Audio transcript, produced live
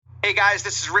Hey guys,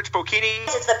 this is Rich Bocchini.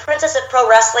 It's the Princess of Pro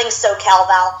Wrestling, SoCal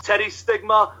Val. Teddy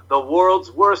Stigma, the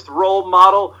world's worst role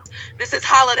model. This is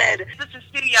Holidaze. This is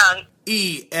Stu Young.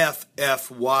 EFFYFE.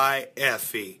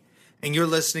 And you're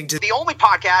listening to The only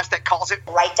podcast that calls it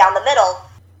Right down the middle.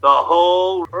 The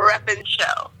whole Reppin'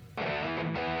 Show.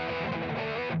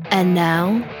 And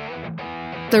now,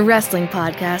 the wrestling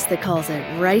podcast that calls it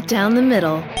right down the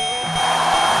middle.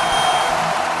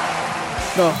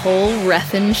 The whole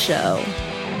Reffin' Show.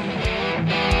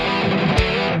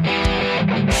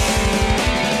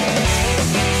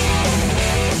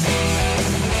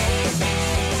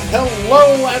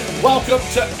 Hello and welcome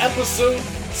to episode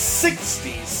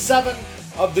 67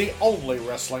 of the only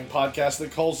wrestling podcast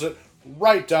that calls it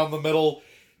right down the middle.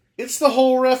 It's the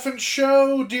whole Reffin'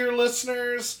 Show, dear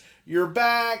listeners. You're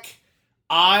back.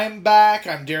 I'm back.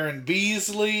 I'm Daryn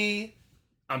Beasley.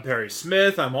 I'm Perry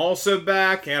Smith. I'm also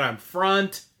back, and I'm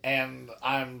front. And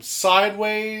I'm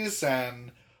sideways,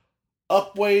 and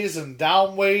upways, and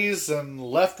downways, and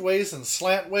leftways, and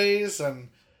slantways, and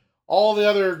all the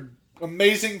other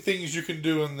amazing things you can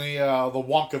do in the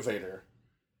Wonkavator.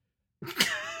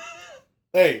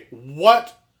 Hey,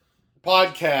 what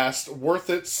podcast worth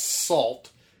its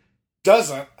salt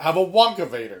doesn't have a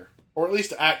Wonkavator, or at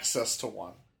least access to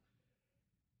one?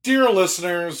 Dear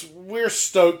listeners, we're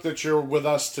stoked that you're with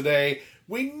us today.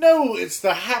 We know it's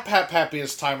the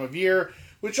happiest time of year,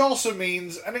 which also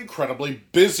means an incredibly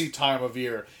busy time of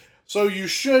year. So you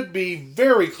should be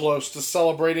very close to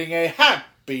celebrating a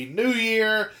Happy New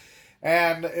Year,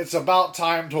 and it's about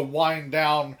time to wind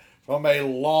down from a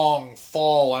long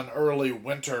fall and early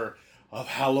winter of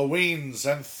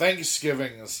Halloweens and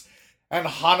Thanksgivings and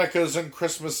Hanukkahs and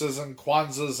Christmases and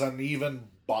Kwanzas and even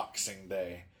Boxing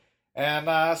Day.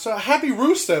 And so Happy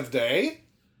Rusev Day,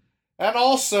 and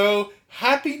also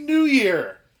Happy New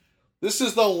Year. This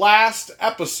is the last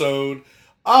episode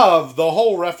of the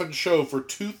whole Reffin' Show for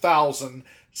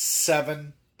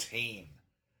 2017.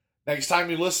 Next time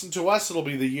you listen to us, it'll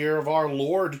be the year of our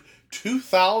Lord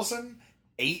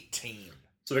 2018.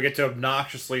 So we get to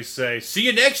obnoxiously say, see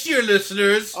you next year,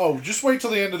 listeners! Oh, just wait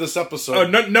till the end of this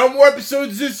episode. Oh, no more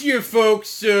episodes this year, folks.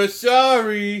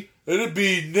 Sorry. It'll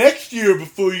be next year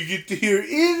before you get to hear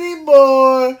any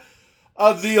more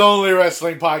of the only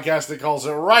wrestling podcast that calls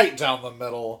it right down the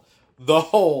middle, the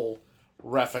whole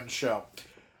Reffin' Show.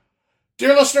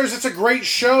 Dear listeners, it's a great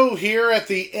show here at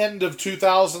the end of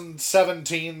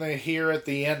 2017, here at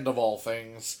the end of all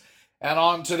things. And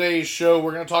on today's show,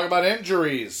 we're going to talk about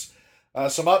injuries,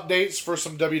 some updates for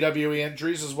some WWE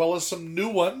injuries, as well as some new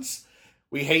ones.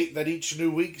 We hate that each new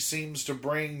week seems to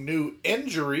bring new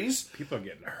injuries. People are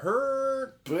getting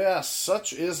hurt. But yes,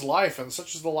 such is life, and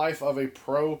such is the life of a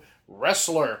pro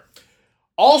wrestler.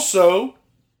 Also,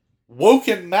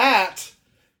 Woken Matt,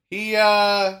 he's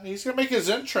going to make his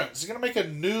entrance. He's going to make a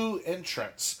new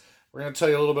entrance. We're going to tell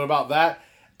you a little bit about that,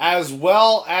 as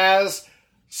well as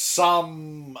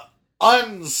some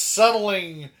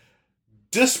unsettling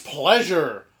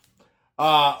displeasure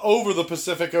over the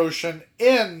Pacific Ocean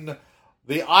in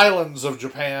the islands of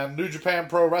Japan. New Japan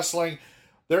Pro Wrestling,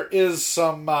 there is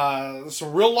some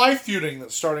real life feuding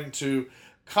that's starting to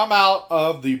come out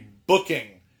of the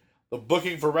booking. The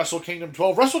booking for Wrestle Kingdom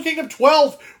 12. Wrestle Kingdom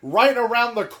 12 right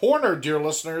around the corner, dear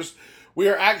listeners. We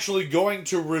are actually going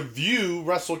to review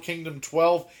Wrestle Kingdom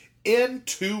 12 in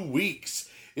 2 weeks.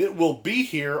 It will be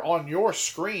here on your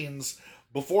screens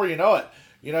before you know it.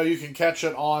 You know, you can catch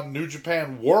it on New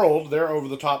Japan World, their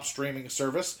over-the-top streaming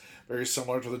service, very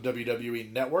similar to the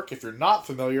WWE Network. If you're not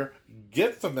familiar,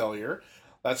 get familiar.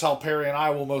 That's how Perry and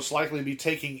I will most likely be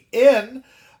taking in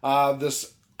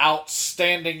this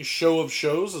outstanding show of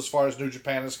shows as far as New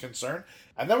Japan is concerned.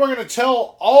 And then we're going to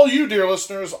tell all you, dear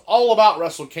listeners, all about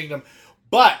Wrestle Kingdom.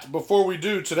 But before we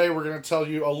do, today we're going to tell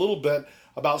you a little bit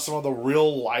about some of the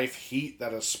real-life heat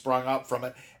that has sprung up from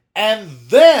it. And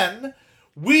then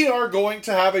we are going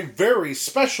to have a very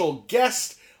special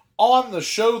guest on the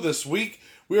show this week.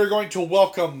 We are going to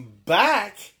welcome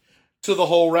back to the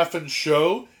whole Reffin'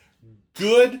 Show,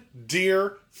 good,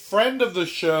 dear friend of the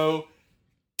show,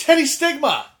 Teddy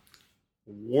Stigma.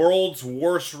 World's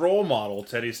worst role model,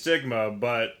 Teddy Stigma,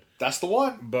 but that's the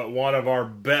one. But one of our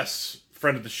best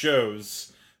friend of the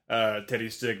shows, Teddy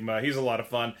Stigma. He's a lot of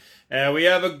fun. And we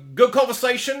have a good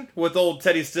conversation with old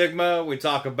Teddy Stigma. We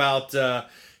talk about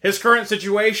his current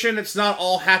situation. It's not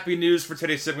all happy news for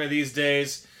Teddy Stigma these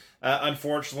days.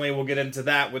 Unfortunately, we'll get into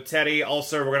that with Teddy.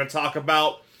 Also, we're going to talk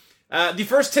about The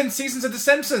first 10 seasons of The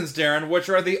Simpsons, Darren, which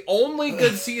are the only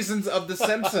good seasons of The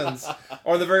Simpsons,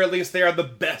 or at the very least, they are the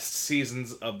best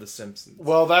seasons of The Simpsons.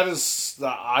 Well, that is,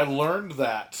 I learned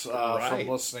that from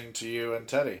listening to you and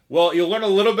Teddy. Well, you'll learn a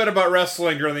little bit about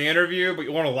wrestling during the interview, but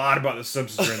you'll learn a lot about The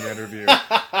Simpsons during the interview.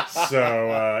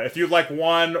 So, if you like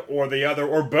one or the other,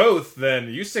 or both, then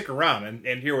you stick around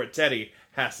and hear what Teddy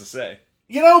has to say.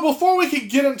 You know, before we can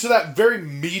get into that very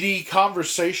meaty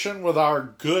conversation with our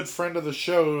good friend of the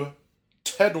show,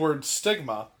 Tedward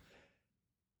Stigma,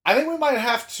 I think we might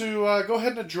have to go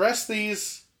ahead and address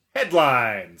these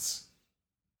headlines.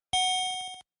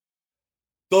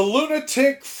 The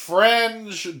lunatic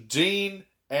fringe Dean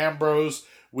Ambrose.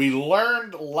 We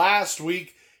learned last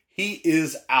week he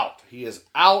is out. He is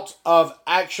out of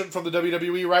action from the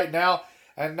WWE right now.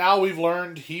 And now we've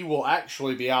learned he will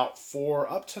actually be out for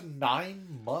up to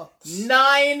 9 months.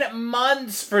 9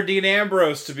 months for Dean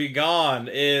Ambrose to be gone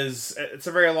it's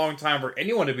a very long time for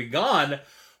anyone to be gone,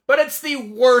 but it's the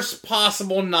worst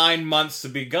possible 9 months to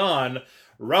be gone.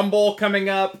 Rumble coming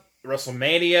up,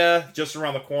 WrestleMania just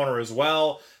around the corner as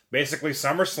well. Basically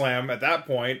SummerSlam at that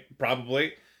point,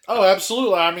 probably. Oh,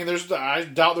 absolutely. I mean, I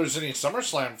doubt there's any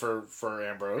SummerSlam for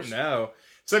Ambrose. No.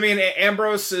 So, I mean,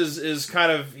 Ambrose is kind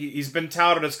of, he's been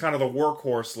touted as kind of the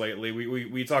workhorse lately.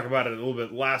 We talked about it a little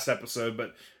bit last episode,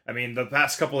 but, I mean, the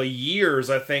past couple of years,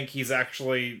 I think he's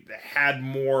actually had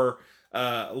more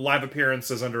live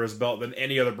appearances under his belt than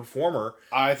any other performer.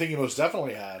 I think he most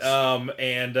definitely has.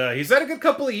 And he's had a good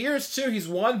couple of years, too. He's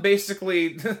won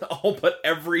basically all but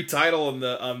every title in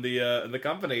the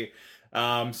company.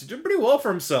 So he's doing pretty well for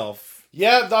himself.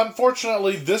 Yeah,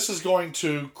 unfortunately, this is going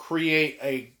to create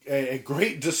a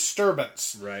great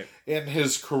disturbance in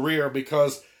his career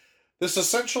because this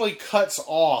essentially cuts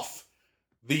off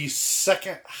the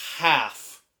second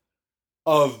half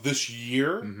of this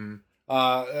year. Mm-hmm.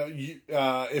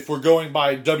 If we're going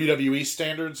by WWE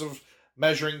standards of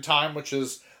measuring time, which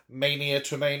is Mania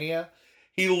to Mania,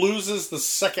 he loses the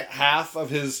second half of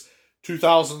his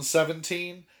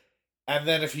 2017, and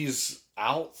then if he's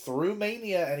out through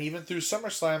Mania and even through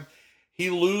SummerSlam,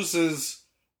 he loses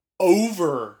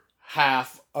over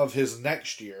half of his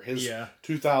next year, his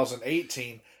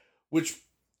 2018, which,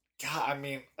 God, I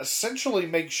mean, essentially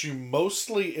makes you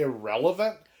mostly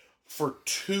irrelevant for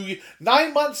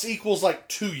 9 months equals like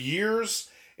 2 years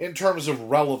in terms of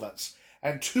relevance,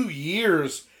 and 2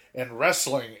 years in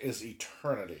wrestling is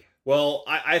eternity. Well,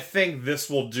 I think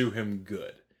this will do him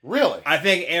good. Really? I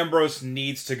think Ambrose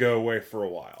needs to go away for a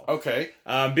while. Okay.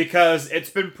 Because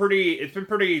it's been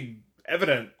pretty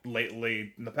evident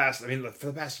lately in the past, I mean, for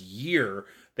the past year,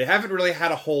 they haven't really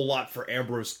had a whole lot for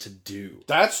Ambrose to do.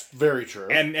 That's very true.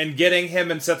 And getting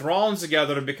him and Seth Rollins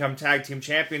together to become tag team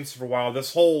champions for a while,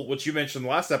 this whole, what you mentioned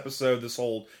last episode, this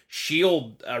whole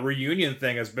Shield reunion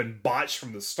thing has been botched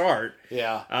from the start.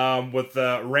 Yeah. With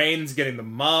Reigns getting the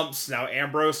mumps, now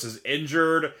Ambrose is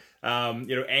injured.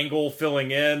 Angle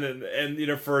filling in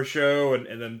and for a show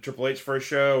and then Triple H for a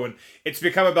show, and it's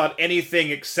become about anything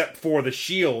except for the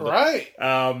Shield. Right.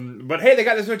 But hey, they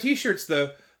got those new t-shirts though.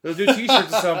 Those new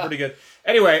t-shirts sound pretty good.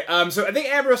 Anyway, so I think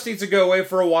Ambrose needs to go away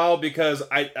for a while because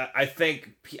I think,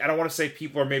 I don't want to say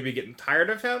people are maybe getting tired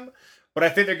of him, but I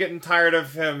think they're getting tired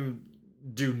of him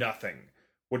do nothing,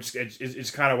 which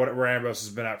is kind of where Ambrose has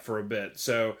been at for a bit.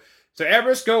 So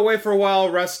Ambrose, go away for a while,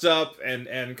 rest up,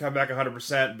 and come back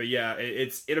 100%. But yeah,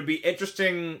 it'll be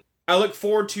interesting. I look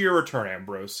forward to your return,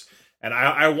 Ambrose. And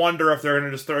I wonder if they're going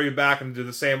to just throw you back and do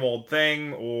the same old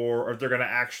thing, or if they're going to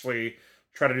actually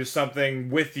try to do something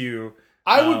with you.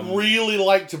 I would really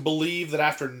like to believe that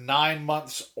after 9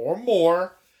 months or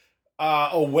more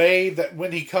away, that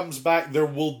when he comes back, there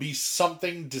will be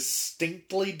something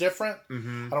distinctly different.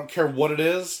 Mm-hmm. I don't care what it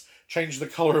is. Change the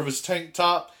color of his tank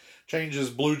top. Change his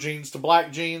blue jeans to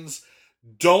black jeans.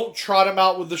 Don't trot him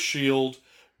out with the Shield.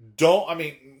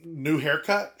 New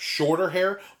haircut, shorter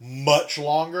hair, much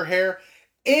longer hair,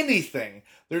 anything.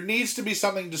 There needs to be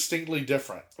something distinctly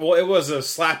different. Well, it was a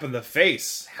slap in the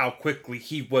face how quickly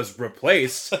he was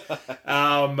replaced.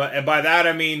 And by that,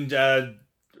 I mean,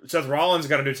 Seth Rollins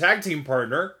got a new tag team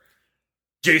partner.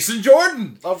 Jason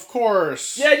Jordan! Of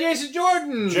course. Yeah, Jason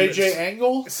Jordan! JJ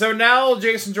Angle? So now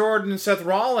Jason Jordan and Seth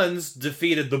Rollins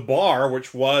defeated The Bar,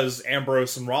 which was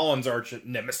Ambrose and Rollins' arch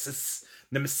nemesis.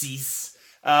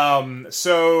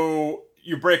 So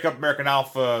you break up American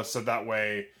Alpha so that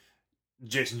way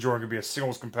Jason Jordan can be a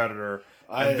singles competitor,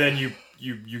 and then you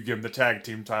give him the tag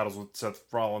team titles with Seth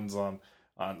Rollins on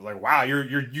like, wow,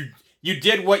 you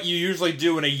did what you usually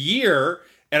do in a year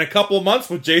and a couple of months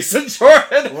with Jason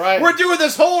Jordan. Right. We're doing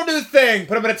this whole new thing.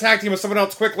 Put him in a tag team with someone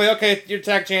else quickly. Okay, you're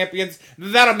tag champions.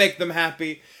 That'll make them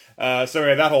happy. So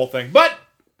anyway, that whole thing. But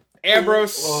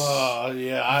Ambrose,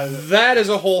 that is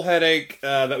a whole headache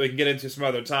that we can get into some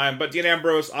other time. But Dean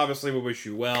Ambrose, obviously, we wish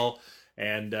you well.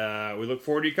 And we look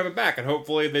forward to you coming back, and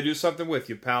hopefully they do something with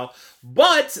you, pal.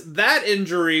 But that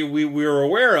injury we were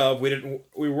aware of.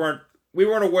 We weren't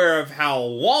aware of how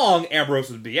long Ambrose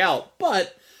would be out,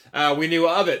 but we knew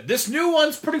of it. This new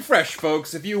one's pretty fresh,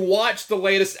 folks. If you watched the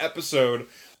latest episode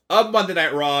of Monday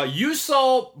Night Raw, you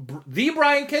saw the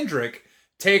Brian Kendrick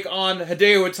take on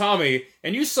Hideo Itami,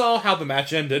 and you saw how the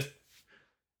match ended.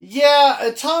 Yeah,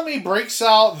 Itami breaks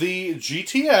out the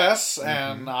GTS,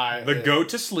 and go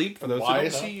to sleep, for those who don't know. Why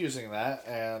is he using that?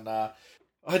 And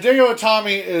Hideo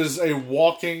Itami is a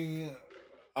walking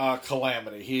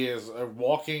calamity. He is a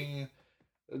walking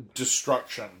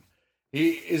destruction. He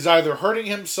is either hurting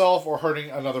himself or hurting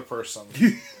another person.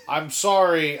 I'm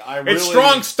sorry, It's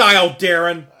strong style,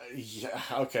 Daryn. Yeah,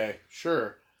 okay,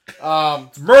 sure.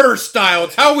 It's murder style.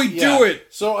 It's how we do it.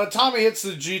 So Itami hits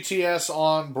the GTS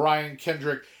on Brian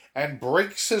Kendrick and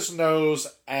breaks his nose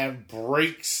and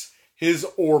breaks his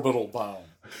orbital bone.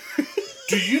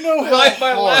 Do you know how Why am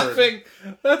I hard? laughing?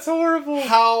 That's horrible.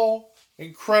 How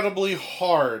incredibly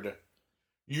hard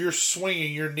you're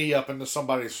swinging your knee up into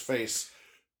somebody's face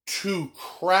to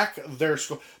crack their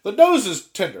skull. The nose is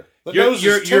tender. The nose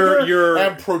is tender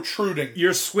and protruding.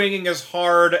 You're swinging as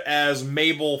hard as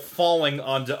Mabel falling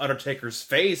onto Undertaker's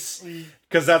face.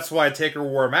 Because that's why Taker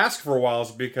wore a mask for a while,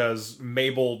 is because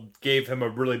Mabel gave him a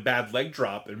really bad leg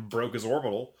drop and broke his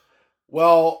orbital.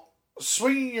 Well,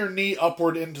 swinging your knee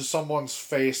upward into someone's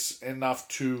face enough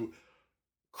to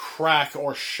crack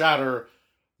or shatter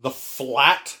the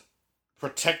flat,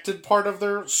 protected part of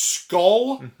their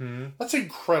skull, that's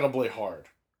incredibly hard.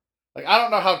 Like, I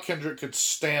don't know how Kendrick could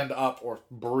stand up or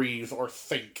breathe or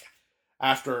think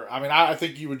after. I mean, I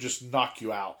think he would just knock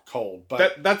you out cold.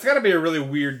 But that's got to be a really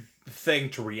weird thing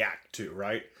to react to,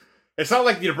 right? It's not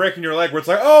like you're breaking your leg where it's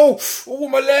like, oh,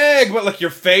 my leg, but like your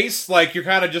face, like you're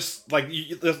kind of just like,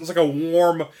 it's like a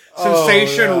warm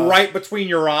sensation right between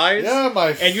your eyes. Yeah,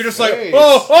 my face. And you're just like,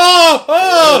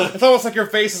 oh. It's almost like your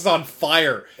face is on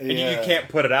fire and you can't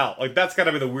put it out. Like, that's got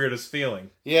to be the weirdest feeling.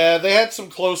 Yeah, they had some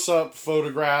close-up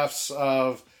photographs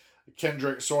of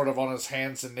Kendrick sort of on his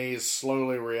hands and knees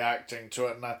slowly reacting to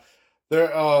it. And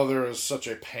there is such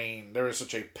a pain. There is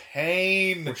such a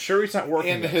pain. We're sure he's not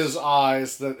working in his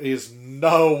eyes that is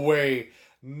no way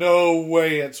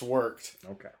it's worked.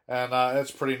 Okay. And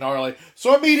it's pretty gnarly.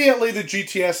 So immediately the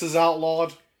GTS is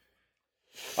outlawed.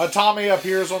 Tommy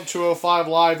appears on 205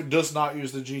 Live, does not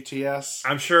use the GTS.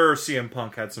 I'm sure CM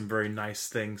Punk had some very nice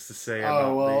things to say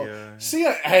about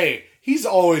hey, he's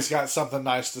always got something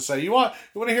nice to say. You want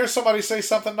to hear somebody say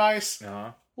something nice?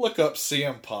 Uh-huh. Look up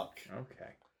CM Punk. Okay.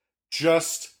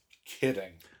 Just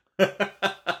kidding. I'm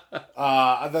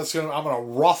gonna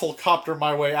ruffle-copter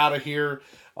my way out of here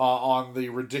on the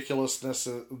ridiculousness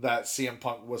that CM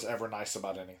Punk was ever nice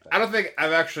about anything. I don't think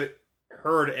I've actually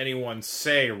heard anyone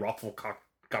say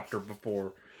ruffle-copter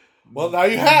before. Well, now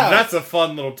you have. That's a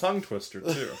fun little tongue twister,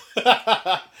 too.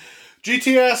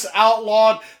 GTS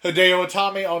outlawed. Hideo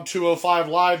Itami on 205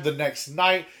 Live the next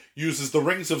night uses the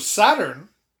Rings of Saturn.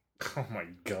 Oh my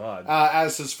god!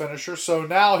 As his finisher, so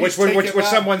now he's which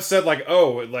someone said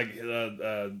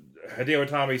Hideo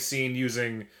Itami seen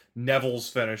using Neville's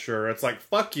finisher. It's like,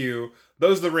 fuck you.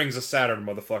 Those are the Rings of Saturn,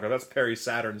 motherfucker. That's Perry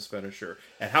Saturn's finisher.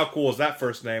 And how cool is that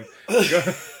first name?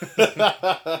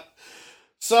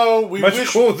 So we much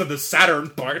cooler than the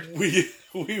Saturn part. We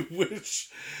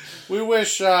wish.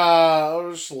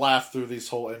 I'll just laugh through these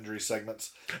whole injury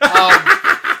segments.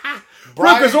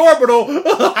 Broke his orbital.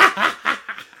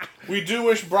 We do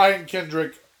wish Brian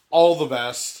Kendrick all the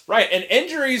best. Right, and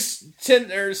injuries seem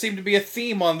to be a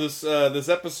theme on this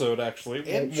episode, actually.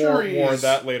 Injuries more of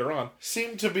that later on.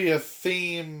 Seem to be a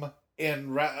theme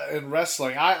in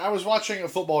wrestling. I was watching a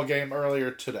football game earlier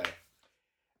today.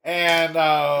 And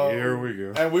here we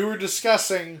go. And we were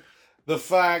discussing the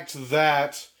fact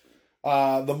that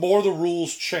the more the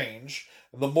rules change,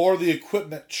 the more the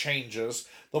equipment changes,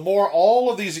 the more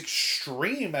all of these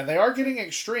extreme, and they are getting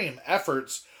extreme,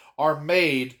 efforts are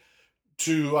made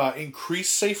to increase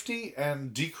safety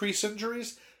and decrease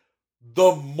injuries,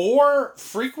 the more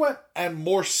frequent and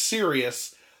more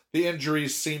serious the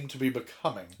injuries seem to be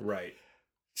becoming. Right.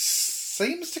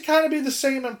 Seems to kind of be the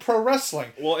same in pro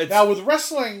wrestling. Well, now, with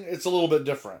wrestling, it's a little bit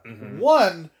different. Mm-hmm.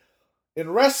 One, in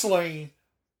wrestling,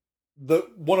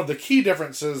 one of the key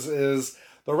differences is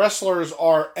the wrestlers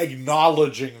are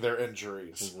acknowledging their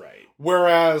injuries. Right.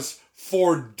 Whereas,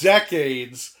 for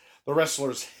decades, the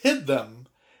wrestlers hid them,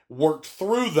 worked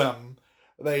through them,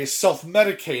 They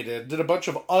self-medicated, did a bunch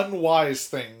of unwise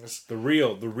things. The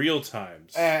real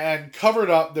times. And covered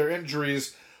up their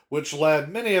injuries, which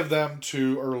led many of them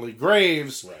to early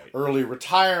graves, early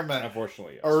retirement,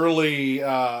 unfortunately, yes. early,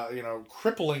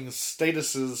 crippling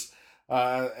statuses,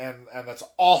 and that's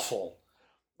awful.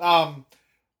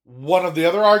 One of the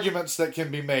other arguments that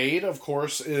can be made, of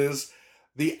course, is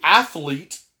the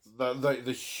athlete,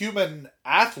 the human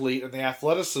athlete and the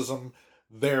athleticism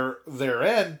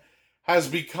therein has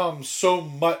become so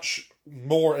much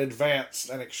more advanced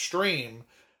and extreme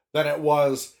than it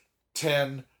was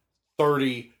 10,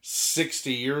 30,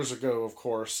 60 years ago, of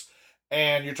course.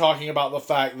 And you're talking about the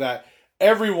fact that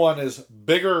everyone is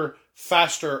bigger,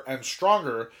 faster, and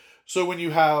stronger. So when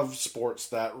you have sports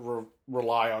that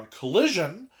rely on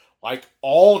collision, like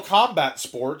all combat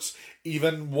sports,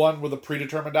 even one with a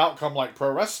predetermined outcome like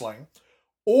pro wrestling,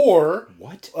 or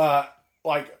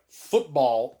like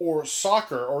football or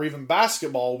soccer or even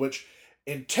basketball, which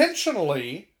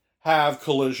intentionally have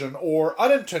collision or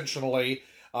unintentionally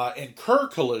incur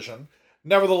collision.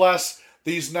 Nevertheless,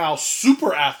 these now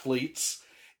super athletes,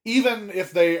 even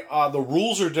if they the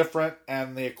rules are different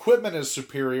and the equipment is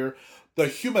superior, the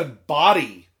human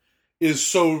body is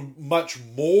so much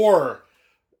more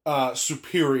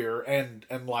superior and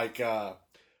like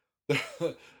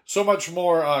so much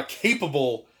more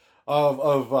capable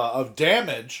of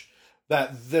damage,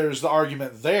 that there's the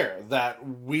argument there that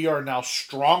we are now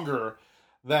stronger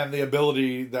than the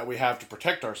ability that we have to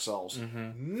protect ourselves.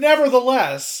 Mm-hmm.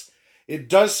 Nevertheless, it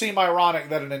does seem ironic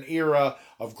that in an era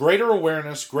of greater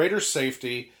awareness, greater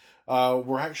safety,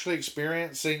 we're actually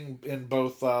experiencing in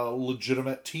both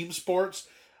legitimate team sports,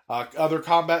 other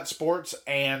combat sports,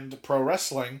 and pro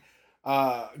wrestling,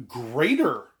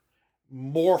 greater,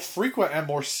 more frequent, and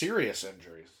more serious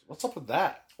injuries. What's up with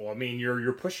that? Well, I mean,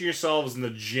 you're pushing yourselves in the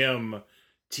gym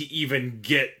to even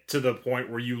get to the point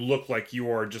where you look like you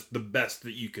are just the best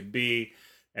that you could be,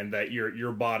 and that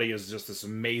your body is just this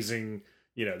amazing,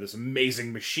 this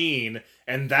amazing machine,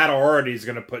 and that already is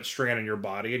going to put strain on your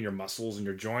body and your muscles and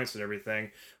your joints and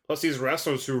everything. Plus, these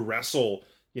wrestlers who wrestle,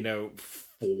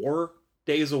 4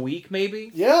 days a week, maybe.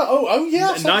 Yeah. Oh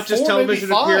yeah. Not just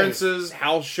television appearances,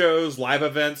 house shows, live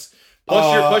events.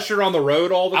 Plus, you're on the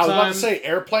road all the time. I was about to say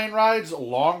airplane rides,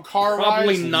 long car rides,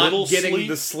 probably not getting sleep.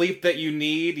 The sleep that you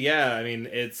need. Yeah, I mean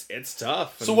it's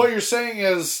tough. So what you're saying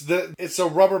is that it's a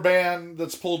rubber band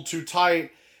that's pulled too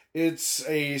tight. It's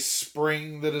a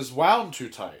spring that is wound too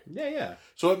tight. Yeah.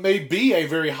 So it may be a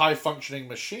very high functioning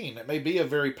machine. It may be a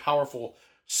very powerful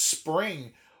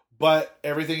spring, but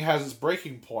everything has its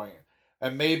breaking point.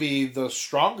 And maybe the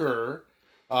stronger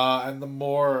and the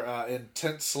more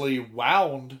intensely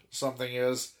wound something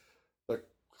is, the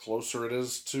closer it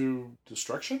is to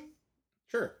destruction.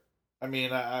 Sure. I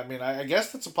mean, I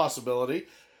guess that's a possibility.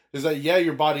 Is that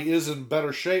your body is in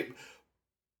better shape,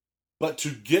 but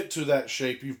to get to that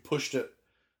shape, you've pushed it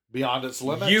beyond its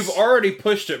limits. You've already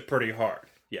pushed it pretty hard.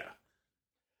 Yeah.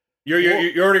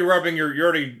 You're already you're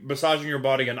already massaging your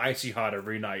body in icy hot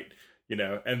every night,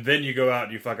 and then you go out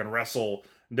and you fucking wrestle.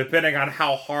 Depending on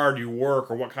how hard you work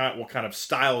or what kind of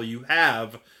style you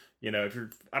have, if you're,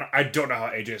 I don't know how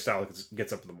AJ Styles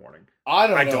gets up in the morning. I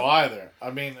don't know either.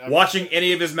 I mean, watching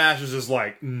any of his matches is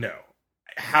like, no.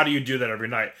 How do you do that every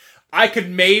night? I could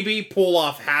maybe pull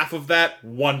off half of that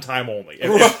one time only.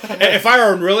 If I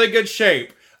were in really good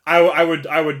shape, I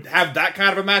would have that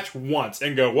kind of a match once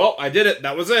and go, well, I did it.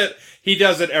 That was it. He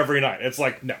does it every night. It's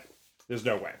like, no, there's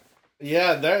no way.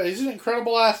 Yeah, he's an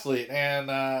incredible athlete,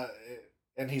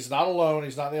 and he's not alone.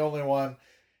 He's not the only one.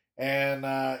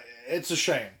 And it's a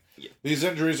shame. Yeah. These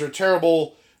injuries are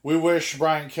terrible. We wish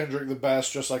Brian Kendrick the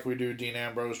best, just like we do Dean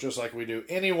Ambrose, just like we do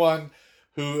anyone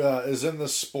who is in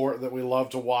this sport that we love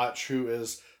to watch, who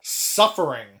is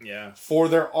suffering for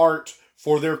their art,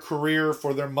 for their career,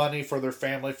 for their money, for their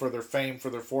family, for their fame, for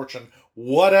their fortune,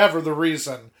 whatever the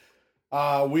reason.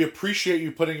 We appreciate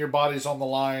you putting your bodies on the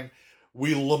line.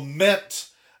 We lament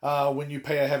when you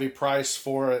pay a heavy price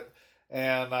for it.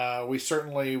 And we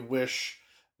certainly wish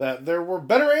that there were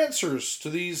better answers to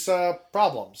these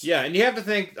problems. Yeah, and you have to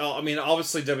think,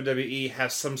 obviously WWE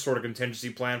has some sort of contingency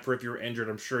plan for if you're injured.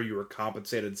 I'm sure you were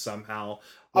compensated somehow.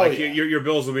 Your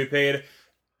bills will be paid.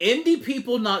 Indie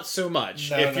people, not so much.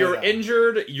 If you're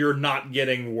injured, you're not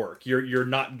getting work. You're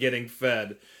not getting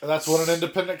fed. And that's what an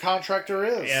independent contractor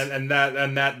is. And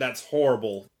that's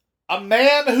horrible. A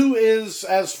man who is,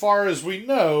 as far as we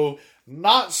know,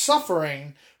 not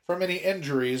suffering from any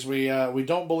injuries. We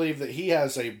don't believe that he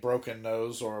has a broken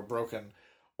nose or a broken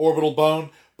orbital bone,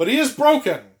 but he is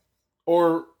broken.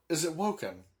 Or is it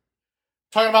woken?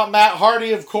 Talking about Matt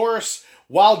Hardy, of course.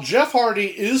 while Jeff Hardy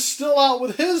is still out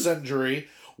with his injury,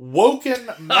 Woken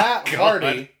Matt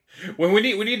Hardy. When we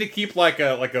need to keep like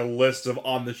a list of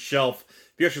on the shelf.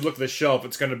 If you actually look at the shelf,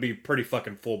 it's going to be pretty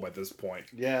fucking full by this point.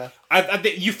 Yeah, I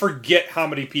think you forget how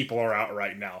many people are out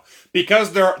right now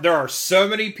because there are so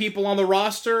many people on the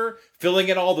roster filling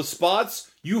in all the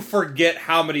spots. You forget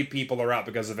how many people are out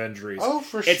because of injuries. Oh,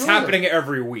 for sure. It's happening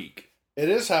every week. It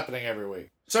is happening every week.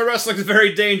 So wrestling is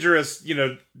very dangerous.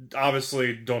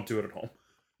 Obviously, don't do it at home.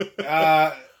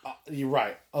 You're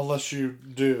right. Unless you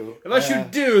do. Unless you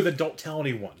do, then don't tell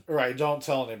anyone. Right, don't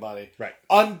tell anybody. Right.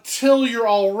 Until you're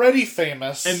already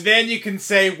famous. And then you can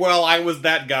say, well, I was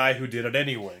that guy who did it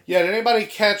anyway. Yeah, did anybody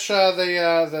catch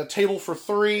the Table for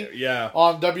Three? Yeah.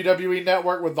 On WWE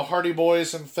Network with the Hardy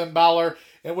Boys and Finn Balor,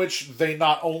 in which they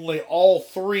not only all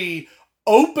three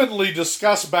openly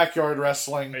discuss backyard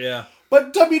wrestling, yeah,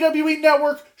 but WWE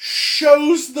Network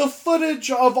shows the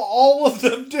footage of all of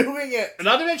them doing it.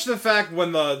 Not to mention the fact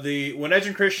when when Edge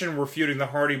and Christian were feuding the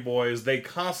Hardy Boys, they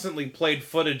constantly played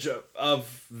footage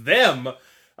of them,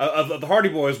 of the Hardy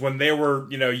Boys when they were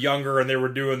younger and they were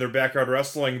doing their backyard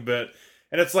wrestling bit.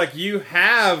 And it's like you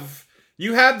have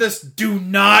this "do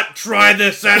not try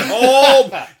this at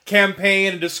home"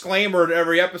 campaign and disclaimer to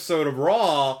every episode of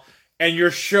Raw, and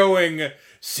you're showing.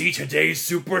 See today's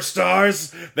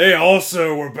superstars? They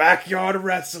also were backyard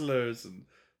wrestlers. And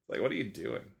like, what are you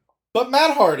doing? But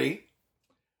Matt Hardy,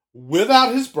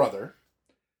 without his brother,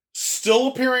 still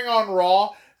appearing on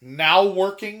Raw, now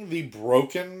working the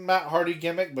broken Matt Hardy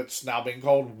gimmick, but it's now being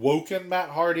called Woken Matt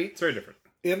Hardy. It's very different.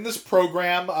 In this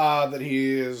program that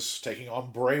he is taking on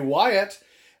Bray Wyatt,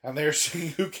 and they're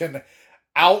seeing who can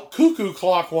out cuckoo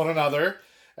clock one another.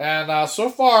 And so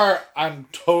far, I'm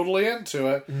totally into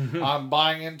it. Mm-hmm. I'm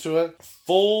buying into it.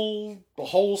 Full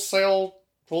wholesale,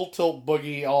 full tilt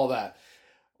boogie, all that.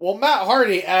 Well, Matt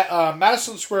Hardy at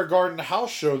Madison Square Garden house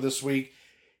show this week,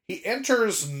 he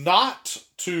enters not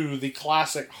to the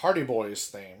classic Hardy Boys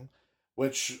theme,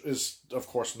 which is, of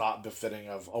course, not befitting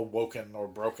of Awoken or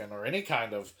Broken or any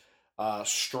kind of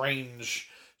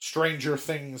Stranger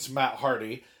Things Matt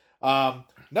Hardy.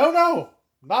 No.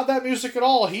 Not that music at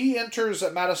all. He enters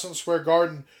at Madison Square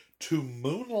Garden to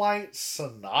Moonlight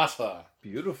Sonata.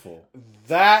 Beautiful.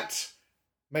 That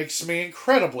makes me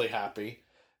incredibly happy.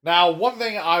 Now, one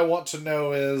thing I want to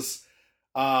know is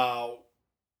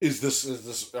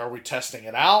this? Are we testing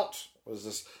it out?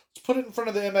 Let's put it in front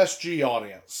of the MSG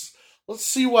audience. Let's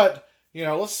see what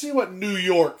New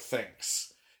York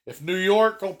thinks. If New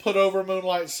York will put over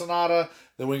Moonlight Sonata,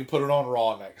 then we can put it on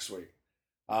Raw next week.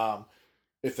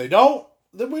 If they don't,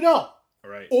 then we don't.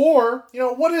 Right. Or,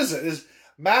 what is it? Is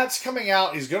Matt's coming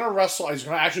out, he's going to wrestle, he's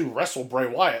going to actually wrestle Bray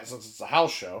Wyatt since it's a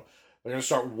house show. They're going to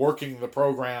start working the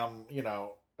program, in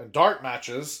dark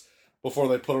matches before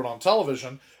they put it on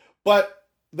television. But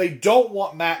they don't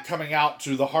want Matt coming out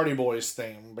to the Hardy Boys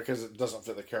theme because it doesn't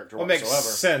fit the character whatsoever. It makes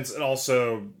sense. And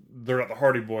also, they're not the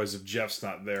Hardy Boys if Jeff's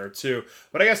not there, too.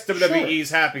 But I guess WWE's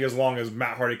happy as long as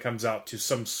Matt Hardy comes out to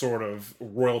some sort of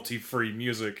royalty-free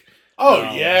music.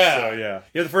 Oh, yeah. So, yeah.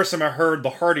 The first time I heard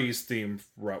the Hardys theme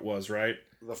was, right?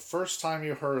 The first time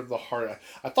you heard the Hardy...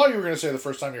 I thought you were going to say the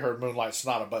first time you heard Moonlight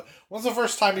Sonata, but when's the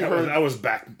first time you heard... That was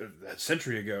back a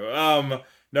century ago.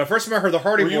 No, first time I heard the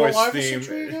Hardy Boys theme...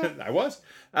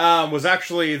 I was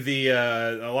actually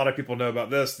a lot of people know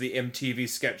about this, the MTV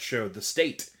sketch show, The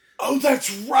State. Oh,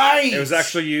 that's right! It was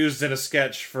actually used in a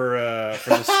sketch for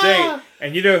The State.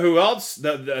 And you know who else?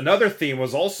 Another theme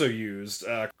was also used.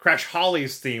 Crash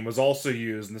Holly's theme was also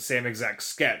used in the same exact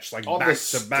sketch, like on back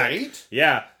the to back. State?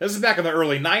 Yeah, this is back in the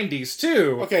early 90s,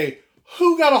 too. Okay,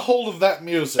 who got a hold of that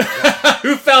music?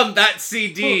 Who found that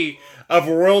CD of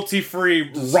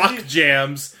royalty-free rock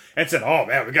jams and said, oh,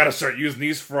 man, we gotta start using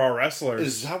these for our wrestlers.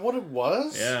 Is that what it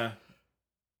was? Yeah.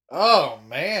 Oh,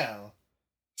 man.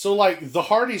 So, like, the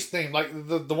Hardys theme, like,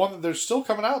 the one that they're still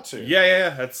coming out to. Yeah.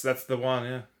 That's the one,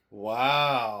 yeah.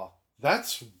 Wow.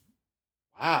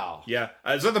 Wow. Yeah.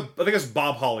 I think it's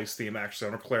Bob Holly's theme, actually.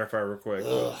 I'm going to clarify real quick.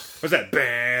 Ugh. What's that?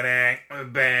 I don't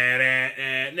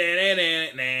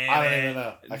even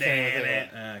know. I can't even think of it.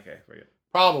 Okay, forget it.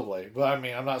 Probably. But, I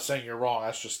mean, I'm not saying you're wrong.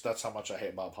 That's how much I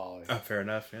hate Bob Holly. Oh, fair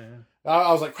enough, yeah.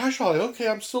 I was like, Crash Holly, okay,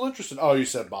 I'm still interested. Oh, you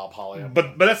said Bob Holly.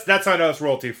 But that's how I know it's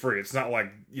royalty-free. It's not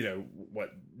like,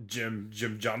 what Jim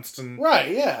Johnston right,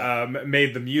 yeah.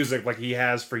 Made the music like he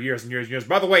has for years and years and years.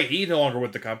 By the way, he's no longer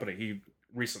with the company. He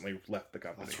recently left the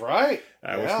company. That's right.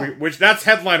 Which that's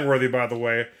headline-worthy, by the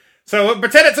way. So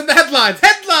pretend it's in the headlines.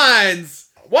 Headlines!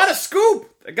 What a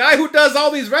scoop! The guy who does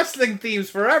all these wrestling themes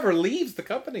forever leaves the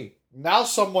company. Now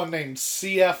someone named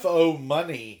CFO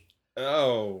Money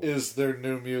is their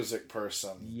new music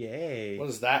person. Yay. What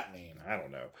does that mean? I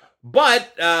don't know.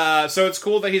 But, so it's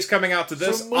cool that he's coming out to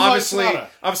this. So obviously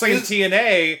in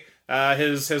TNA,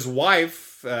 his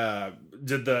wife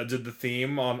did the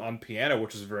theme on piano,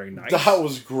 which is very nice. That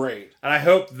was great. And I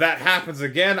hope that happens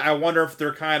again. I wonder if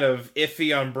they're kind of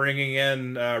iffy on bringing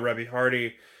in Rebby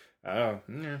Hardy.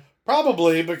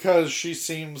 Probably because she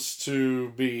seems to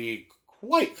be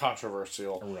quite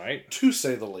controversial, right? To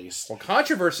say the least. Well,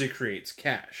 controversy creates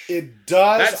cash. It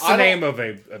does. That's the name of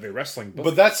a wrestling book.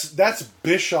 But that's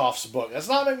Bischoff's book. That's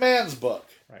not McMahon's book.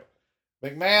 Right.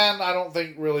 McMahon, I don't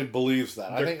think really believes that.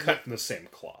 They're I think cut from the same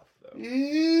cloth, though.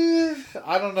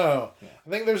 I don't know. Yeah. I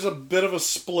think there's a bit of a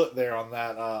split there on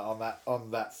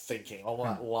that thinking, on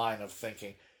that line of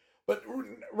thinking. But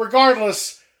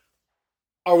regardless,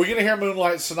 are we going to hear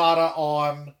Moonlight Sonata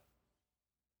on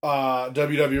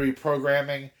WWE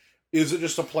programming? Is it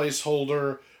just a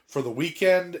placeholder for the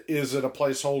weekend? Is it a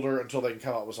placeholder until they can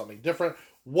come up with something different?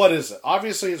 What is it?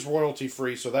 Obviously, it's royalty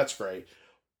free, so that's great.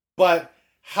 But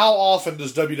how often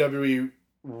does WWE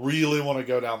really want to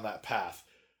go down that path?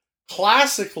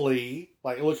 Classically,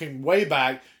 like looking way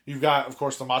back, you've got, of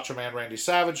course, the Macho Man Randy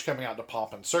Savage coming out to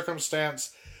Pomp and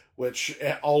Circumstance, which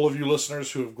all of you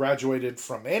listeners who have graduated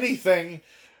from anything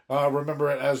remember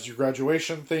it as your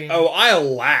graduation theme. Oh, I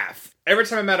laugh. Every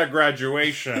time I'm at a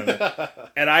graduation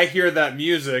and I hear that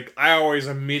music, I always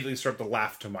immediately start to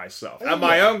laugh to myself. At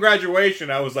my own graduation,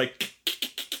 I was like...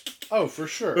 Oh, for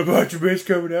sure. The Macho Man's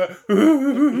coming out.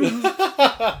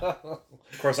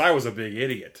 Of course, I was a big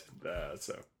idiot,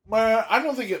 so... Well, I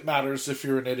don't think it matters if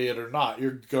you're an idiot or not.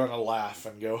 You're going to laugh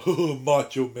and go, oh,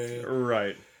 Macho Man.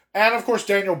 Right. And, of course,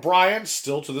 Daniel Bryan,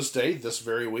 still to this day, this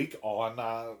very week on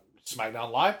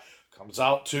SmackDown Live, comes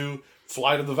out to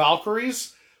Flight of the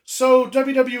Valkyries. So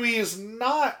WWE is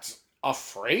not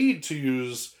afraid to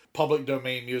use public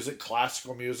domain music,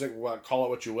 classical music, call it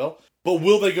what you will. But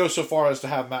will they go so far as to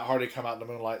have Matt Hardy come out in the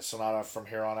Moonlight Sonata from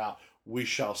here on out? We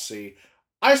shall see.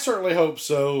 I certainly hope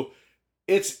so.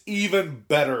 It's even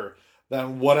better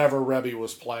than whatever Rebby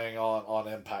was playing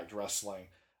on Impact Wrestling.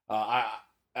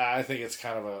 I think it's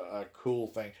kind of a cool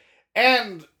thing.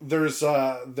 And there's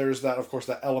that, of course,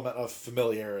 that element of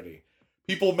familiarity.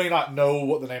 People may not know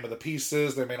what the name of the piece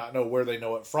is. They may not know where they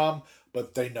know it from,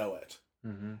 but they know it.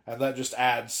 Mm-hmm. And that just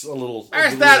adds a little...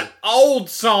 There's that old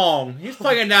song. He's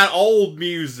playing that old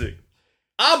music.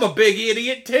 I'm a big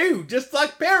idiot, too, just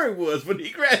like Perry was when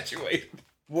he graduated.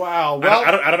 Wow. Well,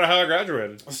 I don't know how I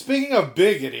graduated. Speaking of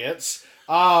big idiots...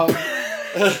 a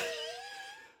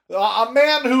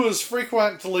man who is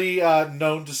frequently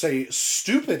known to say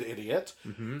stupid idiot,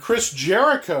 Chris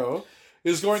Jericho,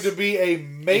 is going to be a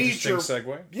major... Interesting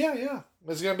segue. Yeah.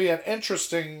 It's going to be an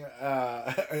interesting...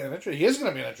 he is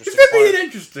going to be an interesting It's going to be an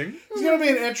interesting... He's going to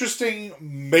be an interesting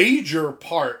major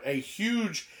part, a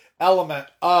huge element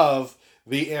of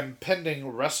the impending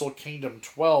Wrestle Kingdom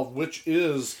 12, which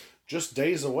is just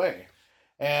days away.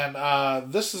 And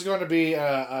this is going to be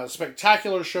a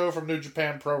spectacular show from New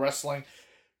Japan Pro Wrestling.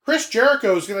 Chris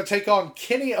Jericho is going to take on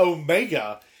Kenny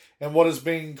Omega in what is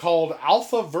being called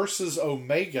Alpha versus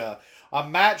Omega, a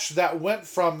match that went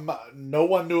from no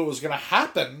one knew it was going to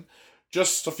happen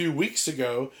just a few weeks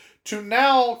ago to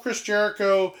now Chris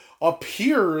Jericho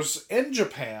appears in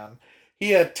Japan.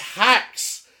 He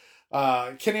attacks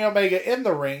Kenny Omega in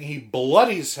the ring. He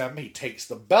bloodies him. He takes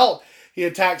the belt. He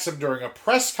attacks him during a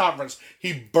press conference.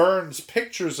 He burns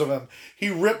pictures of him. He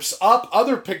rips up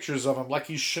other pictures of him like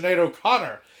he's Sinead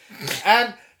O'Connor.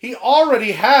 And he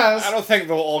already has... I don't think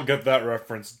they'll all get that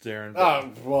reference, Darren.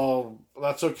 Well,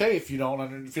 that's okay if you don't know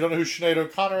who Sinead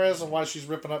O'Connor is and why she's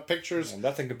ripping up pictures. Well,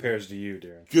 nothing compares to you,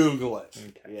 Darren. Google it.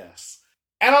 Okay. Yes.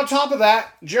 And on top of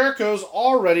that, Jericho's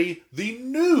already the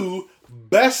new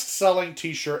best-selling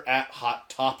t-shirt at Hot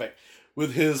Topic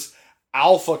with his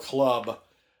Alpha Club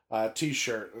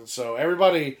t-shirt. And so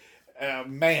everybody,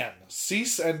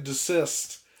 cease and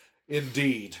desist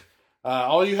indeed.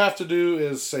 All you have to do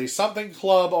is say something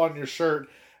club on your shirt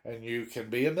and you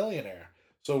can be a millionaire.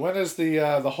 So when is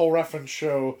the whole reference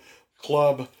show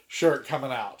club shirt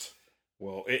coming out?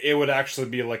 Well, it would actually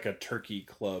be like a turkey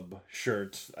club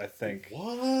shirt, I think.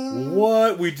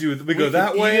 What? We go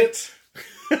that way?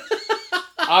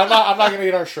 I'm not going to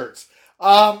eat our shirts.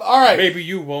 All right. Maybe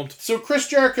you won't. So Chris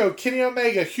Jericho, Kenny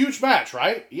Omega, huge match,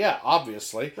 right? Yeah,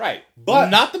 obviously. Right. But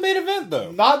not the main event,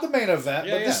 though. Not the main event,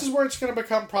 but this is where it's going to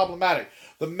become problematic.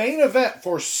 The main event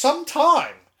for some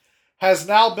time has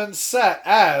now been set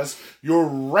as your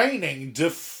reigning,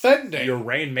 defending... Your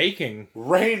rainmaking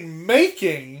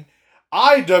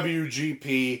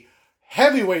IWGP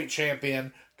heavyweight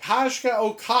champion, Kazuchika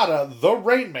Okada, the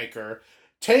Rainmaker,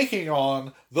 taking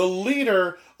on the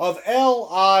leader of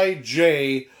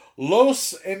LIJ,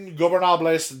 Los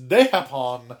Ingobernables de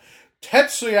Japón,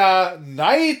 Tetsuya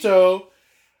Naito.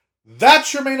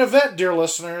 That's your main event, dear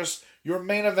listeners. Your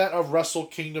main event of Wrestle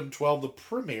Kingdom 12, the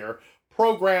premier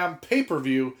program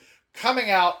pay-per-view coming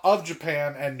out of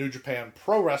Japan and New Japan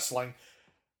Pro Wrestling.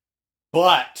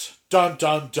 But, dun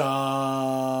dun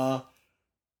dun,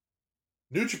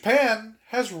 New Japan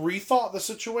has rethought the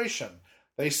situation.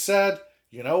 They said,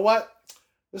 you know what?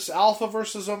 This Alpha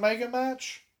versus Omega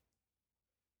match,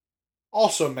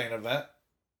 also main event.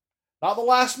 Not the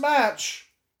last match.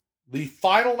 The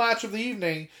final match of the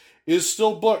evening is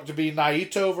still booked to be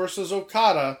Naito versus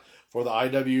Okada for the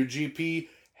IWGP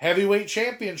Heavyweight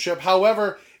Championship.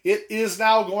 However, it is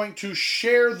now going to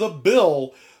share the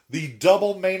bill, the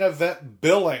double main event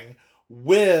billing,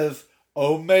 with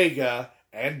Omega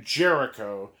and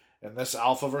Jericho in this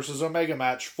Alpha versus Omega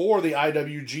match for the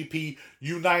IWGP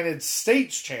United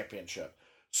States Championship.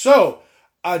 So,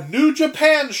 a New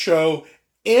Japan show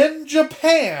in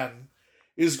Japan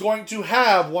is going to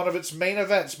have one of its main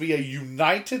events be a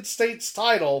United States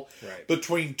title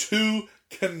between two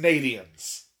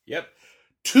Canadians. Yep.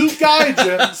 Two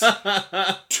Gaijins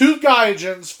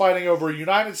fighting over a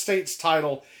United States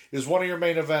title is one of your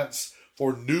main events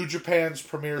for New Japan's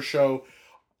premiere show.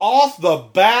 Off the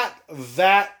bat,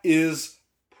 that is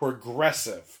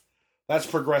progressive. That's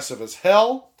progressive as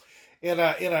hell. In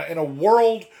a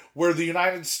world where the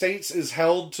United States is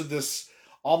held to this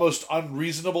almost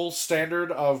unreasonable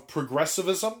standard of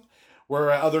progressivism,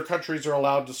 where other countries are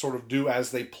allowed to sort of do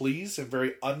as they please in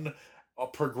very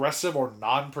unprogressive or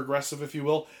non-progressive, if you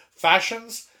will,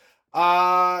 fashions.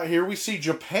 Here we see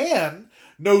Japan,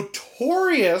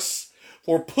 notorious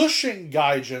for pushing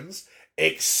Gaijins,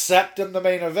 except in the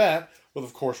main event, with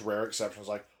of course rare exceptions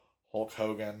like Hulk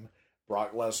Hogan,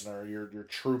 Brock Lesnar, your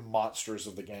true monsters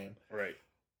of the game. Right.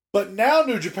 But now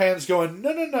New Japan's going,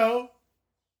 no.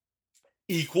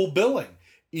 Equal billing,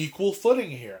 equal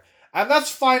footing here. And that's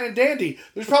fine and dandy.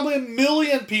 There's probably 1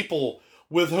 million people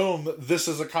with whom this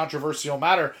is a controversial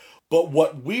matter. But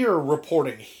what we're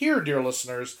reporting here, dear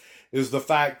listeners, is the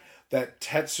fact that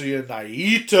Tetsuya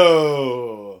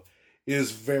Naito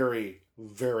is very,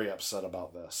 very upset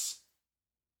about this.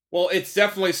 Well, it's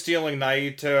definitely stealing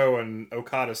Naito and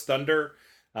Okada's thunder.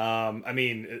 I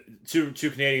mean, two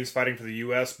Canadians fighting for the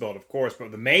U.S. belt, of course,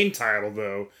 but the main title,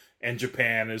 though, in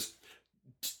Japan is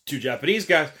two Japanese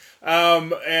guys.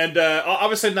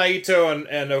 Obviously Naito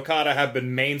and Okada have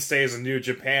been mainstays in New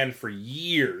Japan for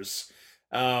years.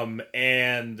 Obviously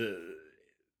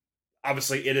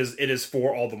it is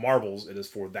for all the marbles. It is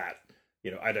for that,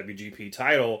 IWGP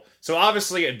title. So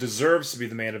obviously it deserves to be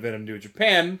the main event in New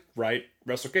Japan, right?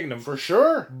 Wrestle Kingdom. For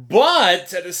sure.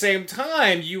 But at the same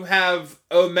time, you have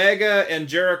Omega and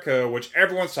Jericho, which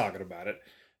everyone's talking about it.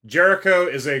 Jericho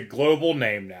is a global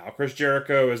name now. Chris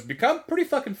Jericho has become pretty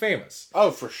fucking famous.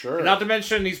 Oh, for sure. And not to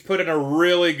mention, he's put in a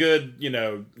really good,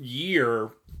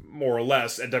 year, more or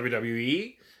less, at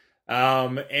WWE.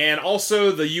 And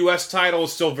also, the U.S. title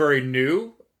is still very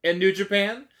new in New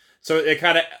Japan. So it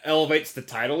kind of elevates the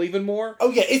title even more.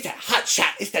 Oh, yeah, it's that hot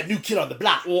shot. It's that new kid on the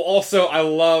block. Well, also, I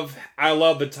love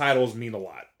the titles mean a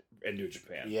lot in New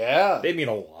Japan. Yeah. They mean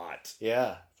a lot.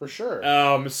 Yeah. For sure.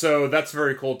 So that's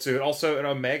very cool too. And also an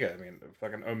Omega. I mean,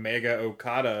 fucking Omega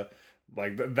Okada,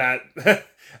 like that.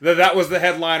 That was the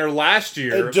headliner last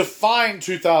year. It defined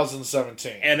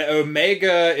 2017. And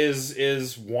Omega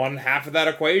is one half of that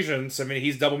equation. So I mean,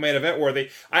 he's double main event worthy.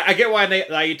 I get why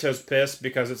Naito's pissed,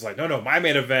 because it's like, no, my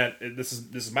main event. This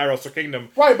is my Wrestle Kingdom.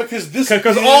 Right,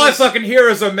 because all I fucking hear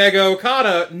is Omega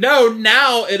Okada. No,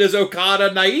 now it is Okada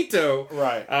Naito.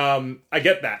 Right. I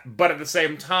get that, but at the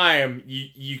same time,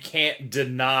 you can't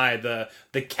deny the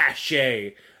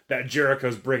cachet that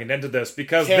Jericho's bringing into this,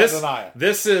 because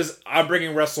this is, I'm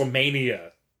bringing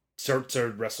WrestleMania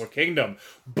to Wrestle Kingdom.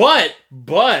 But,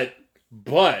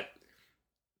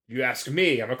 you ask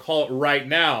me, I'm going to call it right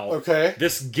now. Okay.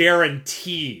 This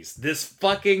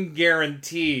fucking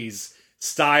guarantees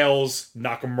Styles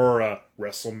Nakamura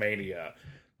WrestleMania.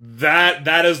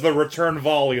 That is the return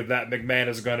volley that McMahon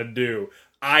is going to do.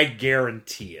 I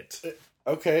guarantee it.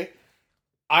 Okay.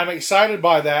 I'm excited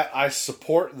by that. I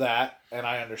support that. And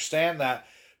I understand that.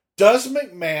 Does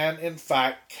McMahon, in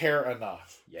fact, care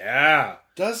enough? Yeah.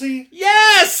 Does he?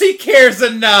 Yes, he cares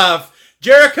enough.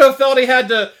 Jericho felt he had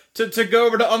to go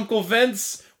over to Uncle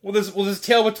Vince with his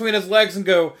tail between his legs and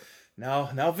go,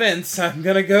 now Vince, I'm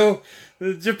going to go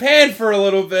to Japan for a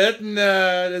little bit. And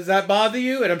does that bother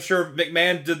you? And I'm sure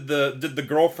McMahon did the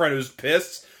girlfriend who's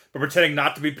pissed, but pretending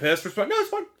not to be pissed. No, it's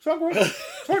fine. It's fine. It's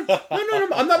fine. No,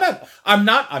 I'm not mad. I'm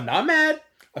not mad.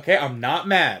 Okay, I'm not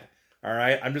mad. All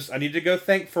right, I need to go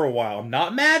think for a while. I'm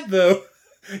not mad though.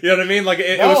 You know what I mean? Like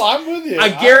I'm with you. I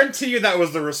guarantee you that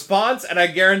was the response, and I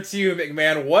guarantee you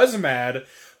McMahon was mad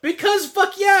because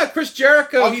fuck yeah, Chris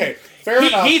Jericho. Okay, fair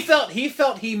enough. He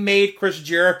felt he made Chris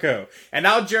Jericho, and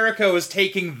now Jericho is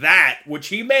taking that which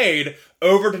he made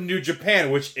over to New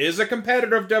Japan, which is a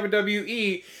competitor of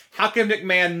WWE. How can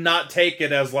McMahon not take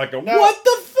it as like what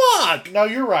the fuck? No,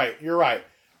 you're right. You're right.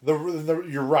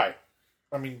 You're right.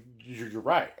 I mean, you're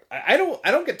right. I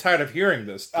don't get tired of hearing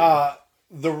this.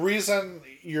 The reason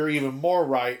you're even more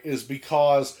right is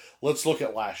because let's look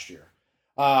at last year.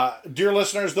 Dear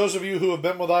listeners, those of you who have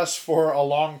been with us for a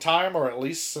long time, or at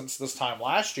least since this time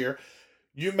last year,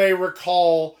 you may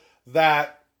recall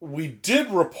that we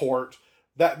did report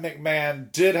that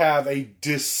McMahon did have a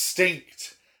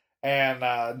distinct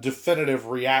and definitive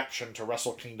reaction to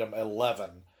Wrestle Kingdom 11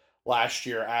 last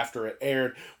year after it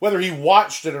aired. Whether he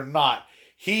watched it or not,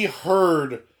 he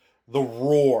heard the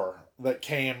roar that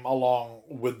came along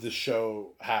with the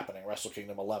show happening, Wrestle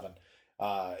Kingdom 11,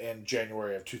 in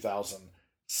January of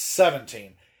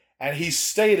 2017. And he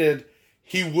stated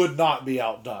he would not be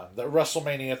outdone, that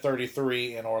WrestleMania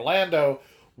 33 in Orlando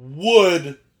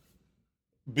would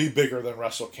be bigger than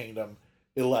Wrestle Kingdom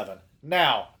 11.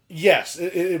 Now, yes,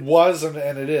 it was and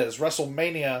it is.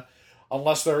 WrestleMania,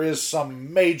 unless there is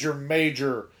some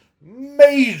major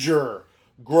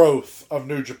growth of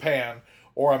New Japan,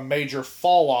 or a major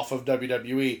fall off of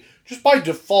WWE, just by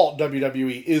default,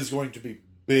 WWE is going to be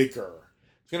bigger.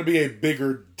 It's going to be a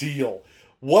bigger deal.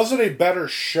 Was it a better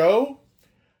show?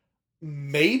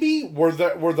 Maybe. Were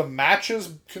the matches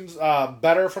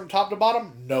better from top to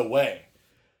bottom? No way.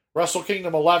 Wrestle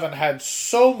Kingdom 11 had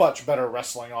so much better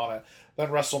wrestling on it than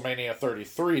WrestleMania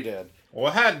 33 did.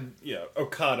 Well, it had,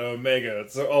 Okada, Omega.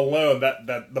 It's alone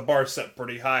that the bar set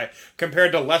pretty high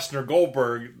compared to Lesnar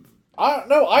Goldberg.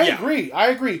 I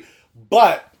agree.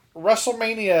 But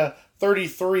WrestleMania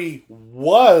 33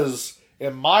 was,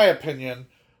 in my opinion,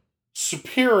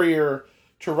 superior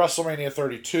to WrestleMania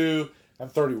 32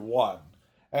 and 31.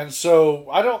 And so,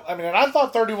 I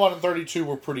thought 31 and 32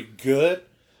 were pretty good.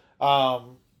 I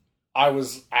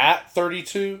was at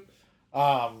 32.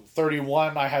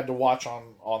 31 I had to watch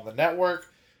on the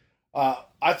network.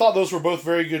 I thought those were both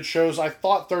very good shows. I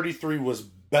thought 33 was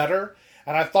better.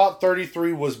 And I thought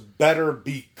 33 was better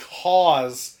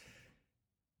because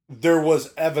there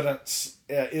was evidence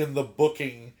in the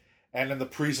booking and in the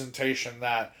presentation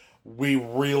that we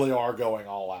really are going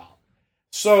all out.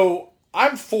 So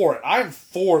I'm for it. I'm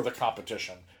for the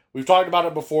competition. We've talked about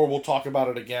it before. We'll talk about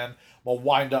it again. I'll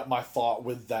wind up my thought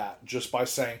with that just by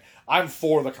saying I'm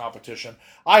for the competition.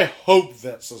 I hope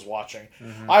Vince is watching.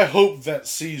 Mm-hmm. I hope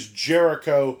Vince sees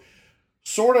Jericho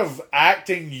sort of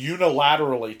acting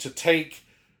unilaterally to take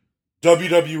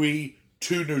WWE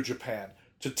to New Japan,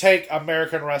 to take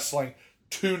American wrestling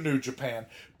to New Japan,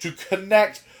 to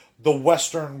connect the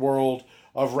Western world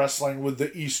of wrestling with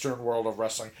the Eastern world of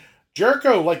wrestling.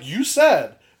 Jericho, like you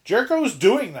said, Jericho is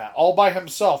doing that all by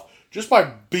himself, just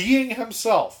by being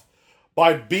himself,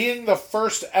 by being the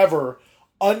first ever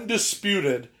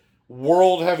undisputed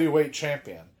World Heavyweight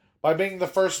Champion, by being the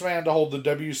first man to hold the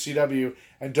WCW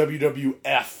and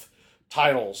WWF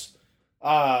titles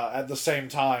at the same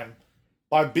time,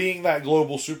 by being that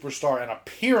global superstar and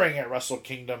appearing at Wrestle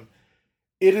Kingdom.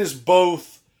 It is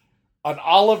both an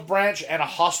olive branch and a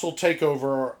hostile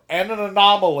takeover and an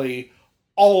anomaly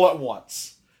all at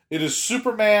once. It is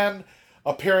Superman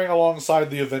appearing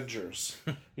alongside the Avengers.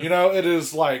 It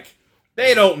is like...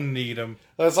 They don't need him.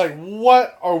 It's like,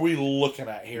 what are we looking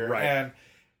at here? Right. And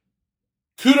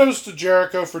kudos to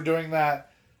Jericho for doing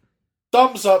that.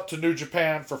 Thumbs up to New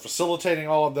Japan for facilitating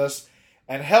all of this.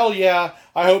 And hell yeah,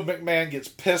 I hope McMahon gets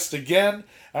pissed again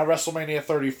at WrestleMania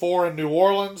 34 in New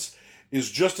Orleans,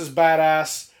 is just as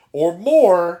badass or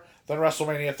more than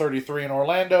WrestleMania 33 in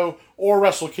Orlando, or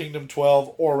Wrestle Kingdom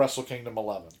 12, or Wrestle Kingdom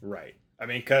 11. Right. I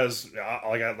mean, because,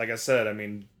 like I said,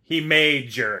 he made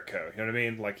Jericho. You know what I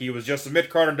mean? Like, he was just a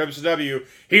mid-card in WCW.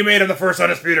 He made him the first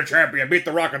undisputed champion, beat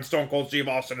The Rock and Stone Cold Steve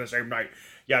Austin the same night.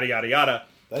 Yada, yada, yada.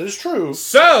 That is true.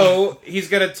 So, he's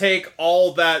going to take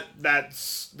all that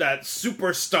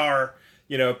superstar,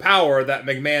 power that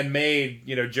McMahon made,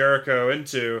 Jericho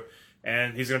into,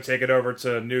 and he's going to take it over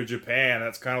to New Japan.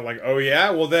 That's kind of like, oh yeah?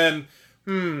 Well then,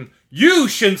 you,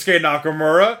 Shinsuke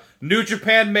Nakamura, New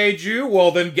Japan made you?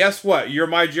 Well then guess what? You're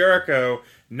my Jericho.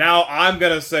 Now I'm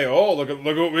going to say, oh, look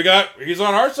what we got. He's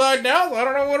on our side now. I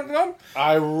don't know what I'm doing.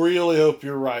 I really hope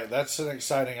you're right. That's an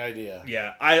exciting idea.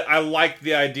 Yeah, I like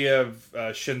the idea of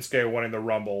Shinsuke winning the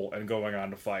Rumble and going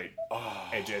on to fight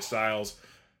AJ Styles.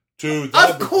 Dude,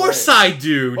 Of course I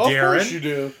do, Well, Daryn. Of course you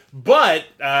do. But,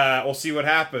 we'll see what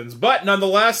happens. But,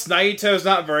 nonetheless, Naito's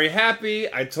not very happy.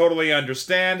 I totally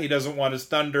understand. He doesn't want his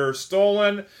thunder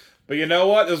stolen. But you know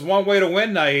what? There's one way to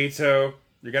win, Naito.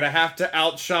 You're going to have to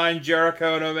outshine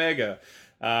Jericho and Omega.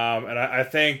 And I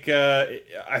think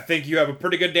you have a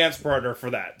pretty good dance partner for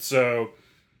that. So,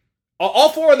 all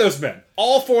four of those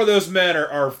men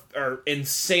are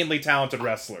insanely talented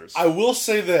wrestlers. I will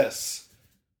say this.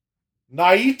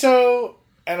 Naito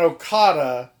and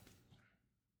Okada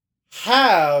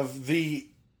have the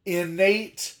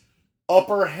innate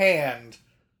upper hand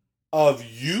of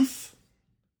youth.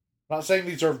 I'm not saying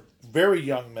these are very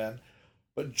young men,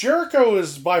 but Jericho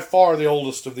is by far the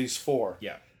oldest of these four.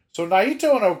 Yeah. So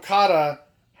Naito and Okada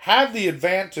have the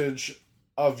advantage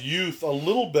of youth a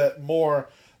little bit more,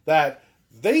 that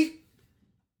they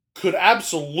could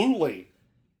absolutely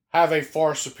have a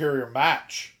far superior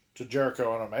match to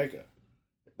Jericho and Omega.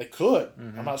 They could.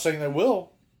 Mm-hmm. I'm not saying they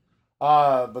will.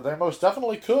 But they most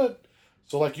definitely could.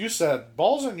 So like you said,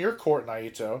 ball's in your court,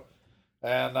 Naito.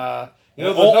 And,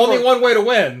 only one way to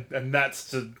win, and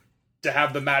that's to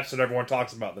have the match that everyone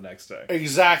talks about the next day.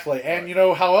 Exactly. And you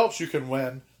know how else you can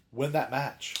win? Win that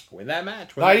match. Win that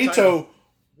match. Naito,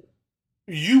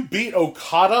 you beat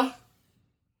Okada.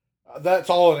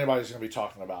 That's all anybody's going to be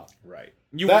talking about. Right.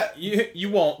 You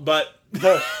won't, but...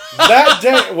 that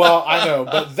day, well, I know,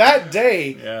 but that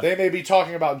day, they may be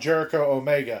talking about Jericho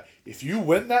Omega. If you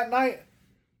win that night,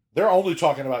 they're only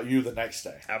talking about you the next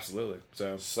day. Absolutely.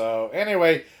 So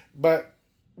anyway, but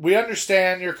we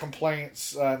understand your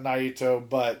complaints, Naito,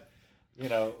 but,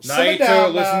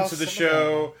 Naito, listen to the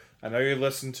show. I know you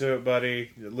listen to it,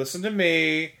 buddy. Listen to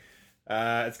me.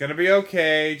 It's going to be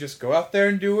okay. Just go out there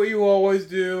and do what you always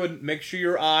do, and make sure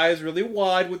your eyes really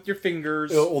wide with your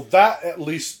fingers. Well, that at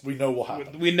least we know will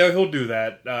happen. We know he'll do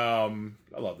that. I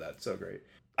love that. So great.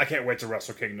 I can't wait to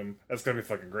Wrestle Kingdom. That's going to be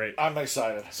fucking great. I'm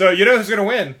excited. So, you know who's going to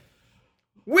win?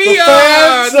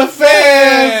 The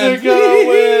fans are going to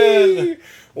win!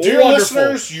 Dear Wonderful.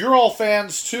 listeners, you're all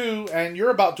fans too, and you're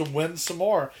about to win some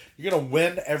more. You're going to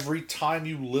win every time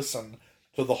you listen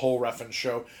to the whole Reffin'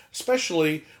 Show,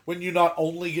 especially when you not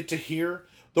only get to hear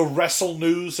the wrestle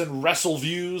news and wrestle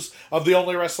views of the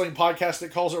only wrestling podcast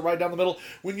that calls it right down the middle,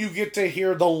 when you get to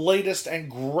hear the latest and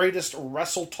greatest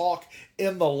wrestle talk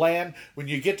in the land, when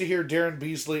you get to hear Daryn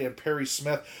Beasley and Perry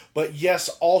Smith, but yes,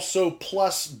 also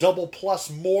plus, double plus,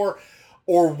 more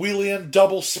Orwellian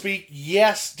double speak.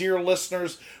 Yes, dear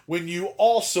listeners, when you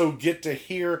also get to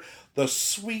hear the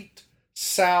sweet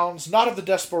sounds, not of the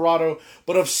Desperado,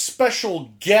 but of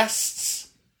special guests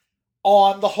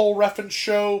on the whole Reffin'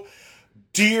 Show.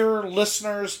 Dear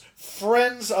listeners,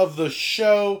 friends of the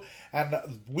show, and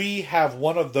we have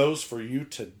one of those for you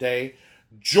today.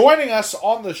 Joining us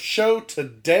on the show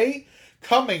today,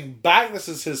 coming back, this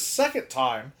is his second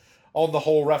time on the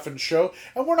whole Reffin' Show,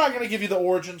 and we're not going to give you the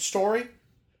origin story,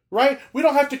 right? We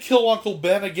don't have to kill Uncle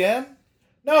Ben again.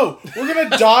 No, we're going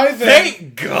to dive in.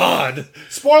 Thank God.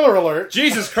 Spoiler alert.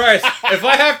 Jesus Christ. If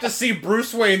I have to see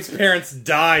Bruce Wayne's parents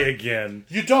die again.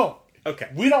 You don't. Okay.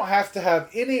 We don't have to have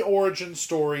any origin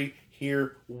story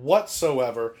here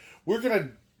whatsoever. We're going to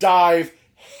dive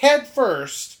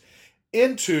headfirst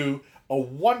into a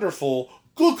wonderful,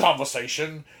 good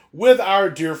conversation with our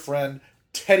dear friend,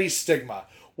 Teddy Stigma.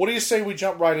 What do you say we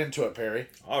jump right into it, Perry?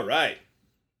 All right.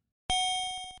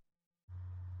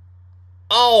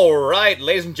 All right,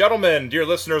 ladies and gentlemen, dear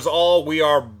listeners all, we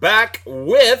are back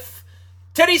with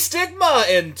Teddy Stigma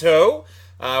in tow.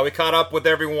 We caught up with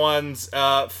everyone's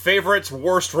favorite,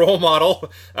 worst role model,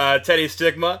 Teddy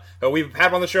Stigma. We've had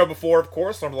him on the show before, of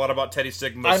course. Learned a lot about Teddy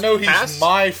Stigma's I know he's past.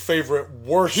 my favorite,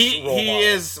 worst role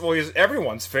model. He's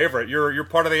everyone's favorite. You're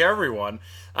part of the everyone.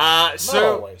 Not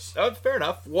always. Oh, fair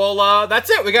enough. Well, that's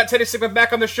it. We got Teddy Stigma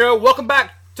back on the show. Welcome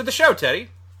back to the show, Teddy.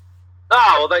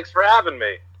 Well, thanks for having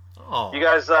me. Oh. You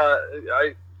guys,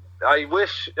 I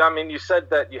wish, you said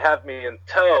that you have me in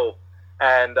tow,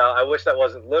 and I wish that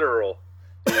wasn't literal,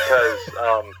 because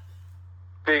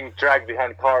being dragged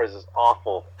behind cars is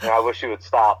awful, and I wish you would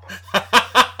stop.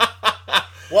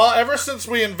 Well, ever since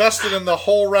we invested in the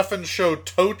whole Reffin' Show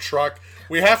tow truck,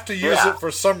 we have to use it for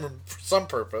some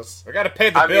purpose. We got to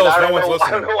pay the bills. No one's listening.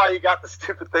 I don't know why you got the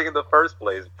stupid thing in the first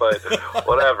place, but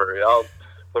whatever.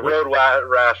 The road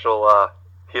rash will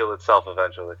heal itself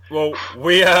eventually. Well,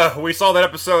 we saw that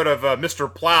episode of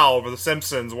Mr. Plow over the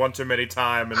Simpsons one too many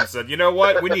times, and said, you know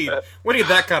what, we need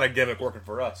that kind of gimmick working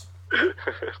for us.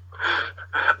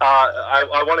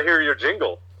 I want to hear your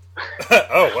jingle.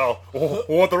 Oh well, we'll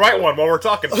want the right one while we're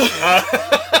talking.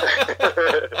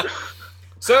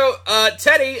 So,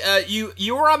 Teddy,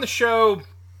 you were on the show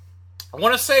I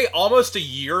want to say almost a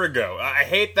year ago. I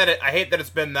hate that it's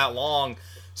been that long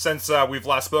since we've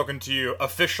last spoken to you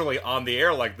officially on the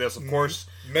air like this. Of course,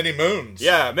 many moons.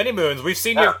 Yeah, many moons. We've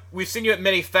seen you. We've seen you at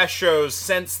many fest shows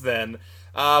since then.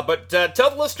 But tell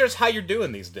the listeners how you're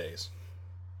doing these days.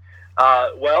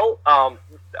 I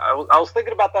was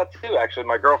thinking about that too. Actually,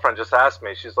 my girlfriend just asked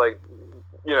me. She's like,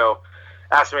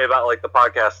 asked me about like the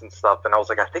podcast and stuff, and I was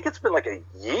like, I think it's been like a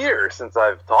year since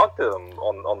I've talked to them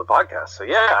on the podcast. So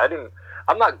yeah,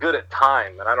 I'm not good at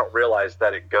time, and I don't realize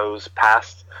that it goes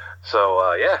past.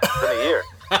 So yeah, it's been a year,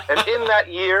 and in that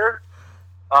year,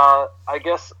 I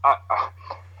guess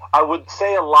I would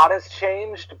say a lot has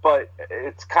changed, but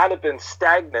it's kind of been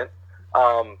stagnant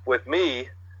with me.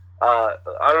 I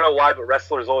don't know why, but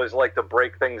wrestlers always like to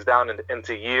break things down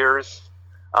into years.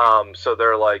 So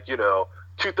they're like,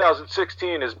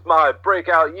 2016 is my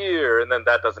breakout year, and then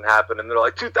that doesn't happen, and they're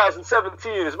like,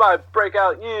 2017 is my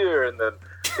breakout year, and then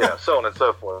so on and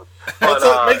so forth. But,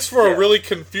 it makes for a really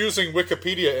confusing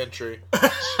Wikipedia entry.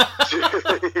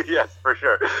 Yes, for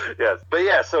sure. Yes, but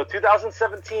yeah, so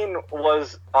 2017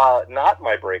 was not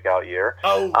my breakout year.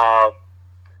 Oh.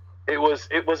 It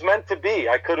was meant to be.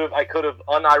 I could have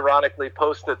unironically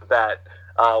posted that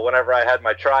whenever I had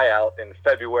my tryout in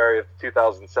February of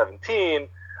 2017.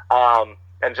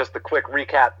 And just a quick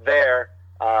recap there.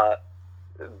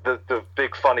 The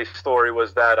big funny story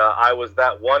was that I was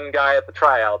that one guy at the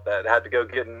tryout that had to go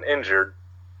get injured,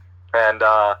 and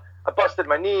I busted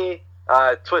my knee,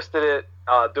 twisted it,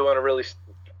 doing a really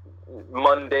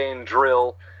mundane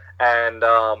drill, and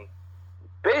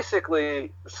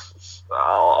basically,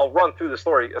 I'll run through the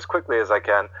story as quickly as I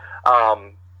can.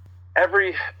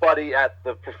 Everybody at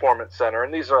the performance center,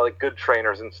 and these are like good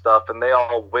trainers and stuff, and they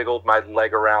all wiggled my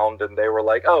leg around, and they were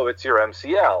like, "Oh, it's your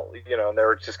MCL," and they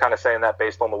were just kind of saying that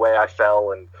based on the way I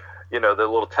fell and the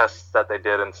little tests that they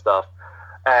did and stuff,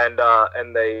 and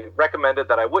they recommended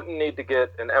that I wouldn't need to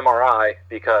get an MRI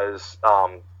because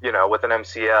with an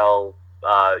MCL,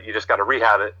 you just got to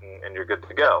rehab it and you're good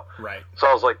to go. Right. So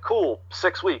I was like, cool,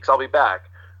 6 weeks, I'll be back.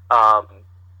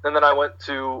 And then I went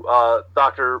to a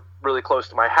doctor really close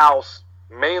to my house,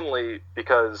 mainly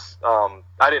because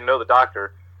I didn't know the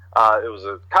doctor. It was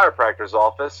a chiropractor's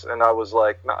office, and I was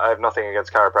like, I have nothing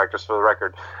against chiropractors for the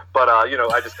record, but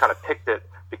I just kind of picked it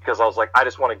because I was like, I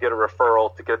just want to get a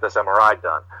referral to get this MRI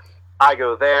done. I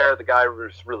go there, the guy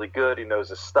was really good, he knows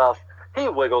his stuff. He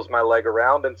wiggles my leg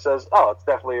around and says, "Oh, it's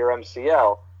definitely your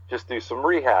MCL. Just do some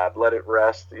rehab, let it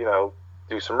rest,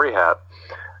 do some rehab."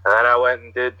 And then I went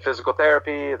and did physical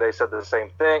therapy. They said the same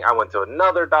thing. I went to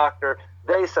another doctor.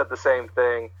 They said the same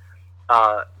thing.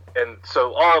 And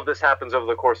so all of this happens over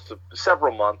the course of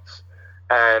several months.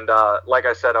 And like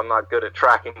I said, I'm not good at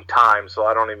tracking time, so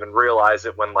I don't even realize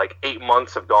it when like 8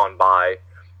 months have gone by.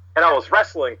 And I was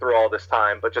wrestling through all this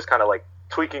time, but just kind of like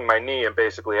tweaking my knee in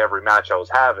basically every match I was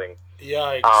having.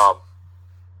 Yikes.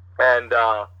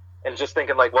 And just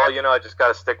thinking like, well, I just got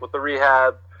to stick with the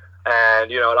rehab.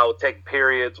 And, I would take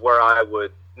periods where I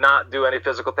would not do any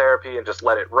physical therapy and just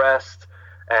let it rest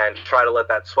and try to let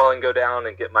that swelling go down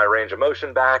and get my range of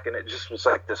motion back. And it just was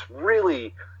like this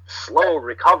really slow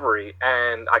recovery.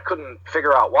 And I couldn't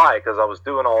figure out why, because I was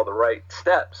doing all the right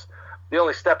steps. The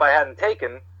only step I hadn't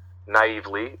taken,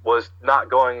 naively, was not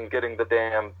going and getting the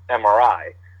damn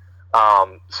MRI.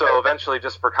 So eventually,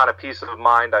 just for kind of peace of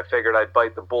mind, I figured I'd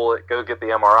bite the bullet, go get the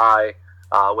MRI.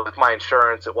 With my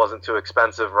insurance, it wasn't too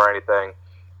expensive or anything.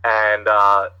 And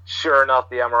sure enough,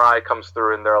 the MRI comes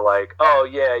through, and they're like, "Oh,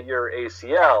 yeah, your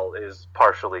ACL is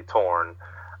partially torn,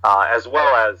 as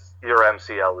well as your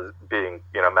MCL is being,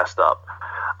 messed up."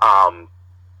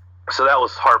 So that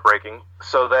was heartbreaking.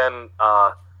 So then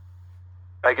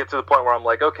I get to the point where I'm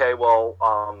like, okay, well,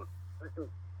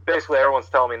 basically everyone's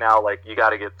telling me now, like, you got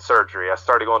to get surgery. I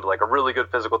started going to, like, a really good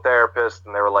physical therapist,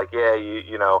 and they were like, yeah,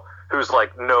 who's,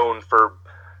 like, known for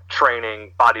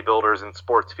training bodybuilders and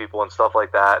sports people and stuff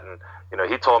like that. And,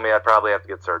 he told me I'd probably have to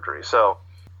get surgery. So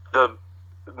the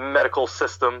medical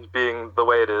system being the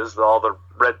way it is, all the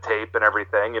red tape and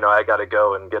everything, I got to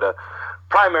go and get a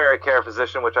primary care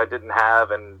physician, which I didn't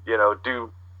have. And,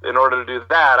 in order to do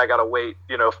that, I got to wait,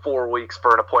 4 weeks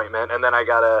for an appointment. And then I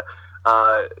got to,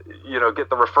 get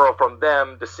the referral from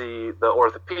them to see the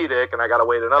orthopedic, and I got to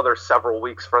wait another several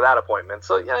weeks for that appointment.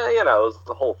 So, yeah, it was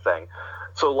the whole thing.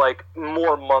 So, like,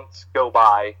 more months go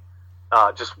by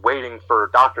just waiting for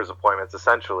doctor's appointments,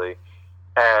 essentially.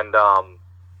 And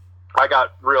I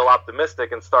got real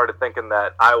optimistic and started thinking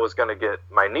that I was going to get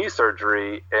my knee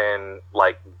surgery in,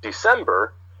 like,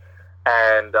 December.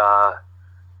 And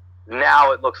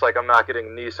now it looks like I'm not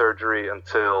getting knee surgery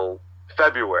until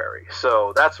February.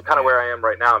 So that's kind of where I am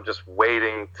right now. I'm just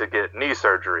waiting to get knee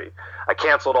surgery. I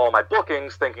canceled all my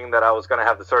bookings thinking that I was going to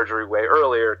have the surgery way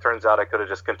earlier. Turns out I could have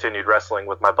just continued wrestling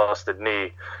with my busted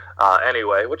knee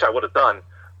anyway, which I would have done.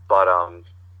 But,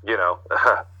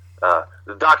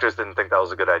 the doctors didn't think that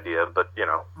was a good idea, but,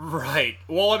 Right.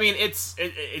 Well, I mean, it's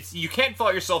you can't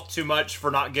fault yourself too much for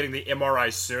not getting the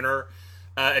MRI sooner.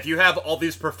 If you have all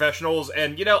these professionals,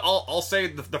 and, I'll say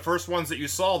the first ones that you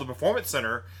saw, the Performance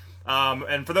Center,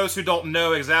 and for those who don't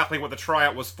know exactly what the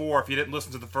tryout was for, if you didn't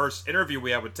listen to the first interview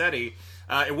we had with Teddy,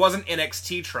 it was an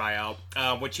NXT tryout,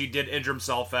 which he did injure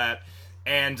himself at,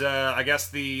 and I guess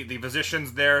the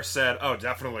physicians there said, oh,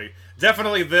 definitely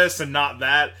this and not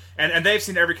that, and they've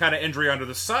seen every kind of injury under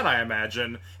the sun, I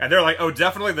imagine, and they're like, oh,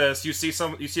 definitely this. You see a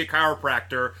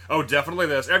chiropractor, oh, definitely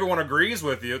this. Everyone agrees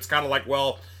with you. It's kind of like,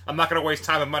 well, I'm not going to waste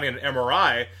time and money on an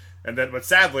MRI. And then, but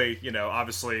sadly,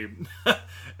 obviously,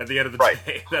 at the end of the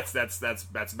day,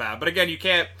 that's bad. But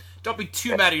again, don't be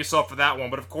too mad at yourself for that one.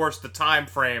 But of course, the time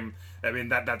frame, I mean,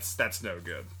 that's no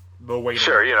good. The waiting.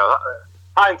 Sure,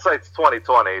 hindsight's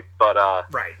 20/20, but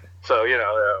right. So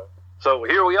so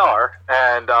here we are,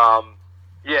 and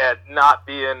not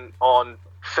being on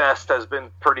Fest has been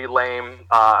pretty lame.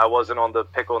 I wasn't on the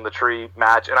Pickle in the Tree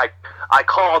match, and I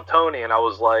called Tony and I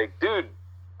was like, dude,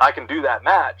 I can do that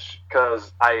match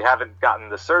because I haven't gotten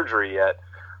the surgery yet.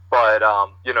 But,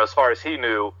 as far as he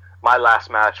knew, my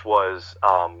last match was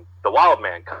the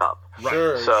Wildman Cup. Right.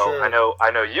 Sure, so sure.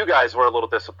 I know you guys were a little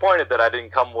disappointed that I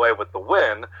didn't come away with the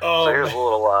win. Oh, so here's a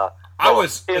little I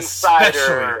was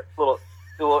insider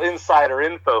little insider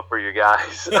info for you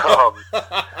guys.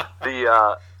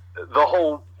 The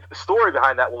whole story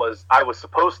behind that was I was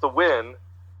supposed to win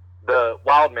the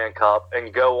Wildman Cup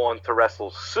and go on to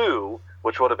wrestle Sue,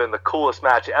 which would have been the coolest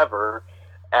match ever,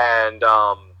 and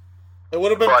it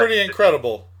would have been pretty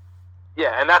incredible.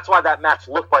 Yeah, and that's why that match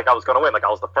looked like I was going to win. Like I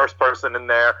was the first person in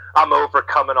there. I'm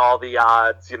overcoming all the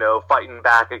odds, fighting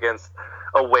back against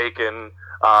Awaken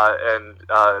and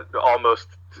almost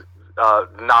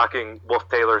knocking Wolf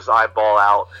Taylor's eyeball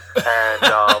out, and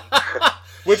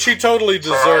which he totally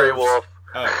deserves. Sorry, Wolf.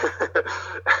 Oh.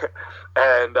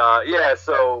 And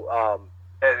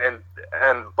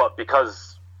but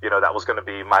because that was going to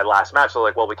be my last match, so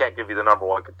like, well, we can't give you the number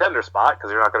one contender spot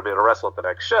because you're not going to be able to wrestle at the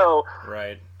next show,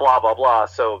 right? Blah blah blah.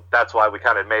 So that's why we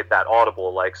kind of made that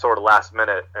audible, like sort of last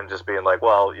minute, and just being like,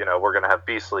 well, we're going to have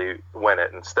Beastly win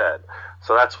it instead.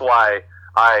 So that's why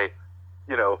I,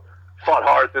 fought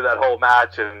hard through that whole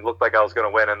match and looked like I was going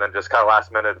to win, and then just kind of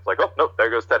last minute, it's like, oh nope,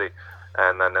 there goes Teddy.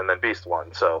 And then Beast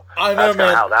won. So I know, that's kind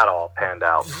of man. how that all panned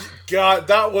out. God,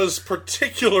 that was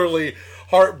particularly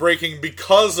heartbreaking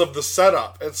because of the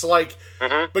setup. It's like,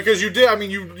 because you did, I mean,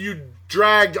 you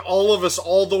dragged all of us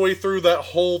all the way through that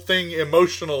whole thing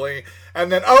emotionally,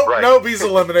 and then, nope, he's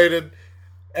eliminated.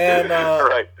 And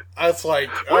right. It's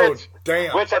like,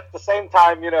 damn. Which at the same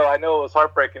time, I know it was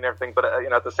heartbreaking and everything, but,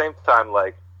 at the same time,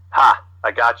 like,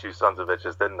 I got you sons of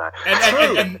bitches, didn't I?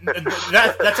 And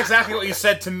that's exactly what you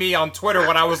said to me on Twitter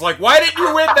when I was like, why didn't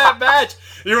you win that match?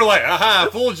 You were like, aha,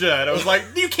 fooled you. And I was like,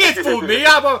 you can't fool me.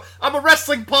 I'm a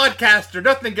wrestling podcaster.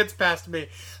 Nothing gets past me.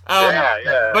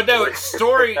 Yeah. But no,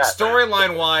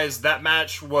 storyline wise, that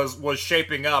match was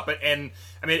shaping up, and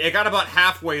I mean, it got about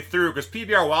halfway through because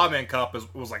PBR Wildman Cup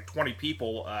was like 20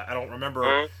 people. I don't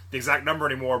remember the exact number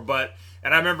anymore,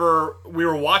 and I remember we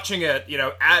were watching it,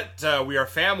 at We Are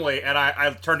Family, and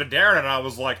I turned to Daryn and I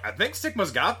was like, I think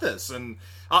Stigma's got this. And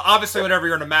obviously, whenever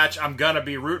you're in a match, I'm gonna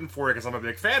be rooting for you because I'm a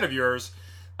big fan of yours.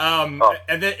 And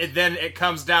then it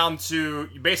comes down to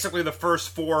basically the first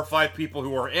 4 or 5 people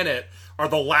who are in it are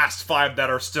the last 5 that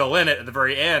are still in it at the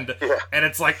very end. Yeah. And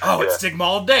it's like, it's Stigma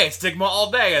all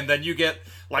day. And then you get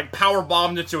like power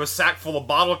bombed into a sack full of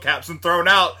bottle caps and thrown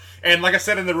out. And like I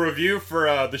said in the review for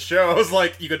the show, I was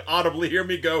like, you could audibly hear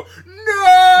me go,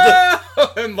 no!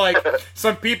 And like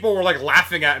some people were like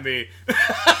laughing at me.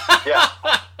 Yeah.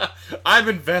 I'm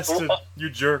invested,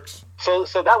 you jerks. So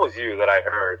that was you that I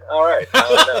heard. All right.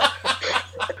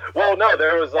 Well, no,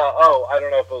 there was, I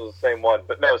don't know if it was the same one,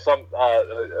 but no,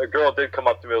 a girl did come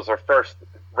up to me. It was her first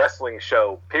wrestling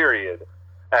show, period.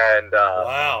 And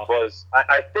wow.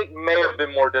 I think may have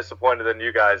been more disappointed than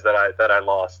you guys that I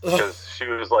lost because she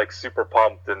was like super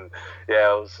pumped, and it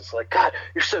was just like, God,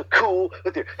 you're so cool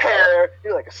with your hair,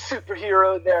 you're like a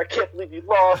superhero in there, I can't believe you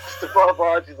lost, blah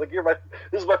blah. And she's like,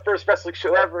 this is my first wrestling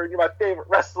show ever, and you're my favorite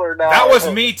wrestler now. That was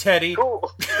me, Teddy.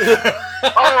 Cool.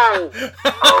 Oh,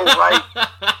 right.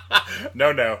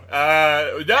 No.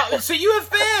 So you have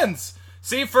fans.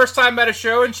 See, first time at a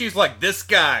show, and she's like, this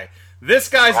guy's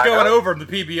going over in the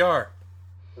PBR.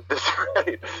 That's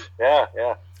right.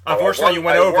 Yeah. Unfortunately, you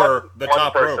went over the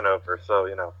top rope. One person over, so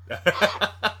you know.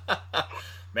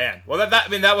 Man, well,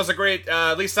 that was a great.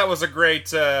 At least that was a great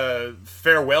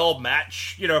farewell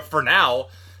match, you know, for now.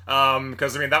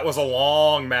 Because that was a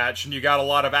long match, and you got a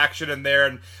lot of action in there,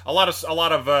 and a lot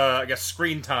of I guess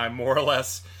screen time, more or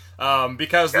less.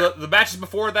 Because the matches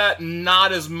before that,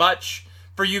 not as much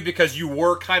for you because you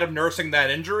were kind of nursing that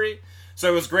injury. So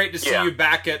it was great to see you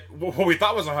back at what we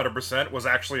thought was 100% was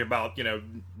actually about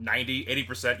 90,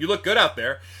 80%. You look good out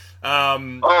there. Oh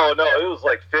no, it was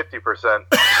like 50%.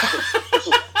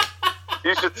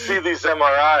 You should see these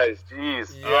MRIs.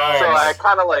 Jeez. Yes. So I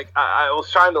kind of I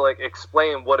was trying to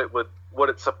explain what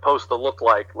it's supposed to look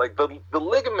like. Like the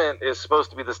ligament is supposed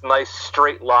to be this nice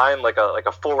straight line, like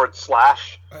a forward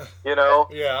slash,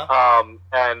 Yeah.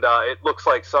 And it looks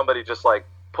like somebody just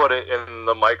put it in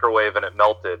the microwave and it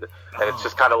melted, and it's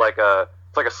just kind of like a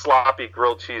sloppy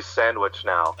grilled cheese sandwich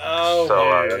now. Oh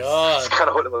my god! It's kind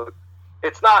of what it looks.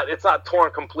 It's not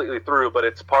torn completely through, but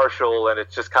it's partial, and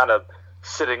it's just kind of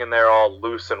sitting in there all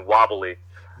loose and wobbly.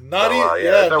 Not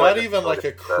even like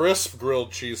a crisp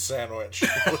grilled cheese sandwich.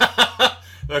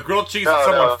 The grilled cheese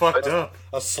someone fucked up.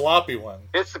 A sloppy one.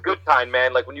 It's the good kind,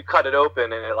 man. Like when you cut it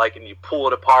open and and you pull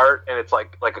it apart, and it's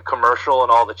like a commercial,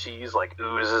 and all the cheese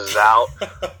oozes out.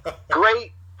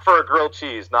 Great for a grilled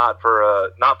cheese, not for a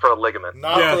ligament.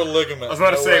 Not for a ligament. I was about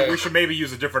to say we should maybe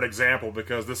use a different example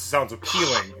because this sounds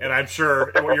appealing, and I'm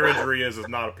sure what your injury is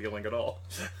not appealing at all.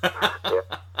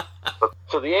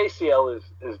 So the ACL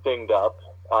is dinged up.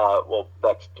 Well,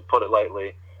 that's to put it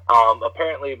lightly.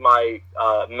 Apparently my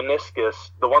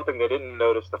meniscus, the one thing they didn't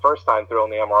notice the first time through on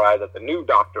the MRI that the new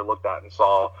doctor looked at and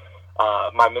saw,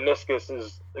 my meniscus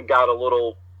has got a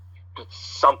little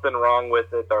something wrong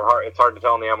with it. It's hard to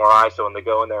tell on the MRI, so when they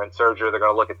go in there in surgery, they're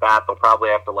going to look at that. They'll probably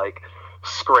have to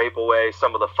scrape away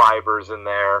some of the fibers in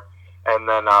there. And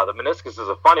then the meniscus is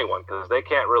a funny one because they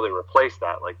can't really replace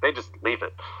that. They just leave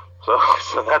it. So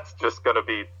that's just going to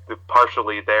be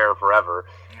partially there forever.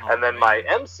 And then my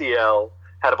MCL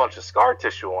had a bunch of scar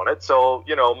tissue on it. So,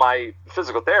 my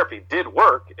physical therapy did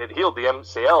work. It healed the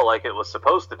MCL like it was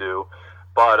supposed to do.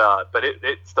 But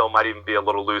it still might even be a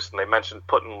little loose. And they mentioned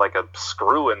putting a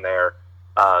screw in there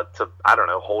to, I don't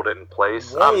know, hold it in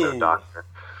place. Whoa. I'm no doctor.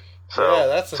 So, yeah,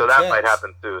 that's so that might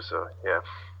happen too. So, yeah.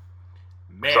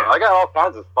 Man. So I got all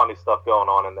kinds of funny stuff going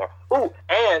on in there. Ooh,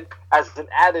 and as an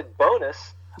added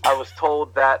bonus, I was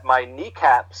told that my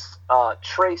kneecaps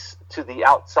trace to the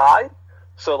outside.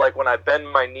 So, when I bend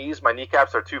my knees, my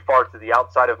kneecaps are too far to the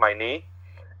outside of my knee.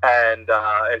 And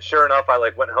sure enough, I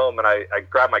went home and I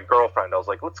grabbed my girlfriend. I was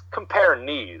like, let's compare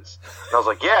knees. And I was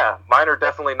like, yeah, mine are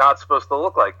definitely not supposed to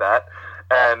look like that.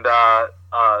 And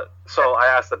so I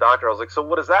asked the doctor, I was like, so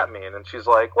what does that mean? And she's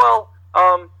like, well,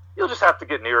 you'll just have to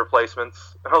get knee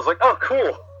replacements. And I was like, oh,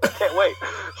 cool. I can't wait.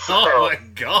 Oh, my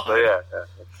God. So, yeah.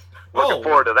 Looking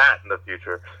forward to that in the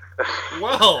future.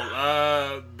 Well,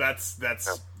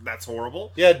 that's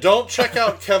horrible. Yeah, don't check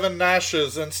out Kevin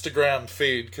Nash's Instagram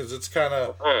feed because it's kind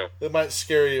of it might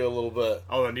scare you a little bit.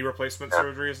 Oh, the knee replacement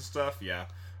surgeries and stuff. Yeah.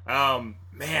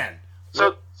 Man.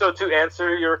 So to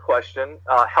answer your question,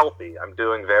 healthy. I'm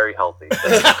doing very healthy.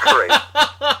 That's great.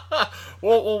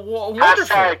 well,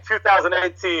 wonderful. Hashtag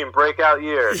 2018 breakout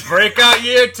year. Breakout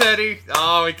year, Teddy.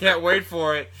 Oh, we can't wait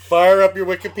for it. Fire up your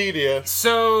Wikipedia.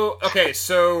 So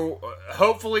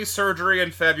hopefully surgery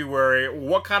in February.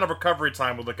 What kind of recovery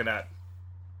time we're looking at?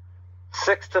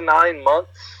 6 to 9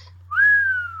 months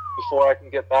before I can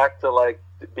get back to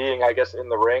being, I guess, in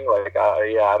the ring.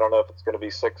 I don't know if it's going to be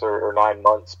 6 or 9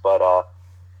 months, but I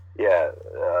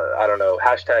don't know.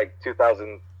 Hashtag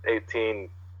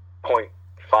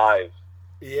 2018.5.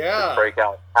 Yeah.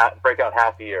 Breakout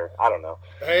half a year. I don't know.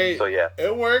 Hey, so yeah,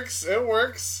 it works.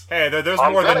 Hey, there's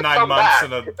more than 9 months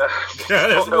in a.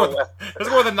 There's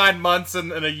more than 9 months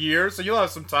in a year, so you'll have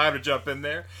some time to jump in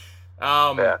there.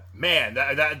 Man,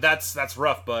 that's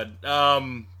rough, bud.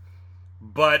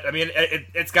 But I mean,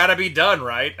 it's got to be done,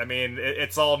 right? I mean,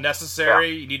 it's all necessary.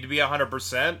 Yeah. You need to be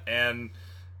 100%, and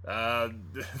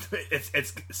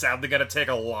it's sadly going to take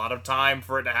a lot of time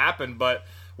for it to happen. But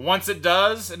once it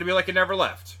does, it'll be like it never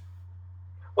left.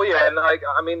 Well, yeah, and I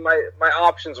mean, my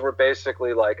options were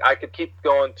basically I could keep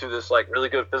going to this really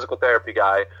good physical therapy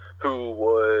guy who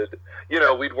would,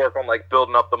 we'd work on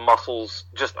building up the muscles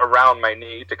just around my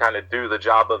knee to kind of do the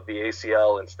job of the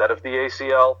ACL instead of the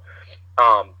ACL.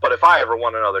 But if I ever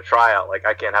want another tryout,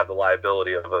 I can't have the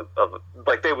liability of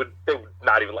they would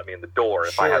not even let me in the door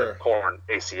if I had a torn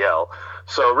ACL.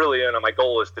 So really, my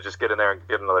goal is to just get in there and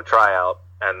get another tryout,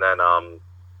 and then,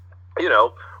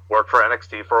 work for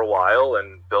NXT for a while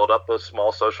and build up a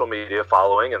small social media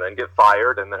following, and then get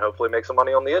fired, and then hopefully make some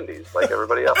money on the indies like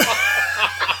everybody else.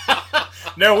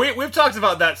 No, we've talked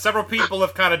about that. Several people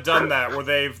have kind of done that, where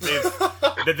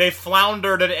they've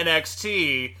floundered at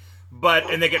NXT,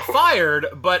 and they get fired,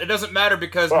 but it doesn't matter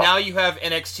because now you have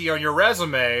NXT on your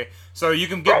resume, so you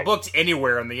can get booked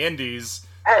anywhere in the indies.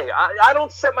 Hey, I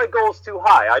don't set my goals too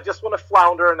high. I just want to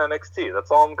flounder in NXT.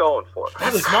 That's all I'm going for.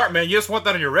 That's smart, man. You just want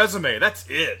that on your resume. That's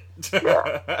it.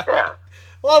 Yeah.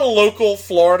 A lot of local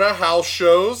Florida house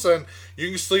shows, and you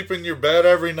can sleep in your bed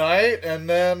every night, and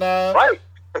then... Right.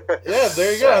 Yeah,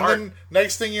 there you go. And then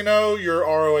next thing you know, you're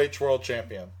ROH World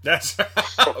Champion. That's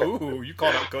ooh, you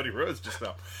called out Cody Rhodes just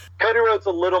now. Cody Rhodes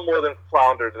a little more than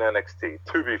floundered in NXT,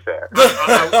 to be fair.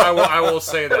 I will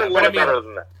say that. A little better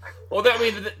than that. Well,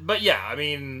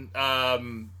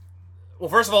 well,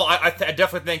 first of all, I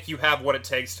definitely think you have what it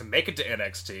takes to make it to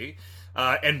NXT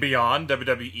and beyond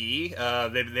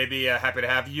WWE. They'd be happy to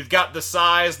have you. You've got the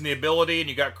size and the ability, and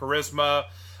you got charisma.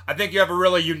 I think you have a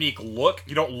really unique look.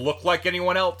 You don't look like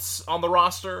anyone else on the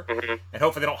roster, and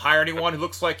hopefully they don't hire anyone who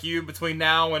looks like you between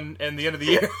now and the end of the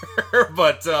year.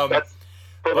 But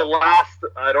for the last,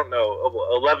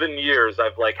 11 years,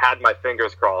 I've had my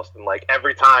fingers crossed, and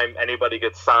every time anybody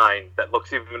gets signed that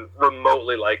looks even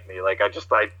remotely like me, I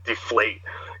deflate.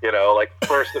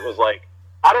 First it was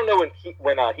I don't know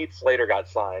when Heath Slater got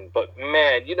signed, but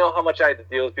man, you know how much I had to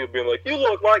deal with people being like, "You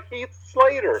look like Heath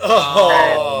Slater." And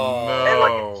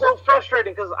it's so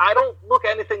frustrating because I don't look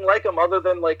anything like him other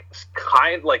than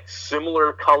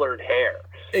similar colored hair.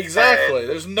 Exactly. And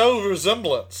there's no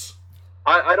resemblance.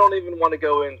 I don't even want to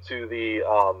go into the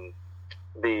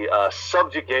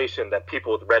subjugation that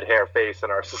people with red hair face in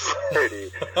our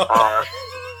society.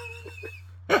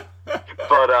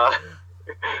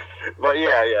 But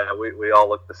yeah, we all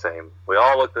look the same. We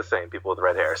all look the same, people with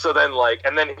red hair. So then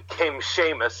and then came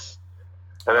Sheamus,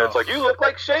 and then it's you look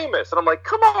like Sheamus, and I'm like,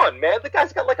 come on, man, the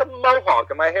guy's got a mohawk,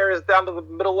 and my hair is down to the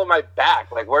middle of my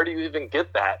back. Where do you even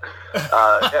get that?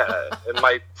 And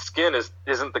my skin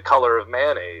isn't the color of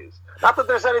mayonnaise. Not that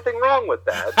there's anything wrong with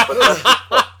that, but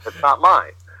it's not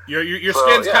mine. Your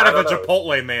skin's kind of a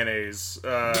Chipotle mayonnaise.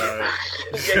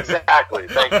 Exactly.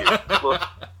 Thank you.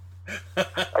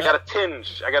 I got a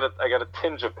tinge. I got a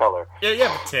tinge of color. Yeah, you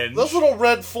have a tinge. Those little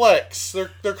red flecks,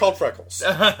 they're called freckles.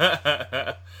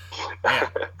 But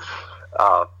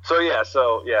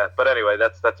anyway,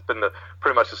 that's been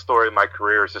pretty much the story of my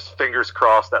career. Is just fingers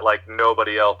crossed that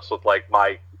nobody else with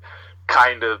my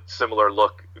kind of similar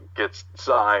look gets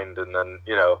signed, and then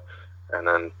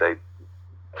they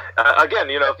again,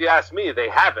 if you ask me, they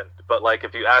haven't. But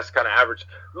if you ask kind of average,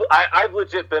 I've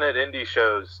legit been at indie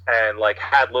shows and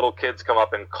had little kids come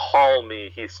up and call me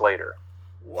Heath Slater.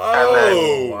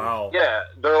 Whoa! Wow! Yeah,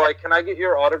 they're like, "Can I get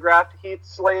your autographed Heath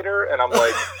Slater?" And I'm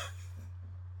like,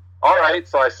 "All right."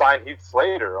 So I signed Heath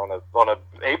Slater on a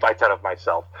 8x10 of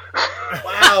myself.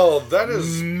 Wow, that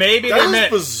is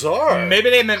bizarre. Maybe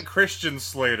they meant Christian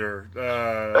Slater.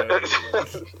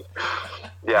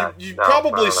 Yeah, you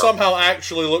probably somehow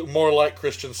actually look more like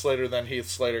Christian Slater than Heath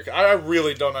Slater. I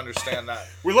really don't understand that.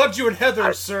 We loved you in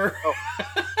Heather, sir.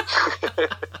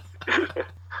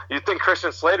 You'd think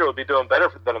Christian Slater would be doing better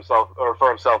for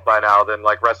himself by now than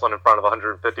wrestling in front of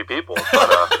 150 people.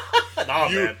 But,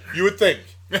 man. You would think.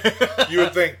 You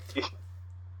would think.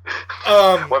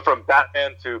 Went from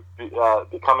Batman to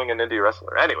becoming an indie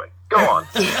wrestler. Anyway, go on.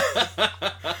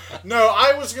 No,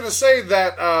 I was going to say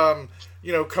that,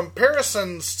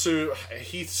 comparisons to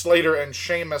Heath Slater and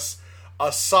Sheamus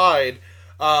aside,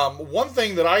 one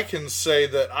thing that I can say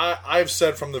that I've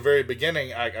said from the very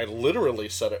beginning, I literally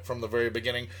said it from the very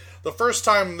beginning, the first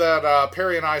time that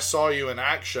Perry and I saw you in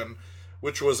action,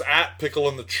 which was at Pickle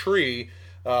in the Tree,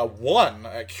 one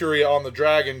at Curia on the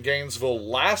Drag in Gainesville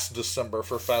last December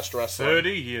for Fest Wrestling.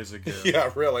 30 years ago.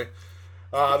 Yeah, really.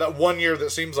 That 1 year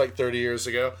that seems like 30 years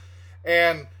ago.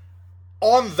 And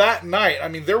on that night,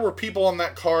 there were people on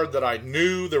that card that I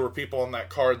knew, there were people on that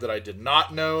card that I did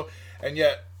not know, and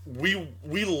yet we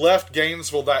left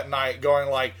Gainesville that night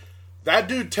going that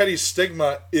dude Teddy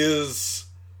Stigma is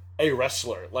a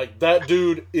wrestler. That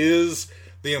dude is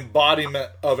the embodiment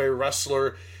of a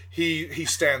wrestler. He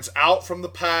stands out from the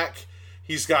pack.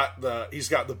 He's got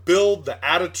the build, the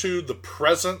attitude, the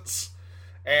presence,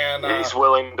 and he's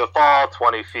willing to fall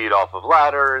 20 feet off of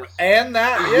ladders. And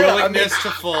that willingness to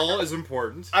fall is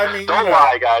important. Don't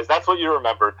lie, guys. That's what you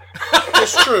remembered.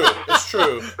 It's true. It's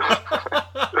true.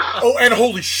 Oh, and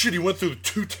holy shit, he went through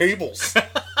 2 tables.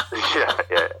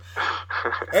 Yeah.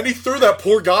 And he threw that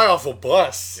poor guy off a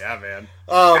bus. Yeah, man.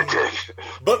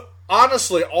 But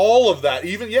honestly, all of that,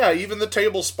 even the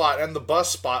table spot and the bus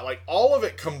spot, like all of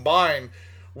it combined,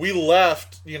 we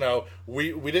left,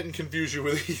 we didn't confuse you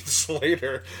with Heath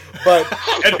Slater, but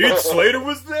And Heath Slater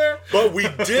was there? but we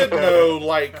did know,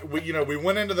 like, we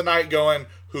went into the night going,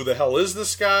 who the hell is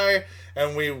this guy?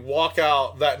 And we walk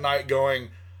out that night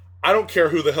going, I don't care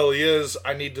who the hell he is,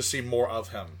 I need to see more of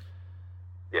him.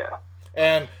 Yeah.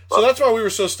 And so that's why we were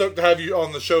so stoked to have you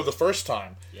on the show the first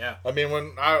time. Yeah. I mean,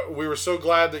 we were so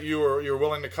glad that you were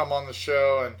willing to come on the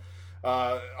show, and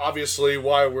obviously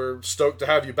why we're stoked to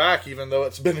have you back, even though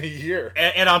it's been a year.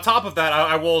 And on top of that,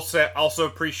 I will also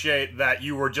appreciate that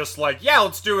you were just like, yeah,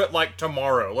 let's do it like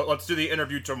tomorrow. Let's do the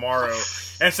interview tomorrow.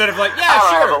 Instead of like, yeah,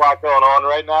 I sure. have a lot going on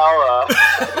right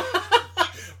now.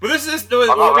 But this is, I'm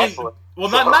not wrestling. well,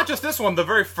 not just this one, the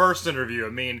very first interview. I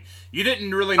mean, you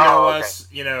didn't really know us,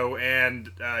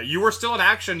 and you were still in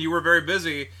action. You were very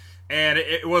busy. And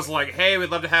it was like, hey,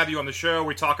 we'd love to have you on the show.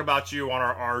 We talk about you on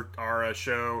our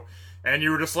show. And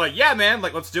you were just like, yeah, man,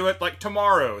 like, let's do it, like,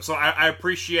 tomorrow. So I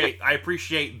appreciate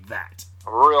that.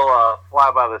 I'm a real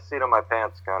fly by the seat of my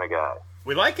pants kind of guy.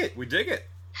 We like it. We dig it.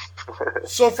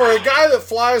 So for a guy that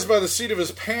flies by the seat of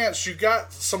his pants, you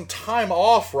got some time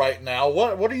off right now.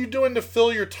 What are you doing to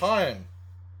fill your time?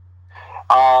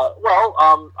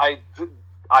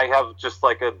 I have just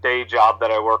like a day job that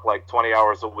I work like 20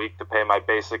 hours a week to pay my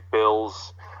basic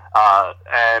bills.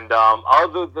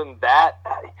 Other than that,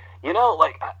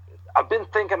 I've been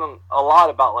thinking a lot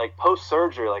about like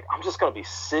post-surgery, like I'm just going to be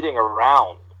sitting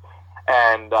around.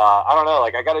 And I don't know,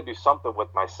 like I got to do something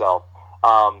with myself.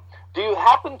 Do you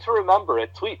happen to remember a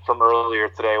tweet from earlier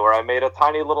today where I made a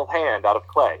tiny little hand out of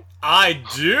clay? I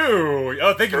do.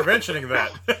 Oh, thank you for mentioning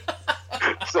that.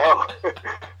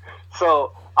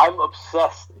 So I'm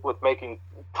obsessed with making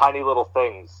tiny little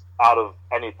things out of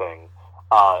anything.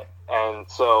 I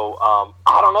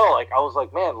don't know, like I was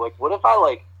like, man, like what if I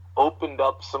like opened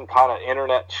up some kind of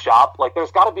internet shop? Like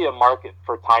there's got to be a market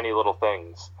for tiny little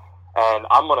things. And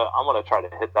I'm gonna try to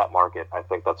hit that market. I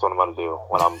think that's what I'm gonna do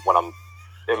when I'm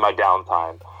in my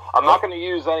downtime. I'm not gonna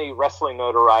use any wrestling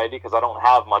notoriety because I don't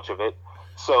have much of it.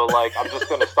 So like I'm just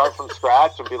gonna start from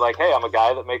scratch and be like, hey, I'm a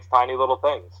guy that makes tiny little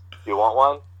things. You want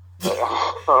one?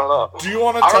 I don't know. Do you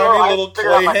want a tiny little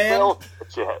clay hand?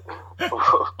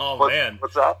 Man,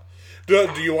 what's that?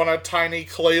 Do you want a tiny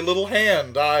clay little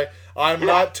hand? I'm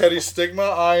not Teddy Stigma.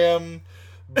 I am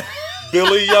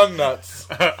Billy Youngnuts.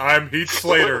 I'm Heath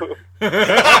Slater.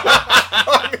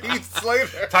 I'm Heath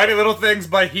Slater. Tiny Little Things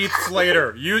by Heath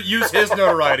Slater. You use his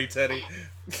notoriety, Teddy.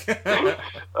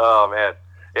 Oh, man.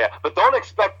 Yeah, but don't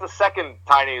expect the second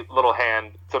tiny little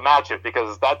hand to match it,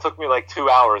 because that took me like 2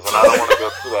 hours, and I don't want to go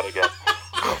through that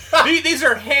again. These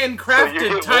are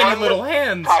handcrafted tiny little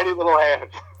hands. Tiny little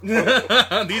hands.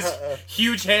 These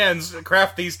huge hands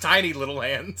craft these tiny little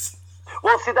hands.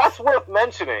 Well, see, that's worth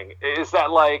mentioning, is that,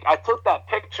 like, I took that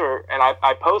picture, and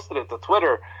I posted it to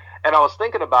Twitter, and I was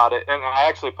thinking about it, and I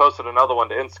actually posted another one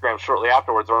to Instagram shortly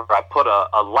afterwards, where I put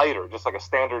a lighter, just like a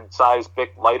standard-sized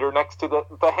big lighter next to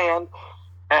the hand.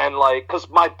 And, like, because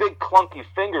my big clunky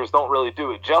fingers don't really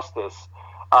do it justice.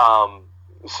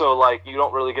 So, like, you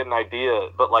don't really get an idea.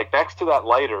 But, like, next to that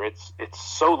lighter, it's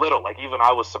so little. Like, even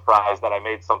I was surprised that I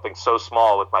made something so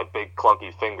small with my big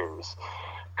clunky fingers.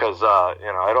 Because, I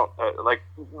don't, like,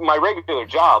 my regular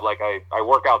job, like, I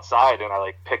work outside and I,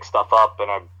 like, pick stuff up and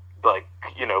I'm, like,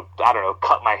 I don't know,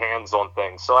 cut my hands on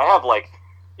things. So I have, like,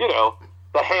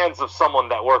 the hands of someone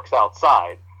that works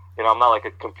outside. I'm not like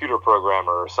a computer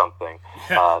programmer or something.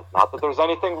 Not that there's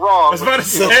anything wrong. I was about to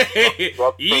say,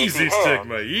 easy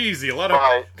Stigma, easy. A lot of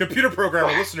computer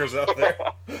programmer listeners out there.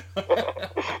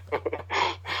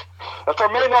 That's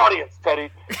our main audience,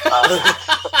 Teddy.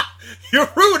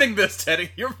 You're ruining this, Teddy.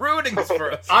 You're ruining this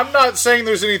for us. I'm not saying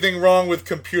there's anything wrong with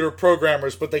computer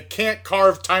programmers, but they can't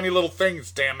carve tiny little things,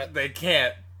 damn it. They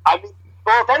can't. I mean,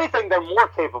 well, if anything, they're more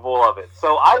capable of it.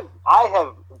 So I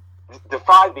have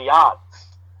defied the odds.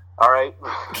 All right,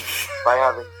 by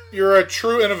having you're a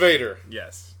true innovator.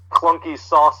 Yes, clunky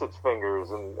sausage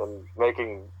fingers and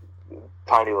making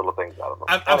tiny little things out of them.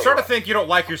 I'm starting to think you don't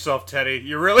like yourself, Teddy.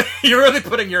 You're really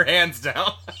putting your hands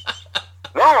down.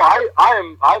 No,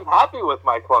 I'm happy with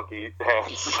my clunky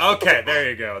hands. Okay,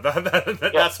 there you go.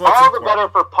 That's what's all the important. better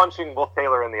for punching Wolf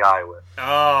Taylor in the eye with.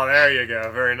 Oh, there you go.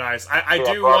 Very nice. I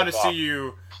do want to see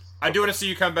you. I do want to see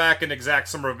you come back and exact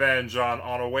some revenge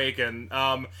on Awaken.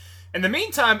 In the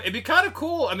meantime, it'd be kind of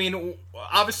cool. I mean,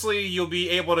 obviously, you'll be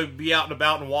able to be out and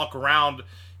about and walk around,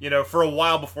 for a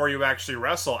while before you actually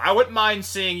wrestle. I wouldn't mind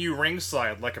seeing you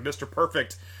ringside, like a Mr.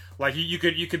 Perfect. Like, you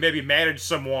could maybe manage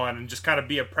someone and just kind of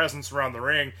be a presence around the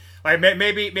ring. Like,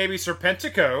 maybe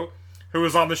Serpentico who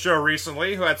was on the show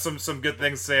recently, who had some good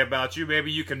things to say about you.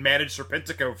 Maybe you can manage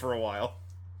Serpentico for a while.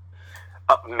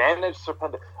 Manage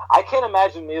Serpentico? I can't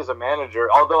imagine me as a manager,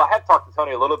 although I had talked to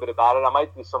Tony a little bit about it. I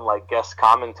might do some like guest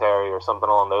commentary or something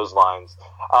along those lines.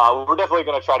 We're definitely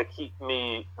going to try to keep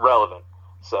me relevant.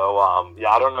 So,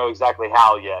 I don't know exactly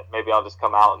how yet. Maybe I'll just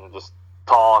come out and just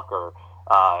talk or,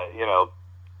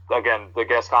 again, the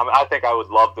guest comment. I think I would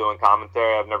love doing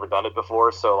commentary. I've never done it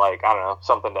before. So, like, I don't know,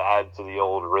 something to add to the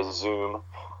old resume.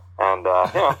 And,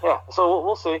 So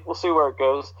we'll see. We'll see where it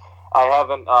goes. I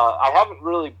haven't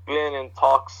really been in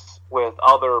talks with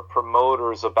other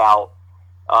promoters about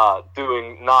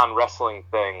doing non-wrestling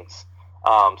things.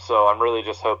 So I'm really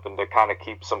just hoping to kind of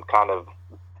keep some kind of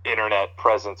internet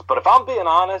presence. But if I'm being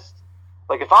honest,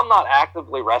 like if I'm not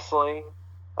actively wrestling,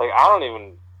 like I don't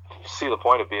even see the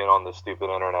point of being on this stupid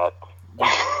internet.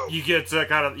 You get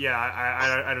kind of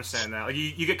I understand that. Like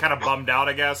you get kind of bummed out,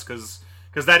 I guess, because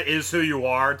that is who you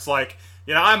are. It's like,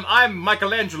 I'm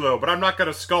Michelangelo, but I'm not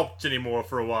going to sculpt anymore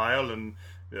for a while. And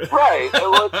right,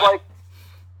 it's like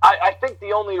I think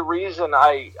the only reason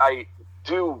I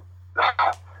do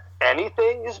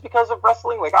anything is because of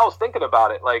wrestling. Like I was thinking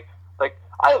about it, like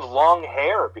I have long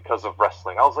hair because of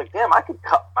wrestling. I was like, damn, I could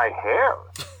cut my hair.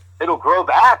 It'll grow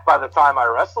back by the time I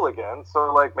wrestle again.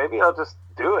 So, like, maybe I'll just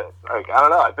do it. Like, I don't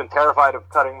know. I've been terrified of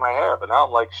cutting my hair, but now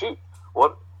I'm like, shoot,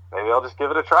 what? Maybe I'll just give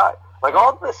it a try. Like,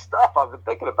 all this stuff I've been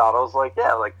thinking about, I was like,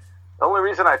 yeah, like, the only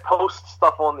reason I post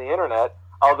stuff on the internet,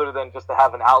 other than just to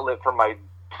have an outlet for my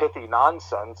pithy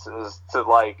nonsense, is to,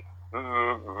 like,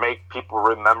 make people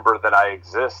remember that I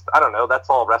exist. I don't know. That's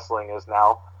all wrestling is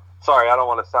now. Sorry, I don't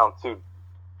want to sound too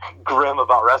grim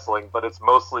about wrestling, but it's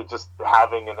mostly just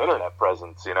having an internet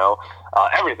presence,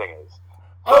 everything is.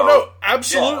 So, no,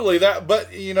 absolutely. Yeah. That,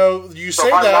 but you so say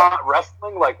if I'm that not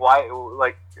wrestling, like why?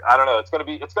 Like I don't know. It's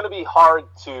gonna be hard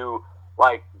to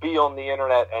like be on the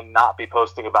internet and not be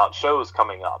posting about shows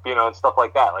coming up, and stuff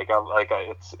like that.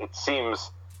 It seems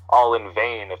all in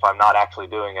vain if I'm not actually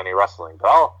doing any wrestling. But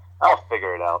I'll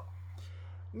figure it out.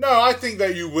 No, I think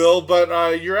that you will,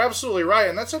 but you're absolutely right,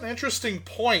 and that's an interesting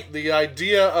point. The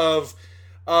idea of,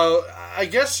 I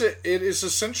guess it is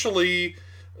essentially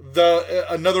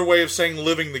another way of saying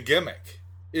living the gimmick.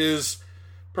 Is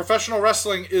professional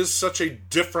wrestling is such a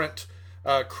different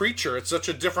creature. It's such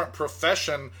a different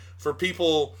profession for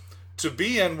people to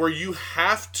be in, where you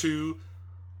have to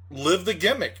live the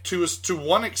gimmick to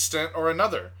one extent or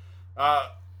another,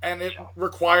 and it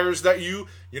requires that you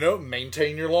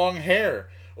maintain your long hair.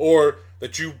 Or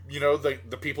that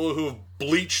the people who have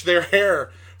bleached their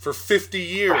hair for 50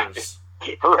 years.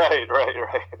 Right.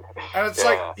 And it's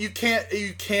like you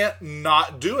can't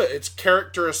not do it. It's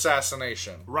character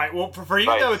assassination. Right. Well, for you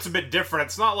though, it's a bit different.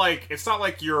 It's not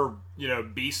like you're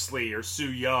Beastly or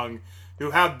Sue Young, who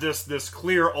have this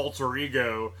clear alter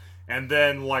ego, and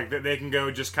then like they can go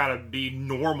just kind of be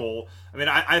normal. I mean,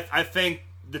 I think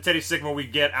the Teddy Stigma we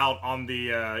get out on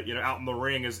the out in the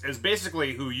ring is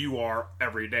basically who you are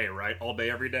every day, right? All day,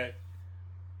 every day.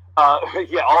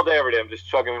 Yeah, all day, every day. I'm just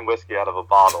chugging whiskey out of a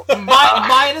bottle.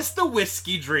 Minus the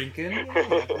whiskey drinking. No,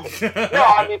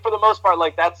 I mean for the most part,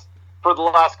 like that's for the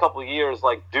last couple of years,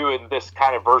 like doing this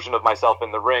kind of version of myself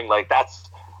in the ring. Like that's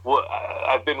what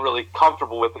I've been really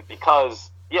comfortable with it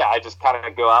because I just kind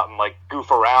of go out and like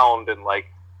goof around and like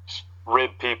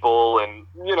rib people, and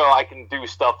I can do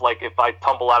stuff like if I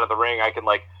tumble out of the ring, I can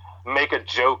like make a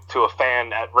joke to a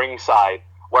fan at ringside.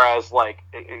 Whereas like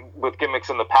with gimmicks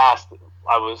in the past,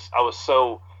 I was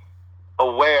so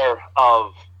aware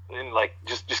of and like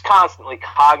just constantly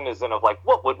cognizant of like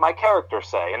what would my character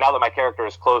say. And now that my character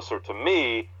is closer to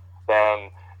me, then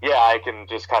I can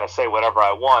just kind of say whatever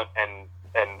I want, and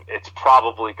it's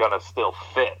probably gonna still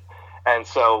fit. And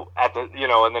so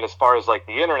and then as far as like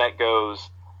the internet goes,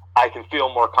 I can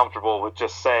feel more comfortable with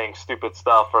just saying stupid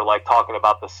stuff or like talking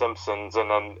about the Simpsons, and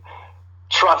then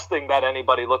trusting that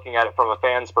anybody looking at it from a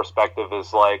fan's perspective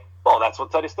is like, well, that's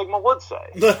what Teddy Stigma would say,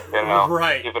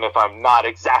 right? Even if I'm not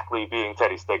exactly being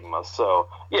Teddy Stigma. So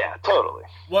yeah, totally.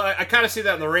 Well, I kind of see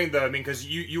that in the ring, though. I mean, because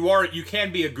you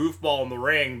can be a goofball in the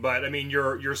ring, but I mean,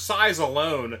 your size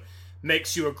alone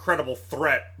makes you a credible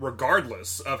threat,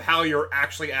 regardless of how you're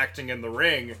actually acting in the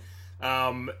ring.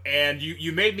 And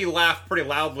you made me laugh pretty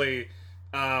loudly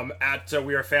at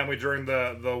We Are Family during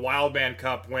the Wild Man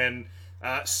Cup when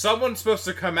someone's supposed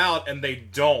to come out and they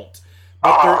don't.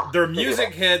 But their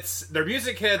music hits,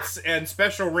 and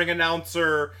special ring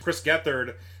announcer Chris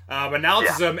Gethard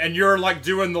announces them, and you're like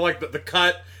doing the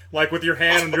cut like with your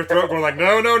hand on your throat, going like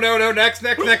no, next, and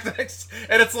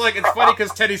it's like it's funny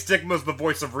because Teddy Stigma's the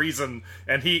voice of reason,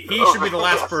 and he should be the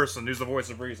last person who's the voice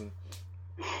of reason.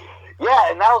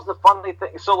 Yeah, and that was the funny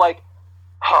thing. So, like,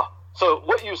 So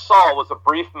what you saw was a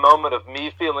brief moment of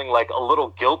me feeling like a little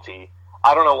guilty.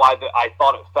 I don't know why I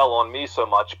thought it fell on me so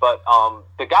much, but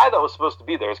the guy that was supposed to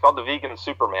be there is called the Vegan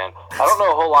Superman. I don't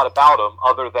know a whole lot about him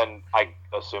other than I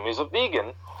assume he's a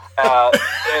vegan.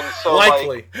 And so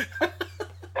likely.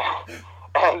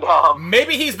 And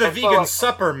maybe he's the vegan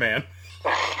supper man.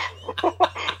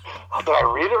 Did I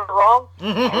read it wrong?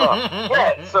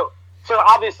 Yeah. So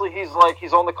obviously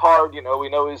he's on the card. You know, we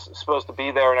know he's supposed to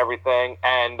be there and everything,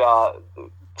 and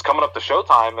it's coming up to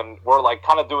showtime, and we're like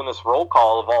kind of doing this roll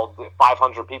call of all the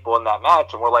 500 people in that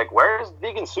match, and we're like, "Where's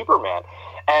Vegan Superman?"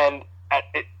 And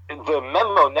the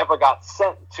memo never got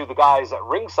sent to the guys at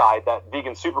ringside that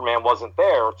Vegan Superman wasn't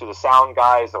there, or to the sound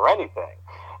guys or anything.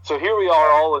 So here we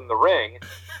are all in the ring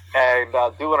and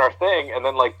doing our thing, and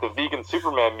then like the Vegan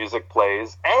Superman music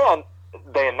plays, and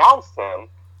they announced him.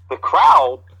 The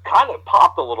crowd kind of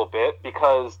popped a little bit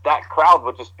because that crowd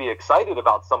would just be excited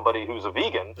about somebody who's a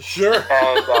vegan. Sure.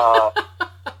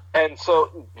 And so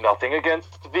nothing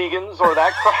against vegans or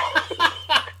that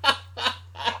crowd.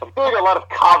 I'm doing a lot of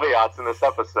caveats in this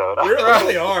episode.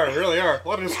 Really are. A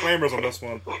lot of disclaimers on this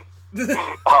one.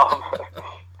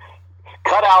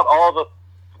 Cut out all the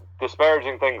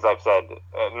disparaging things I've said.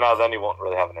 No, then you won't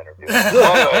really have an interview.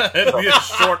 Anyway, it'll be a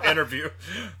short interview.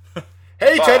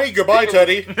 Hey, Teddy. Goodbye,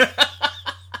 Teddy.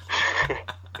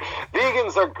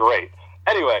 Vegans are great.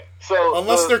 Anyway, so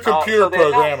unless they're computer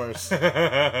programmers.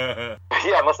 Yeah,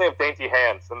 unless they have dainty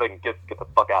hands, then they can get the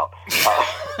fuck out.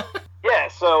 Yeah,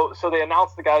 so they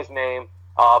announced the guy's name.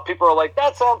 People are like,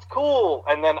 "That sounds cool,"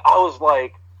 and then I was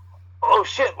like, "Oh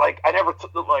shit!" Like I never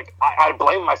I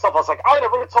blamed myself. I was like, "I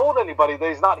never told anybody that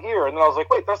he's not here," and then I was like,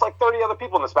 "Wait, there's like 30 other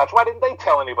people in this match. Why didn't they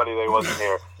tell anybody that he wasn't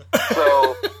here?"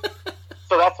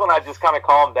 So that's when I just kind of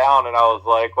calmed down, and I was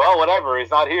like, well, whatever,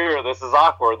 he's not here, this is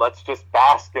awkward, let's just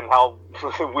bask in how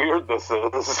weird this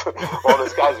is while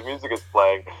this guy's music is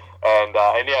playing. And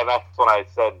yeah, that's when I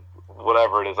said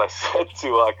whatever it is I said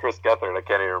to Chris Gethard. I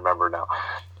can't even remember now.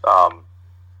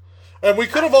 And we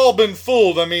could have all been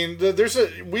fooled. I mean,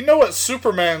 we know what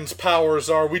Superman's powers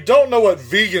are. We don't know what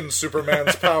vegan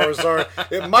Superman's powers are.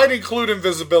 It might include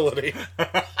invisibility.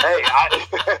 Hey,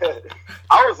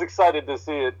 I was excited to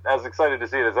see it, as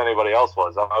anybody else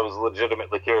was. I was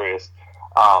legitimately curious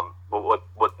what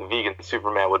the vegan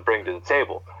Superman would bring to the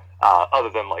table,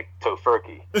 other than like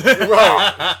tofurkey.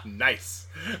 Right. Nice.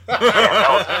 Yeah,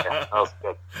 that was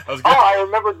good. Oh, I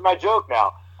remembered my joke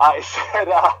now. I said.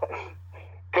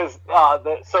 Because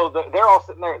they're all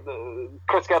sitting there.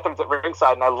 Chris Gethard's at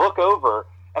ringside, and I look over,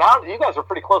 and you guys were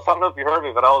pretty close. I don't know if you heard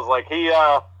me, but I was like, he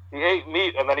ate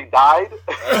meat and then he died.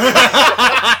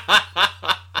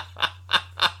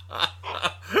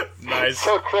 Nice.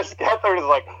 So Chris Gethard is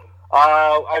like,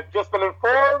 I've just been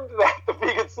informed that the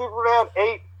vegan Superman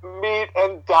ate meat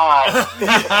and died.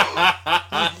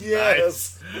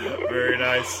 Yes. Nice. Very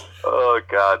nice. Oh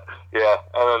God, yeah.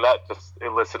 And then that just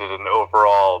elicited an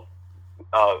overall.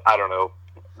 I don't know,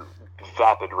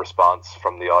 vapid response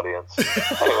from the audience.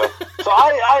 Anyway, so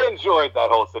I enjoyed that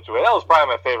whole situation. That was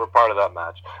probably my favorite part of that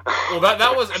match. Well,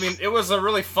 that was, I mean, it was a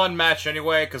really fun match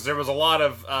anyway, because there was a lot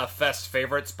of Fest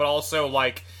favorites, but also,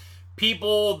 like,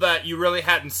 people that you really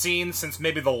hadn't seen since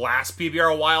maybe the last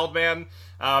PBR Wildman.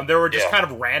 There were just kind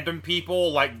of random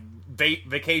people, like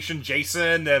Vacation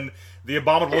Jason and the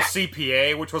Abominable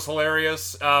CPA, which was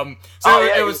hilarious.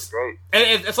 It was great.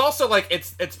 And it's also like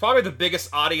it's probably the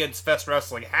biggest audience Fest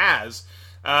Wrestling has.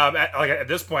 At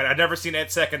this point, I've never seen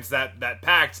 8 seconds that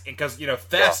packed, because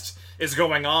Fest is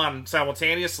going on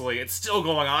simultaneously. It's still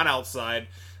going on outside.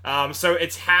 So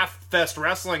it's half Fest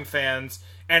Wrestling fans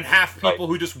and half people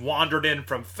who just wandered in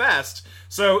from Fest.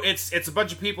 So it's a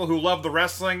bunch of people who love the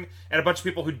wrestling and a bunch of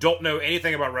people who don't know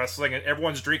anything about wrestling, and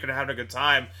everyone's drinking and having a good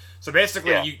time. So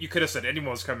basically, you could have said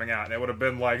anyone was coming out, and it would have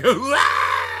been like,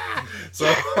 Aah! So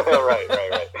right.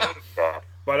 Yeah.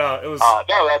 But it was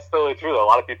no, that's totally true. Though. A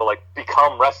lot of people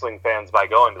become wrestling fans by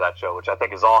going to that show, which I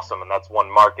think is awesome, and that's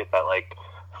one market that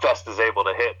Fest is able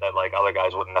to hit that other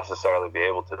guys wouldn't necessarily be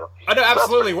able to do. I know,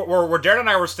 absolutely. Where Daryn and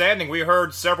I were standing, we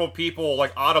heard several people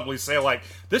audibly say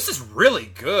this is really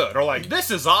good, or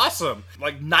this is awesome.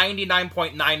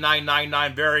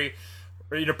 99.9999 very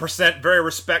percent very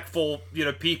respectful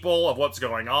people of what's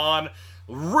going on,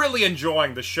 really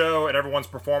enjoying the show and everyone's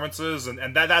performances,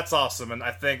 and that's awesome. And I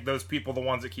think those people are the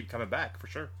ones that keep coming back for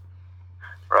sure.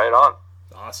 Right on.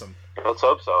 Awesome. Let's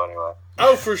hope so, anyway.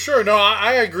 Oh, for sure. No,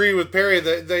 I agree with Perry.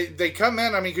 They come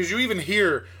in, I mean, because you even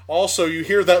hear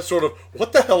that sort of,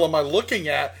 what the hell am I looking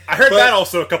at? I heard that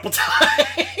also a couple times.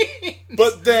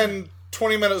 But then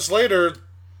 20 minutes later,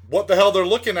 what the hell they're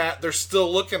looking at, they're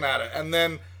still looking at it. And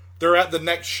then they're at the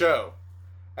next show.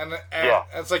 And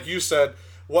it's like you said,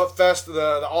 what Fest,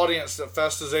 the audience that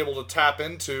Fest is able to tap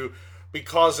into,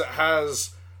 because it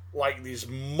has like these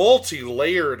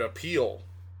multi-layered appeal.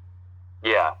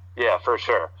 Yeah, for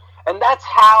sure. And that's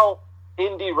how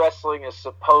indie wrestling is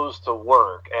supposed to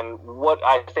work. And what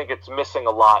I think it's missing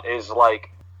a lot is, like,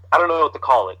 I don't know what to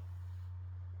call it.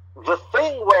 The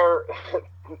thing where,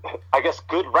 I guess,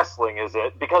 good wrestling is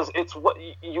it, because it's what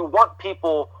you want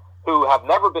people who have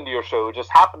never been to your show, who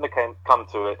just happen to come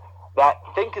to it, that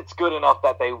think it's good enough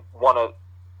that they want to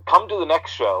come to the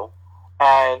next show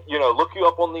and, you know, look you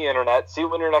up on the internet, see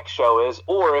when your next show is,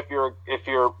 or if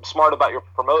you're smart about your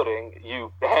promoting,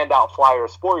 you hand out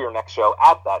flyers for your next show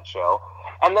at that show,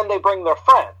 and then they bring their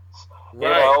friends. You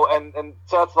know, and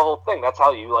so that's the whole thing. That's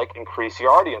how you, like, increase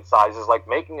your audience size, is like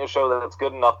making a show that's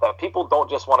good enough that people don't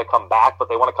just want to come back, but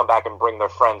they want to come back and bring their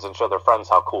friends and show their friends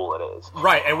how cool it is.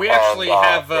 Right, and we actually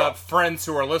have friends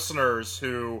who are listeners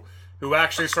who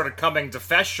actually started coming to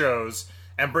Fest shows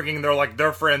and bringing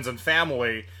their friends and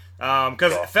family,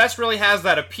 because Fest really has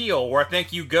that appeal where I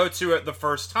think you go to it the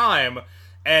first time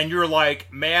and you're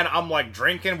like, man, I'm like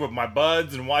drinking with my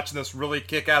buds and watching this really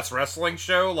kick-ass wrestling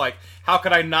show. Like, how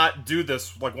could I not do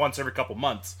this like once every couple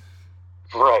months?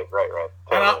 Right. Totally.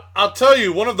 And I'll tell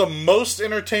you, one of the most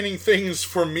entertaining things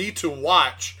for me to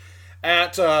watch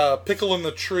at Pickle in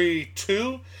the Tree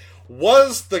 2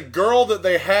 was the girl that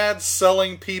they had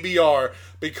selling PBR,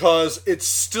 because it's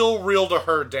still real to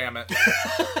her, damn it.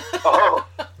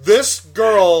 This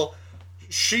girl,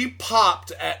 she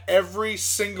popped at every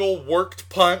single worked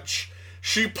punch.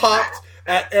 She popped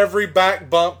at every back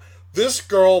bump. This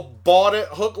girl bought it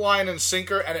hook, line, and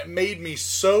sinker, and it made me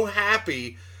so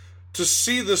happy to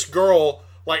see this girl,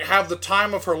 like, have the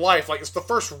time of her life. Like, it's the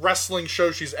first wrestling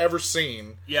show she's ever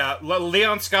seen. Yeah,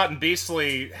 Leon Scott and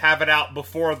Beastly have it out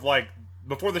before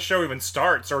the show even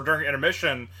starts, or during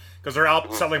intermission, because they're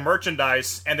out selling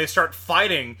merchandise, and they start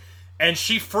fighting, and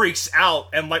she freaks out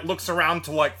and, like, looks around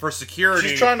to, like, for security.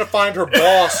 She's trying to find her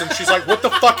boss, and she's like, what the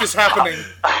fuck is happening?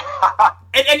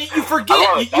 And you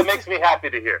forget. That makes me happy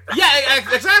to hear. Yeah,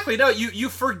 exactly. No, you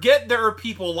forget there are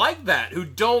people like that who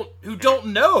don't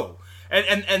know.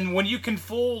 And when you can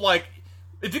fool, like,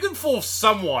 if you can fool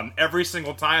someone every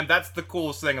single time, that's the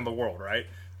coolest thing in the world, right?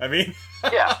 I mean,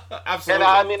 yeah, absolutely.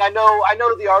 And I mean, I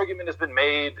know the argument has been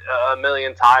made a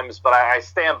million times, but I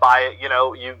stand by it. You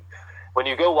know, when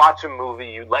you go watch a movie,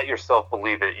 you let yourself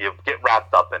believe it. You get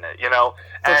wrapped up in it, you know,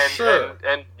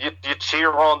 and you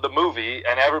cheer on the movie,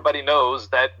 and everybody knows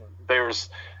that there's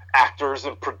actors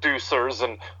and producers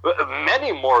and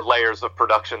many more layers of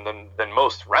production than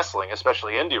most wrestling,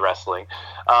 especially indie wrestling.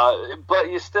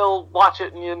 But you still watch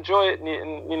it and you enjoy it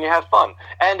and you have fun.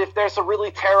 And if there's a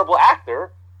really terrible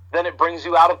actor, then it brings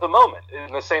you out of the moment.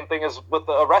 And the same thing as with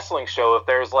a wrestling show. If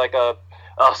there's like a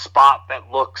spot that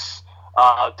looks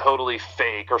totally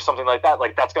fake or something like that,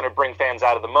 like, that's going to bring fans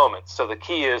out of the moment. So the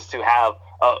key is to have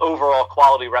an overall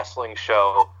quality wrestling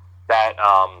show that,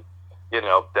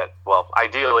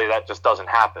 ideally that just doesn't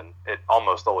happen. It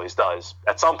almost always does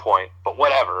at some point, but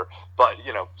whatever. But,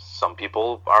 you know, some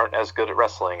people aren't as good at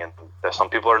wrestling, and some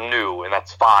people are new, and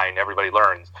that's fine. Everybody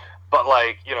learns. But,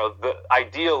 like, you know,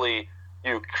 ideally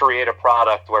you create a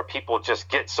product where people just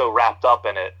get so wrapped up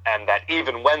in it, and that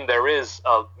even when there is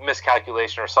a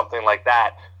miscalculation or something like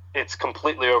that, it's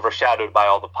completely overshadowed by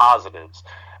all the positives.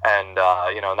 And,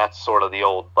 and that's sort of the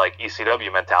old, like,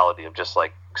 ECW mentality of just,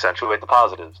 like, accentuate the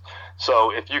positives.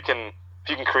 So if you can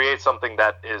create something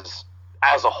that is,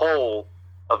 as a whole,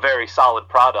 a very solid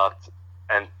product,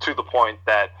 and to the point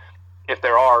that if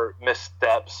there are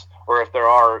missteps or if there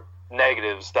are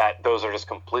negatives, that those are just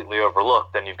completely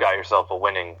overlooked, then you've got yourself a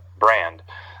winning brand.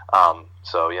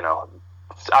 So, you know,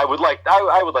 I would like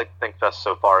to think Fest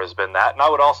so far has been that, and I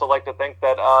would also like to think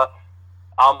that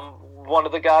I'm one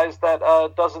of the guys that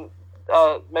doesn't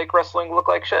make wrestling look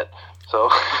like shit. So,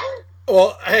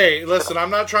 well, hey, listen, I'm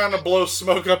not trying to blow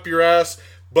smoke up your ass,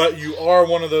 but you are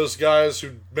one of those guys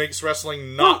who makes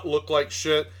wrestling not look like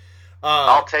shit.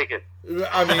 I'll take it.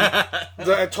 I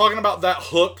mean, talking about that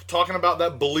hook, talking about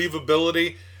that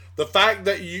believability, the fact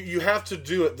that you have to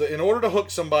do it, in order to hook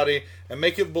somebody and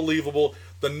make it believable,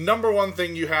 the number one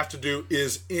thing you have to do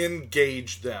is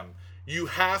engage them. You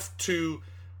have to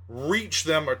reach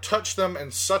them or touch them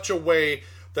in such a way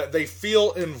that they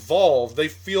feel involved, they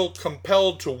feel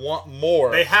compelled to want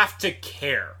more. They have to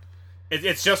care.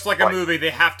 It's just like a movie, they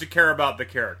have to care about the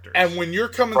characters. And when you're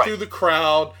coming through the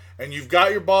crowd, and you've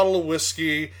got your bottle of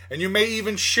whiskey, and you may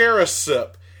even share a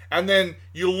sip, and then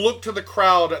you look to the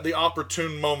crowd at the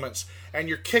opportune moments, and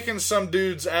you're kicking some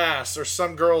dude's ass or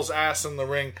some girl's ass in the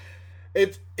ring,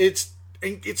 it's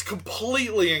it's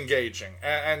completely engaging.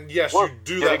 And yes, Or you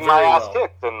do that getting very my ass well.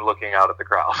 kicked and looking out at the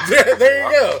crowd.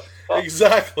 There you go.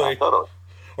 Exactly. Yeah, totally.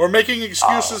 Or making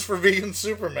excuses for being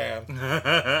Superman.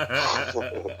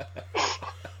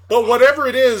 But whatever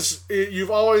it is,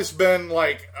 you've always been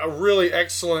like a really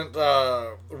excellent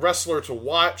wrestler to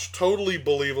watch. Totally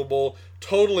believable,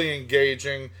 totally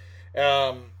engaging.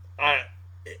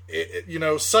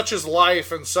 Such is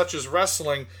life and such is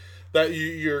wrestling that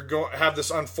you're going have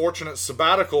this unfortunate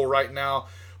sabbatical right now.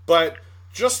 But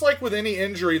just like with any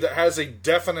injury that has a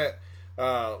definite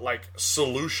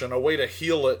solution, a way to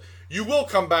heal it, you will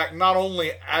come back not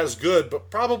only as good, but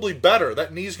probably better.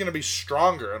 That knee's going to be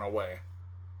stronger in a way.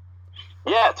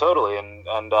 Yeah, totally, and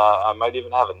I might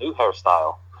even have a new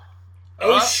hairstyle.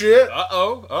 Oh shit!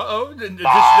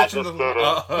 Just kidding.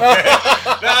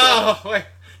 No, wait.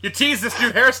 You tease this new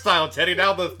hairstyle, Teddy.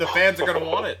 Now the fans are going to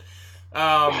want it.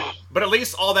 But at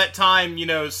least all that time,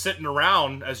 sitting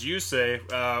around, as you say,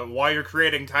 while you're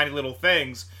creating tiny little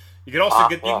things, you can also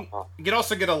you can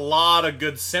also get a lot of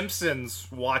good Simpsons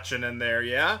watching in there.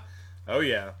 Yeah. Oh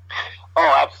yeah.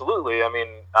 Oh, absolutely. I mean,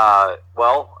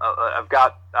 I've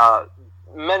got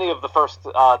many of the first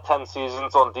 10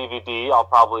 seasons on DVD. I'll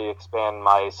probably expand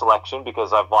my selection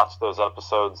because I've watched those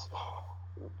episodes.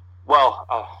 Well,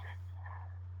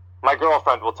 my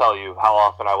girlfriend will tell you how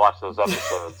often I watch those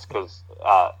episodes because,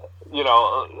 I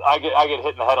get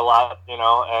hit in the head a lot,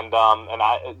 and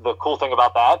the cool thing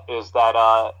about that is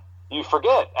that you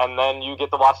forget, and then you get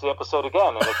to watch the episode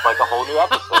again, and it's like a whole new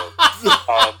episode.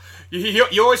 And,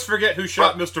 you always forget who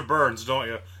shot Mr. Burns, don't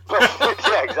you?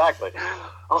 Yeah, exactly.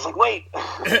 I was like, wait.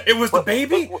 It was the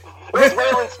baby? It was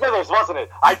Waylon Smithers, wasn't it?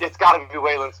 It's got to be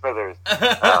Waylon Smithers.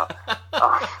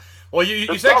 Well,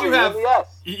 you said you have.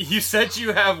 You said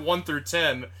you have 1 through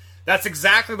 10. That's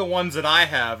exactly the ones that I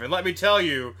have, and let me tell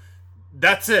you,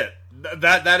 that's it.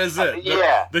 That is it.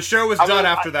 The show is done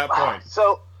after that point.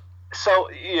 So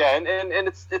yeah, and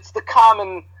it's the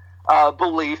common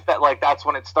belief that that's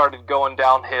when it started going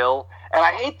downhill. And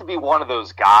I hate to be one of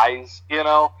those guys,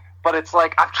 but it's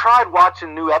like I've tried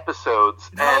watching new episodes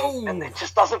and it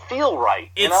just doesn't feel right,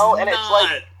 And it's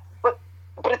like, but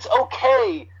it's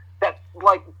okay that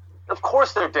of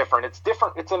course they're different. It's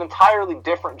different. It's an entirely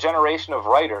different generation of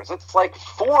writers. It's like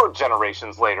 4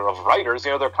 generations later of writers.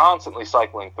 They're constantly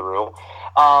cycling through.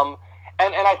 And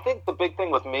I think the big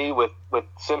thing with me with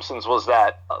Simpsons was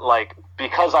that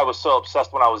because I was so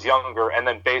obsessed when I was younger, and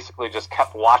then basically just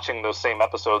kept watching those same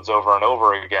episodes over and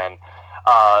over again.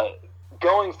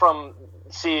 Going from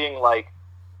seeing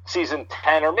season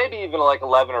 10 or maybe even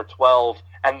 11 or 12,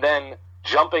 and then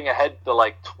jumping ahead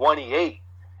to 28.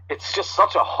 It's just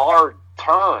such a hard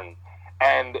turn.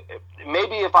 And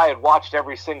maybe if I had watched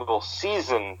every single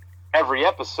season, every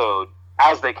episode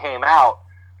as they came out,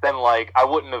 then I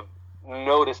wouldn't have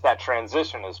noticed that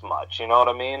transition as much. You know what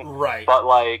I mean? Right. But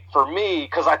for me,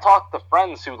 because I talk to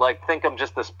friends who think I'm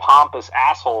just this pompous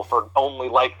asshole for only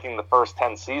liking the first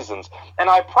 10 seasons, and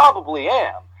I probably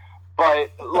am.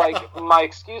 But my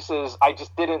excuse is I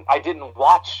didn't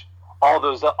watch all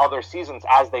those other seasons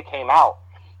as they came out.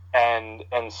 And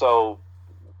so,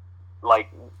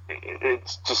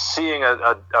 it's just seeing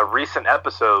a recent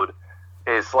episode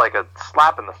is like a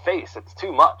slap in the face. It's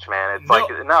too much, man. It's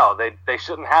they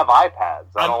shouldn't have iPads.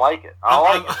 I don't like it.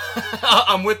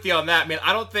 I'm with you on that, man.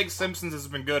 I don't think Simpsons has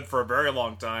been good for a very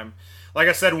long time. Like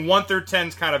I said, 1 through 10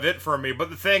 is kind of it for me. But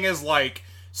the thing is,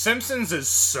 Simpsons is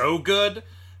so good,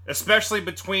 especially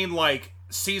between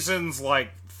seasons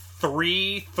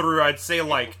 3 through I'd say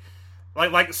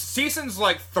seasons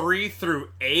 3 through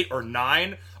 8 or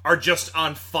 9 are just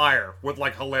on fire with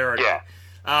hilarity. Yeah.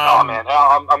 Oh man,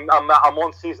 I'm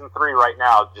on season 3 right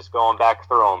now, just going back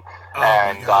through them. Oh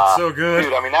and, my God, so good,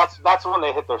 dude. I mean, that's when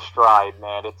they hit their stride,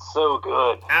 man. It's so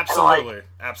good. Absolutely,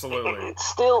 absolutely. It's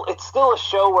still a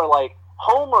show where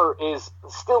Homer is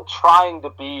still trying to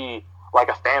be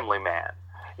a family man,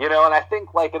 and I think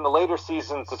in the later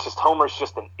seasons, it's just Homer's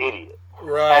just an idiot.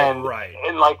 Right,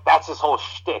 and that's his whole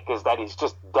shtick, is that he's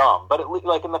just dumb. But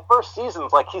in the first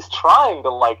seasons, he's trying to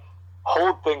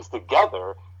hold things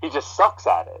together. He just sucks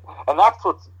at it, and that's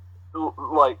what's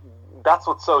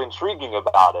so intriguing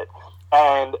about it.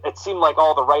 And it seemed like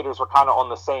all the writers were kind of on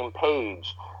the same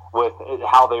page with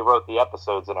how they wrote the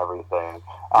episodes and everything.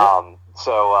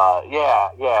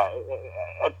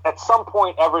 At some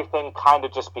point, everything kind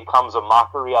of just becomes a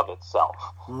mockery of itself.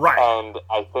 Right. And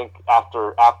I think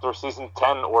after season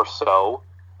 10 or so,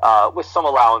 with some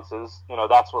allowances,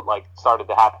 that's what started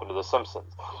to happen to The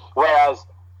Simpsons. Whereas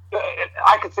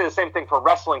I could say the same thing for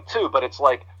wrestling too, but it's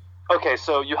okay,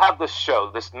 so you have this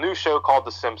new show called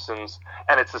The Simpsons,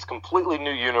 and it's this completely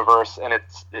new universe, and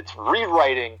it's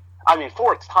rewriting. I mean,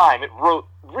 for its time, it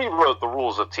rewrote the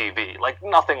rules of TV. Like,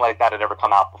 nothing like that had ever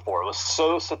come out before. It was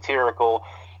so satirical.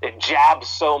 It jabbed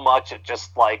so much at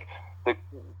just like the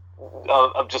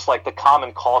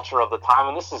common culture of the time.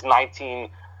 And this is late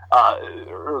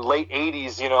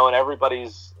 80s, you know, and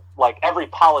everybody's like, every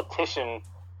politician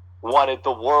wanted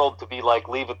the world to be like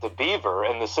Leave It to Beaver,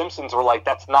 and the Simpsons were like,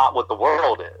 that's not what the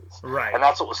world is. Right. And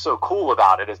that's what was so cool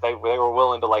about it, is they were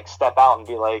willing to like step out and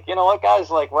be like, you know what,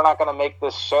 guys, like, we're not going to make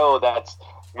this show that's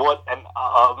what an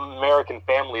American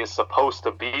family is supposed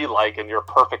to be like in your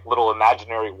perfect little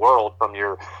imaginary world from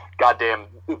your goddamn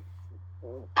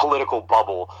political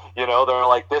bubble. You know, they're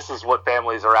like, this is what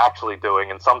families are actually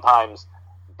doing, and sometimes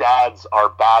dads are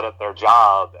bad at their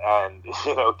job, and,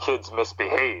 you know, kids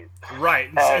misbehave. Right,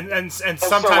 and sometimes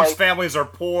so, like, families are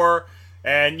poor,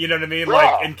 and you know what I mean, yeah,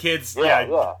 like, and kids,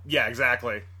 yeah,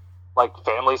 exactly. Like,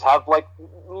 families have like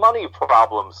money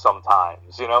problems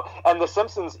sometimes, you know. And The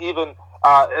Simpsons even,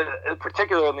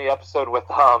 particularly in the episode with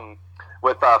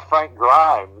Frank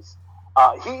Grimes,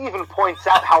 he even points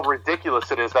out how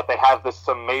ridiculous it is that they have this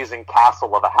amazing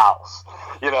castle of a house.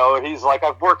 You know, he's like,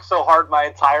 I've worked so hard my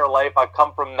entire life, I've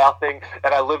come from nothing,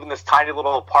 and I live in this tiny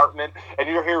little apartment, and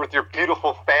you're here with your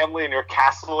beautiful family and your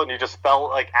castle, and you just fell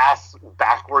like ass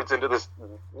backwards into this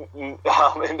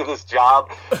job.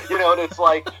 You know, and it's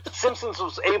like, Simpsons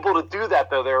was able to do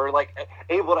that, though. They were like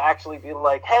able to actually be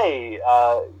like, hey,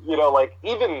 you know, like,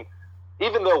 even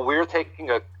though we're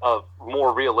taking a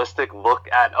more realistic look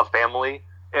at a family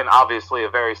in obviously a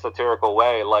very satirical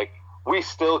way, like, we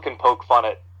still can poke fun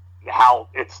at how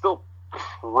it's still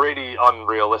pretty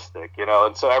unrealistic, you know?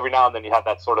 And so every now and then you have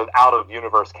that sort of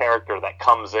out-of-universe character that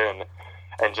comes in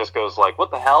and just goes like, what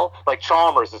the hell? Like,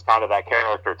 Chalmers is kind of that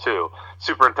character, too.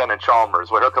 Superintendent Chalmers,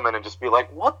 where he'll come in and just be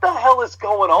like, what the hell is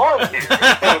going on here?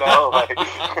 You know, like...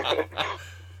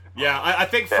 Yeah, I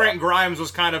think Frank Grimes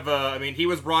was kind of he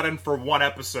was brought in for one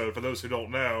episode, for those who don't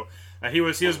know. He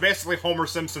was basically Homer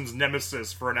Simpson's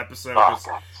nemesis for an episode. Oh,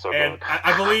 God, so and good.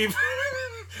 I believe,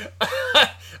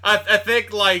 I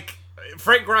think, like,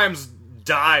 Frank Grimes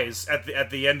dies at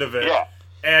the end of it. Yeah.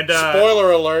 And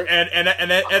spoiler alert. And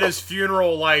at his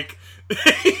funeral, like,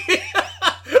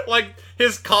 like,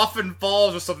 his coffin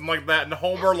falls or something like that, and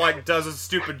Homer, like, does a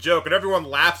stupid joke, and everyone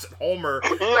laughs at Homer.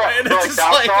 Yeah, and it's just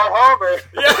like, Homer.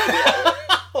 Yeah.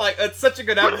 Like, it's such a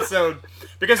good episode,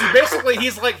 because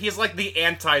he's like the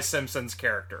anti-Simpsons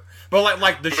character. But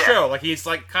like the show, like, he's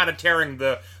like kind of tearing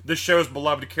the show's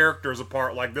beloved characters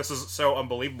apart. Like, this is so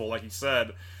unbelievable, like he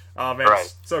said. Man, right.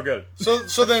 It's so good.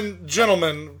 So then,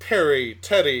 gentlemen, Perry,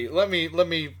 Teddy, let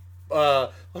me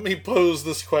pose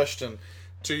this question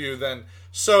to you then.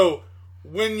 So,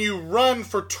 when you run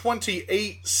for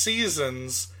 28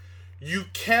 seasons, you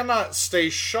cannot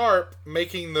stay sharp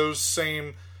making those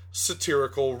same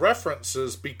satirical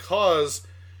references, because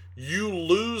you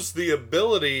lose the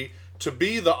ability to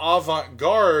be the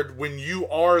avant-garde when you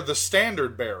are the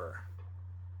standard bearer.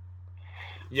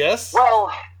 Yes?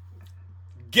 Well,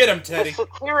 get him, Teddy. The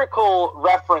satirical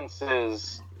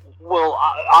references will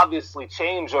obviously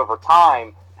change over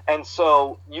time, and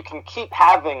so you can keep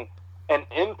having an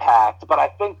impact, but I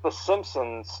think The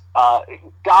Simpsons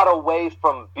got away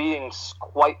from being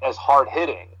quite as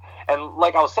hard-hitting. And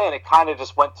like I was saying, it kind of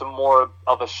just went to more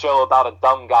of a show about a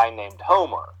dumb guy named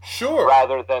Homer. Sure.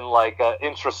 Rather than like an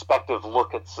introspective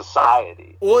look at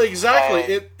society. Well, exactly.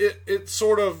 And it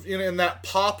sort of, you know, in that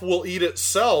pop will eat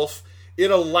itself, it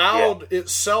allowed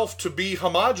itself to be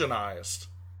homogenized.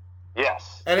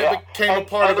 Yes. And it became a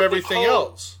part of everything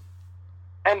else.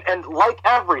 And like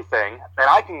everything, and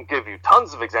I can give you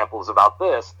tons of examples about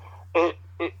this, it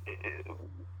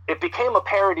became a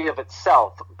parody of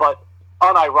itself, but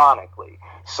unironically.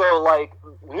 So, like,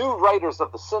 new writers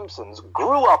of The Simpsons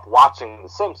grew up watching The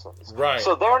Simpsons. Right.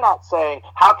 So they're not saying,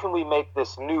 how can we make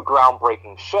this new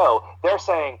groundbreaking show? They're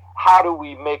saying, how do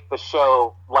we make the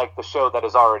show like the show that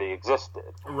has already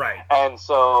existed? Right. And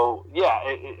so,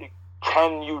 yeah,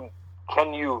 can you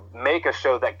make a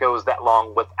show that goes that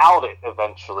long without it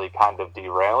eventually kind of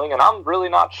derailing? And I'm really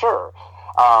not sure.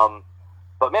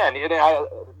 But man,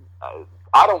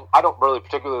 I don't really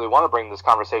particularly want to bring this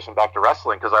conversation back to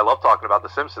wrestling, because I love talking about The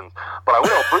Simpsons, but I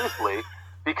will briefly,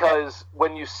 because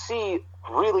when you see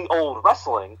really old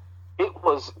wrestling, it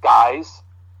was guys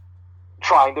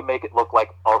trying to make it look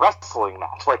like a wrestling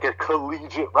match, like a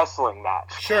collegiate wrestling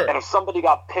match. Sure. And if somebody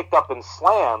got picked up and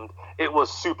slammed, it was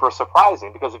super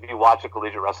surprising, because if you watch a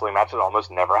collegiate wrestling match, it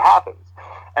almost never happens.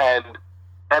 And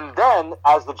then,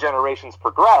 as the generations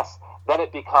progress, then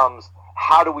it becomes,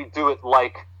 how do we do it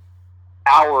like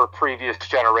our previous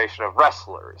generation of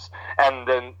wrestlers, and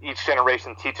then each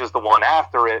generation teaches the one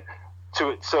after it.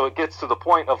 So it gets to the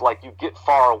point of like you get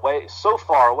so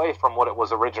far away from what it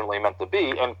was originally meant to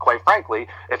be. And quite frankly,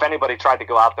 if anybody tried to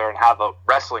go out there and have a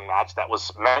wrestling match that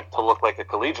was meant to look like a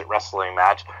collegiate wrestling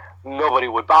match, nobody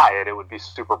would buy it. It would be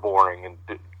super boring, and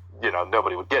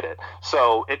nobody would get it.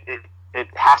 So it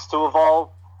has to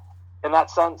evolve in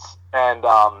that sense. And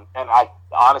I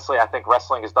honestly, I think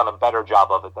wrestling has done a better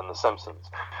job of it than The Simpsons.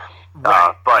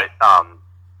 Right.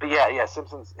 But yeah,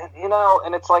 Simpsons,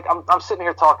 and it's like, I'm sitting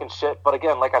here talking shit, but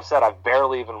again, like I've said, I've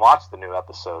barely even watched the new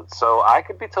episodes, so I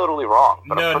could be totally wrong.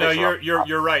 But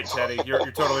you're right, Teddy. You're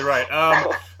totally right.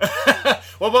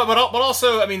 Well, but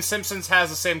also, I mean, Simpsons has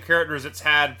the same characters it's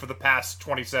had for the past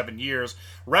 27 years.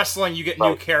 Wrestling, you get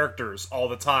new characters all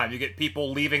the time. You get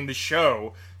people leaving the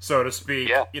show, so to speak.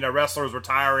 Yeah. Wrestlers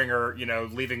retiring or,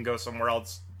 leaving, go somewhere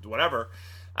else, whatever.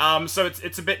 So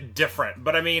it's a bit different,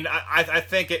 but I mean, I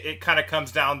think it kind of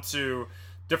comes down to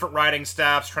different writing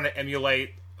staffs trying to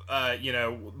emulate,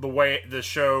 the way the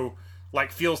show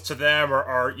like feels to them,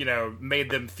 or made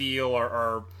them feel,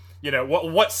 or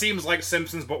what seems like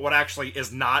Simpsons, but what actually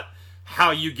is not.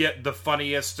 How you get the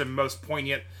funniest and most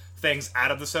poignant things out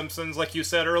of The Simpsons, like you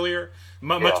said earlier,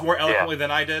 much more eloquently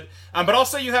than I did. But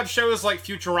also you have shows like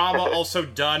Futurama, also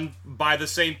done by the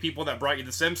same people that brought you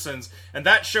The Simpsons, and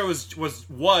that show was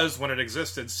when it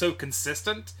existed, so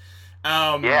consistent.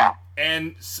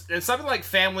 And something like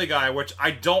Family Guy, which I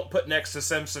don't put next to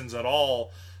Simpsons at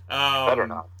all. Better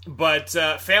not. But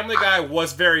Family Guy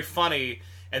was very funny,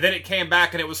 and then it came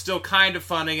back and it was still kind of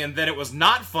funny, and then it was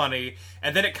not funny,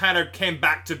 and then it kind of came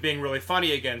back to being really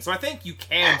funny again. So I think you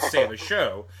can save a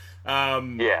show.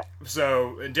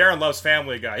 So Daryn loves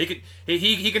Family Guy.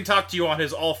 He can talk to you on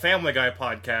his All Family Guy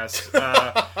podcast.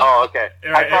 Oh, okay.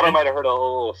 I thought I might have heard a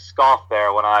little scoff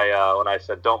there when I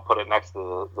said don't put it next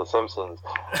to the Simpsons,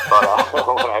 but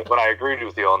when I agreed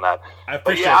with you on that. I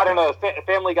don't know.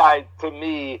 Family Guy to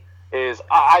me is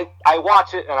I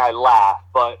watch it and I laugh,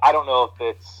 but I don't know if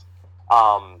it's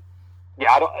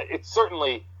it's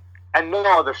certainly, and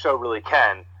no other show really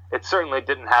can. It certainly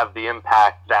didn't have the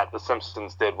impact that The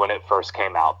Simpsons did when it first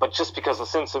came out. But just because The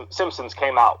Simpsons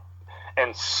came out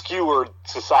and skewered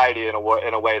society in a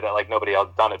way that like nobody else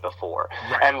done it before,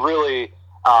 and really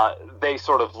they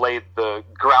sort of laid the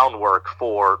groundwork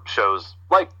for shows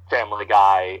like Family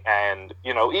Guy and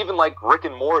even like Rick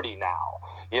and Morty now.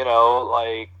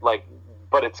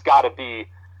 But it's got to be,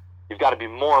 you've got to be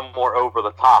more and more over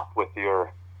the top with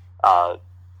your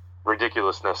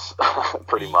ridiculousness,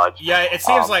 pretty much. Yeah, it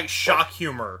seems like shock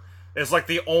humor is like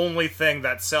the only thing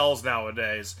that sells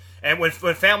nowadays. And when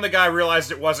Family Guy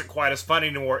realized it wasn't quite as funny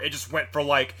anymore, it just went for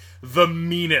like the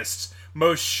meanest,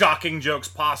 most shocking jokes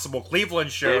possible.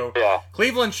 Cleveland Show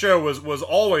was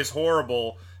always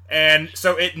horrible, and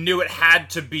so it knew it had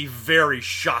to be very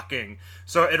shocking.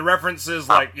 So it references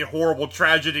like horrible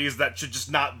tragedies that should just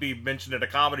not be mentioned in a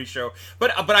comedy show.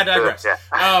 But I digress.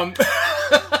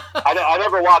 I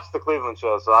never watched the Cleveland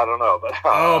Show, so I don't know. But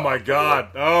oh my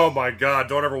god!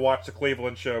 Don't ever watch the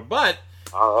Cleveland Show. But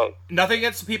all right, nothing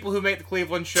against the people who make the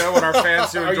Cleveland Show and our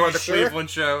fans who enjoy the Cleveland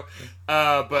Show.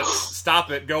 But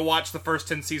stop it. Go watch the first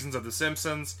 10 seasons of The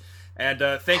Simpsons. And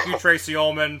thank you, Tracy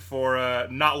Ullman, for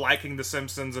not liking The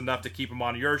Simpsons enough to keep them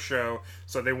on your show,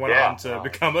 so they went on to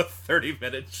become a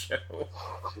 30-minute show.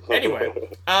 Anyway,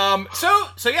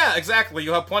 so yeah, exactly.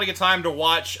 You'll have plenty of time to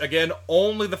watch, again,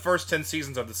 only the first 10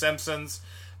 seasons of The Simpsons,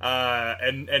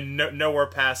 and nowhere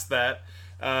past that.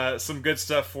 Some good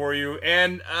stuff for you.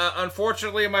 And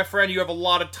unfortunately, my friend, you have a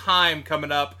lot of time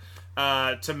coming up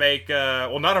to make,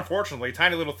 well, not unfortunately,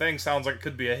 Tiny Little Thing sounds like it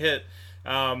could be a hit.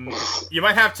 You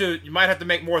might have to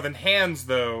make more than hands,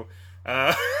 though.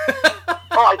 Oh,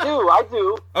 I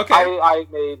do. Okay.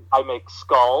 I make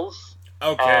skulls.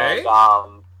 Okay. And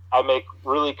I make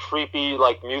really creepy,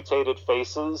 like, mutated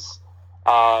faces.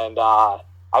 And I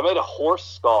made a horse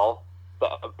skull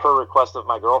per request of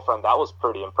my girlfriend. That was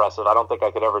pretty impressive. I don't think I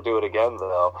could ever do it again,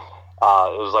 though.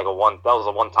 It was like a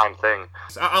one-time thing.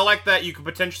 I like that you could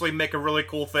potentially make a really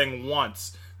cool thing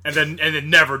once. And then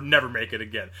never make it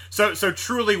again. So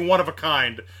truly one of a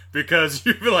kind, because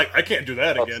you'd be like, I can't do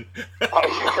that again.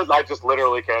 I just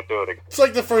literally can't do it again. It's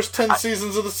like the first 10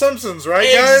 seasons of The Simpsons, right,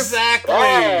 guys? Exactly.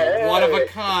 Hey. One of a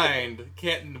kind.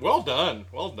 Well done.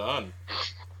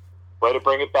 Way to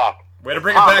bring it back. Way to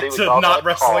bring it back to not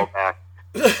wrestling.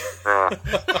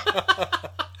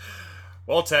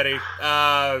 Well, Teddy,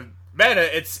 man,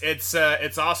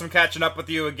 it's awesome catching up with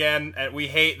you again. We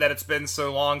hate that it's been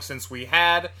so long since we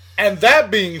had. And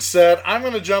that being said, I'm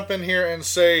going to jump in here and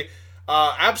say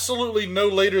absolutely no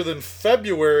later than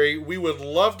February, we would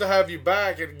love to have you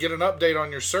back and get an update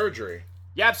on your surgery.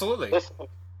 Yeah, absolutely. Listen,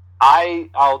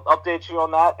 I'll update you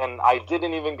on that, and I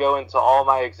didn't even go into all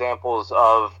my examples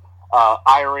of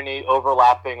irony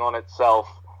overlapping on itself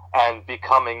and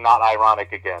becoming not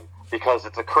ironic again, because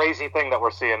it's a crazy thing that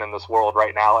we're seeing in this world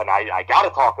right now, and I got to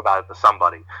talk about it to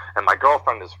somebody, and my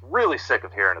girlfriend is really sick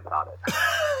of hearing about it.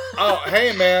 Oh,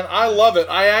 hey, man, I love it.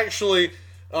 I actually,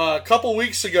 a couple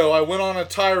weeks ago, I went on a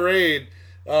tirade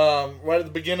right at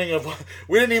the beginning of...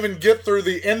 We didn't even get through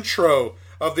the intro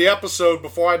of the episode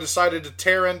before I decided to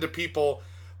tear into people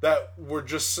that were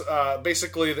just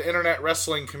basically the internet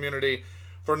wrestling community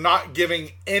for not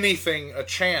giving anything a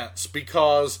chance,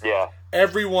 because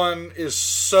everyone is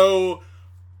so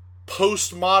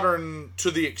postmodern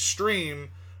to the extreme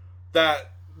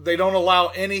that they don't allow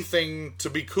anything to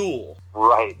be cool.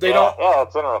 Right. They don't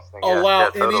it's interesting. allow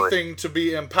totally. anything to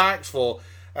be impactful.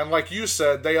 And like you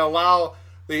said, they allow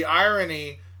the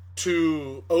irony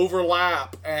to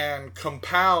overlap and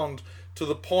compound to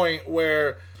the point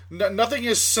where nothing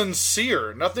is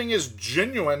sincere, nothing is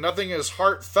genuine, nothing is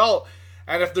heartfelt.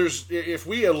 And if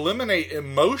we eliminate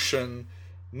emotion,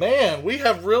 man, we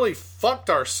have really fucked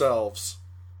ourselves.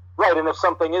 Right, and if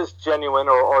something is genuine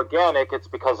or organic, it's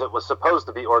because it was supposed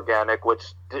to be organic, which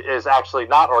is actually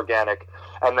not organic.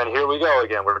 And then here we go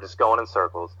again. We're just going in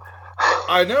circles.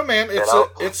 I know, man.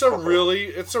 It's a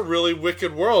really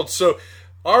wicked world. So,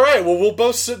 all right. Well, we'll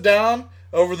both sit down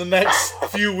over the next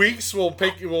few weeks.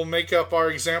 We'll make up our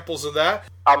examples of that.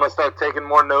 I'm gonna start taking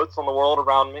more notes on the world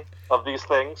around me of these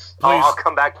things. I'll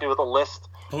come back to you with a list.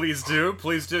 Please do.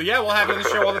 Yeah, we'll have you on the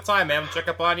show all the time, man. We'll check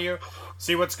up on you,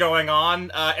 see what's going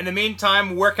on. In the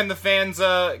meantime, where can the fans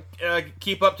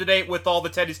keep up to date with all the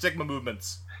Teddy Stigma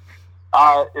movements?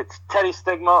 It's Teddy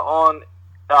Stigma on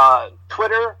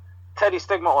Twitter, Teddy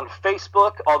Stigma on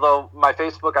Facebook, although my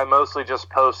Facebook I mostly just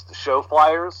post show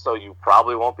flyers, so you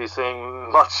probably won't be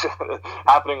seeing much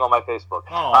happening on my Facebook.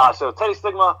 So Teddy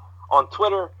Stigma on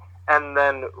Twitter, and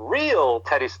then real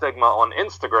Teddy Stigma on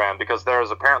Instagram, because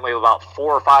there's apparently about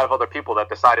 4 or 5 other people that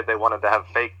decided they wanted to have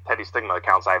fake Teddy Stigma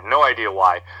accounts. I have no idea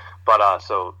why. But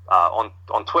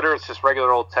on Twitter, it's just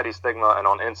regular old Teddy Stigma, and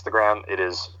on Instagram, it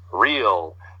is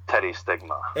real Teddy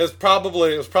Stigma. It was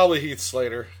probably Heath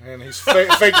Slater, and he's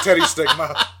fake Teddy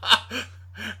Stigma.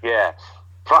 Yeah,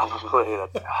 probably.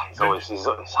 He's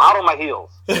hot on my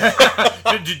heels.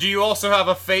 Do you also have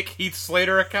a fake Heath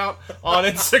Slater account on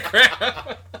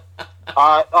Instagram?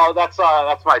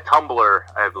 That's my Tumblr,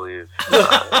 I believe.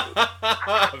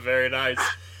 Very nice.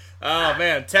 Oh,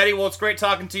 man. Teddy, well, it's great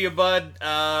talking to you, bud.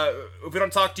 If we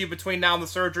don't talk to you between now and the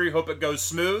surgery, hope it goes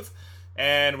smooth.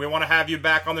 And we want to have you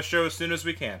back on the show as soon as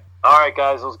we can. All right,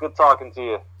 guys. It was good talking to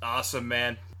you. Awesome,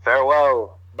 man.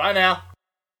 Farewell. Bye now.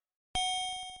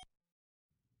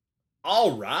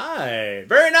 All right.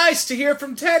 Very nice to hear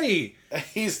from Teddy.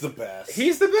 He's the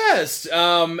best.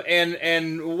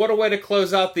 And what a way to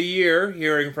close out the year,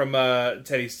 hearing from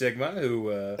Teddy Stigma,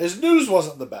 who... His news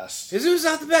wasn't the best. His news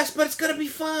not the best, but it's going to be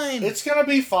fine. It's going to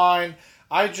be fine.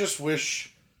 I just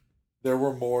wish there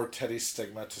were more Teddy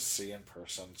Stigma to see in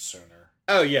person sooner.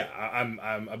 Oh, yeah.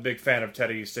 I'm a big fan of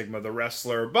Teddy Stigma, the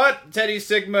wrestler. But Teddy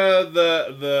Stigma,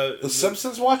 the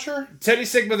Simpsons watcher? Teddy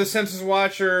Stigma, the Simpsons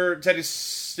watcher. Teddy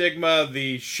Stigma,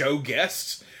 the show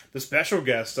guest. The special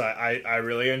guest, I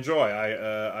really enjoy.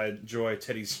 I enjoy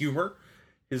Teddy's humor,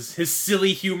 his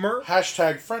silly humor.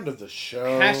 Hashtag friend of the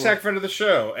show. Hashtag friend of the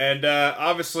show. And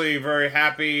obviously very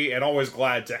happy and always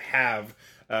glad to have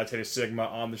Teddy Stigma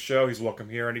on the show. He's welcome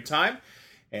here anytime.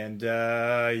 And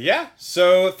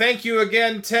so thank you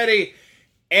again, Teddy.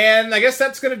 And I guess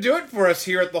that's going to do it for us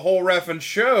here at the Whole Reffin'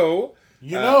 Show.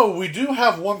 We do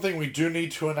have one thing we do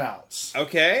need to announce.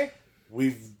 Okay.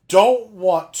 We don't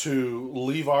want to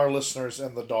leave our listeners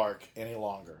in the dark any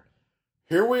longer.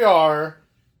 Here we are,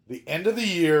 the end of the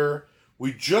year.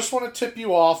 We just want to tip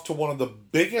you off to one of the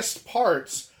biggest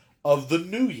parts of the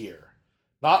new year.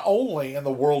 Not only in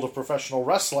the world of professional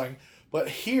wrestling, but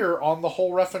here on the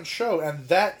Whole Reffin' Show. And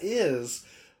that is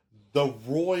the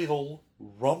Royal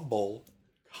Rumble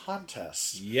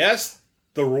contest. Yes,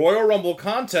 the Royal Rumble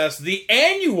contest, the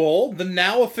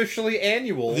now officially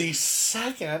annual. The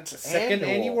second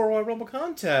annual Royal Rumble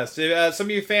contest. Some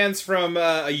of you fans from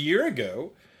a year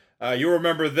ago, you'll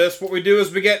remember this. What we do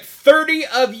is we get 30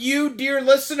 of you, dear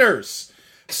listeners.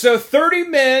 So 30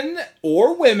 men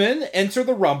or women enter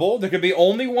the Rumble. There can be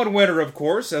only one winner, of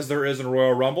course, as there is in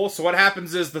Royal Rumble. So what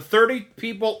happens is the 30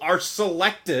 people are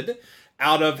selected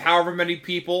out of however many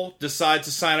people decide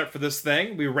to sign up for this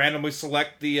thing. We randomly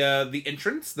select the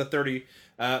entrants, the 30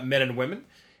 men and women.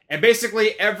 And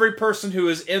basically, every person who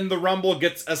is in the Rumble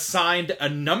gets assigned a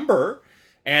number.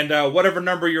 And whatever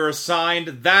number you're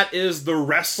assigned, that is the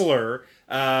wrestler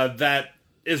that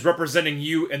is representing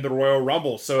you in the Royal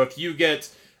Rumble. So if you get,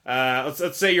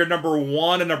 let's say you're number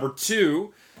 1 and number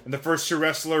 2, and the first 2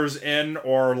 wrestlers in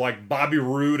are like Bobby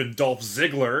Roode and Dolph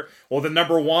Ziggler. Well, the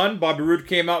number 1, Bobby Roode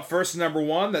came out first, number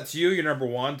 1, that's you, you're number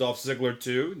 1. Dolph Ziggler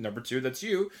 2, number 2, that's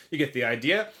you. You get the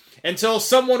idea. Until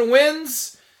someone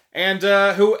wins, and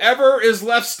whoever is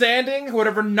left standing,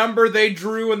 whatever number they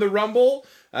drew in the Rumble,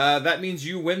 that means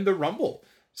you win the Rumble.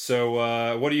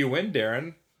 So what do you win,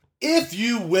 Daryn? If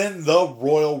you win the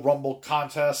Royal Rumble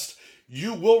contest,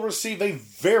 you will receive a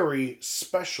very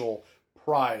special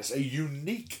prize, a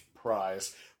unique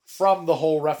prize from the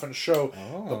whole Reffin' Show.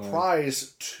 Oh. The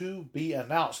prize to be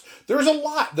announced. There's a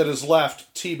lot that is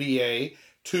left TBA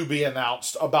to be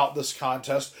announced about this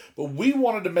contest, but we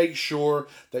wanted to make sure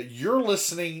that you're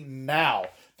listening now.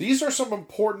 These are some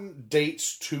important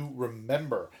dates to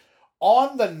remember.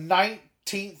 On the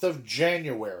 19th of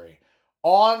January,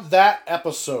 on that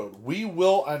episode, we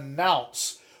will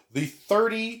announce the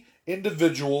 30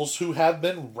 individuals who have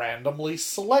been randomly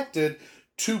selected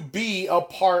to be a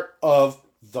part of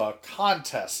the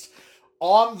contest.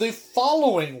 On the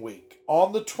following week,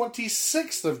 on the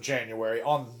 26th of January,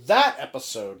 on that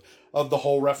episode of the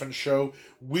whole Reffin' Show,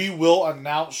 we will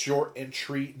announce your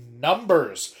entry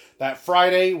numbers. That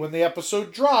Friday, when the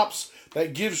episode drops,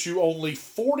 that gives you only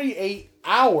 48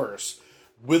 hours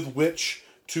with which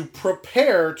to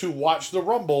prepare to watch the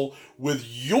Rumble with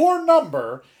your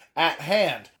number at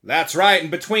hand. That's right,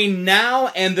 and between now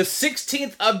and the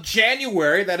 16th of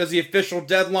January, that is the official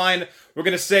deadline, we're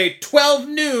going to say 12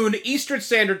 noon Eastern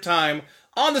Standard Time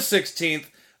on the 16th.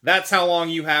 That's how long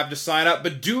you have to sign up,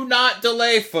 but do not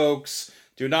delay, folks.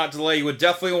 Do not delay. You would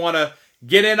definitely want to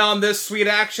get in on this sweet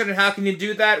action, and how can you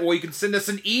do that? Well, you can send us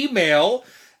an email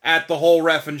at the whole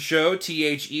Reffin' Show,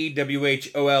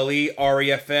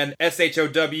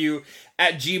 THEWHOLEREFNSHOW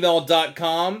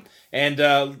 @gmail.com, and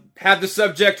have the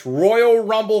subject Royal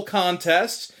Rumble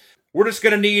Contest. We're just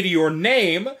going to need your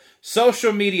name,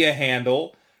 social media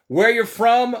handle, where you're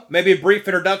from, maybe a brief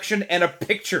introduction, and a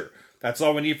picture. That's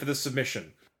all we need for the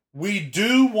submission. We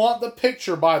do want the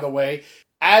picture, by the way.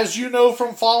 As you know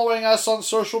from following us on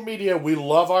social media, we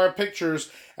love our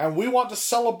pictures, and we want to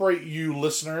celebrate you,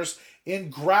 listeners,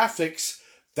 in graphics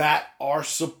that are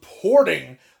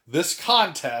supporting this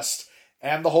contest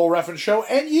and the whole Reffin' Show,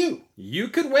 and you. You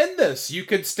could win this. You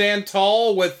could stand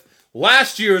tall with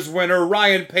last year's winner,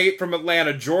 Ryan Pate from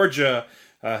Atlanta, Georgia,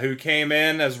 who came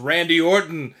in as Randy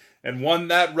Orton and won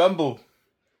that Rumble.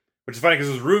 Which is funny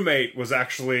because his roommate was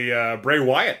actually Bray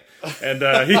Wyatt. And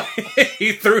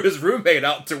he threw his roommate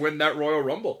out to win that Royal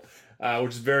Rumble,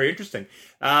 which is very interesting.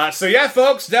 So yeah,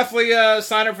 folks, definitely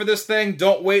sign up for this thing.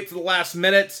 Don't wait for the last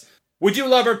minute. We do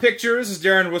love our pictures, as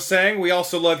Daryn was saying. We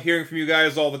also love hearing from you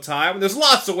guys all the time. There's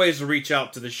lots of ways to reach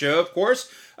out to the show, of course.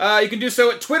 You can do so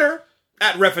at Twitter,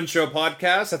 at Reffin' Show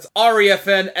Podcast. That's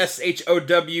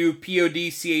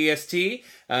REFNSHOWPODCAST.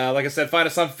 Like I said, find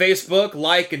us on Facebook,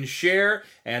 like and share,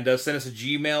 and send us a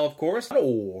Gmail, of course.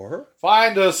 Or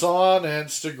find us on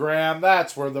Instagram.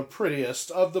 That's where the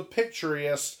prettiest of the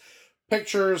picturiest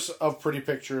pictures of pretty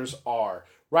pictures are.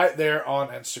 Right there on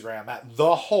Instagram at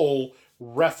The Whole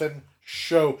Reffin'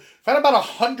 Show. We've had about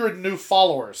 100 new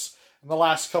followers in the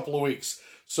last couple of weeks.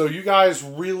 So you guys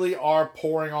really are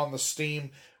pouring on the steam.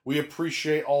 We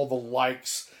appreciate all the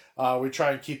likes. We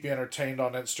try and keep you entertained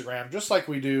on Instagram, just like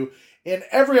we do in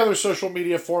every other social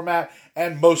media format,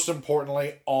 and most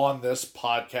importantly, on this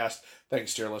podcast.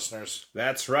 Thanks, dear listeners.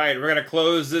 That's right. We're going to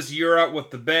close this year out with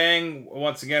the bang.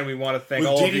 Once again, we want to thank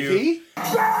all of you.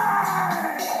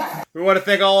 We want to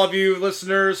thank all of you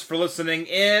listeners for listening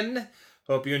in.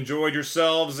 Hope you enjoyed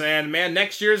yourselves. And man,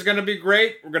 next year is going to be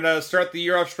great. We're going to start the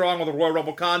year off strong with the Royal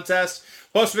Rumble contest.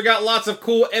 Plus, we got lots of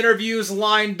cool interviews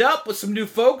lined up with some new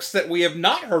folks that we have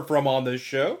not heard from on this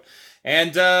show. And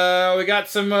we got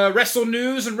some wrestle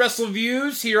news and wrestle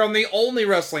views here on the only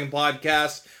wrestling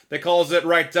podcast that calls it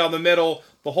right down the middle,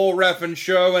 the whole Reffin'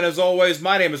 Show. And as always,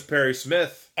 my name is Perry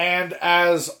Smith. And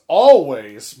as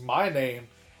always, my name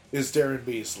is Daryn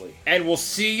Beasley. And we'll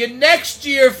see you next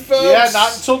year, folks. Yeah,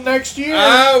 not until next year.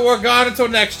 We're gone until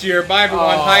next year. Bye,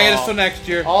 everyone. Hiatus till next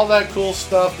year. All that cool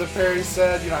stuff that Perry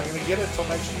said, you're not going to get it till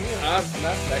next year. No,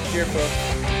 next year,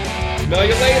 folks. Smell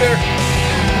you later.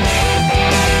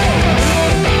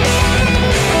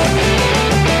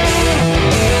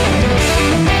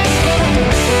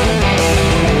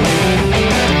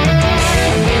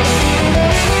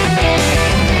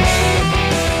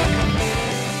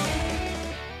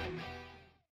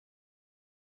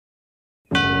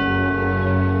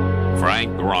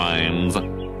 Frank Grimes,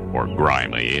 or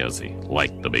Grimy as he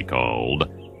liked to be called,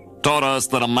 taught us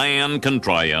that a man can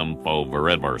triumph over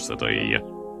adversity.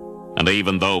 And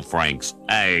even though Frank's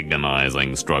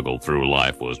agonizing struggle through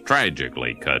life was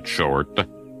tragically cut short,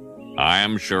 I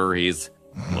am sure he's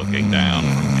looking down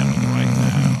from heaven right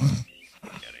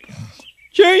now.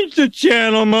 Change the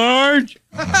channel, Marge!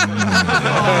 That's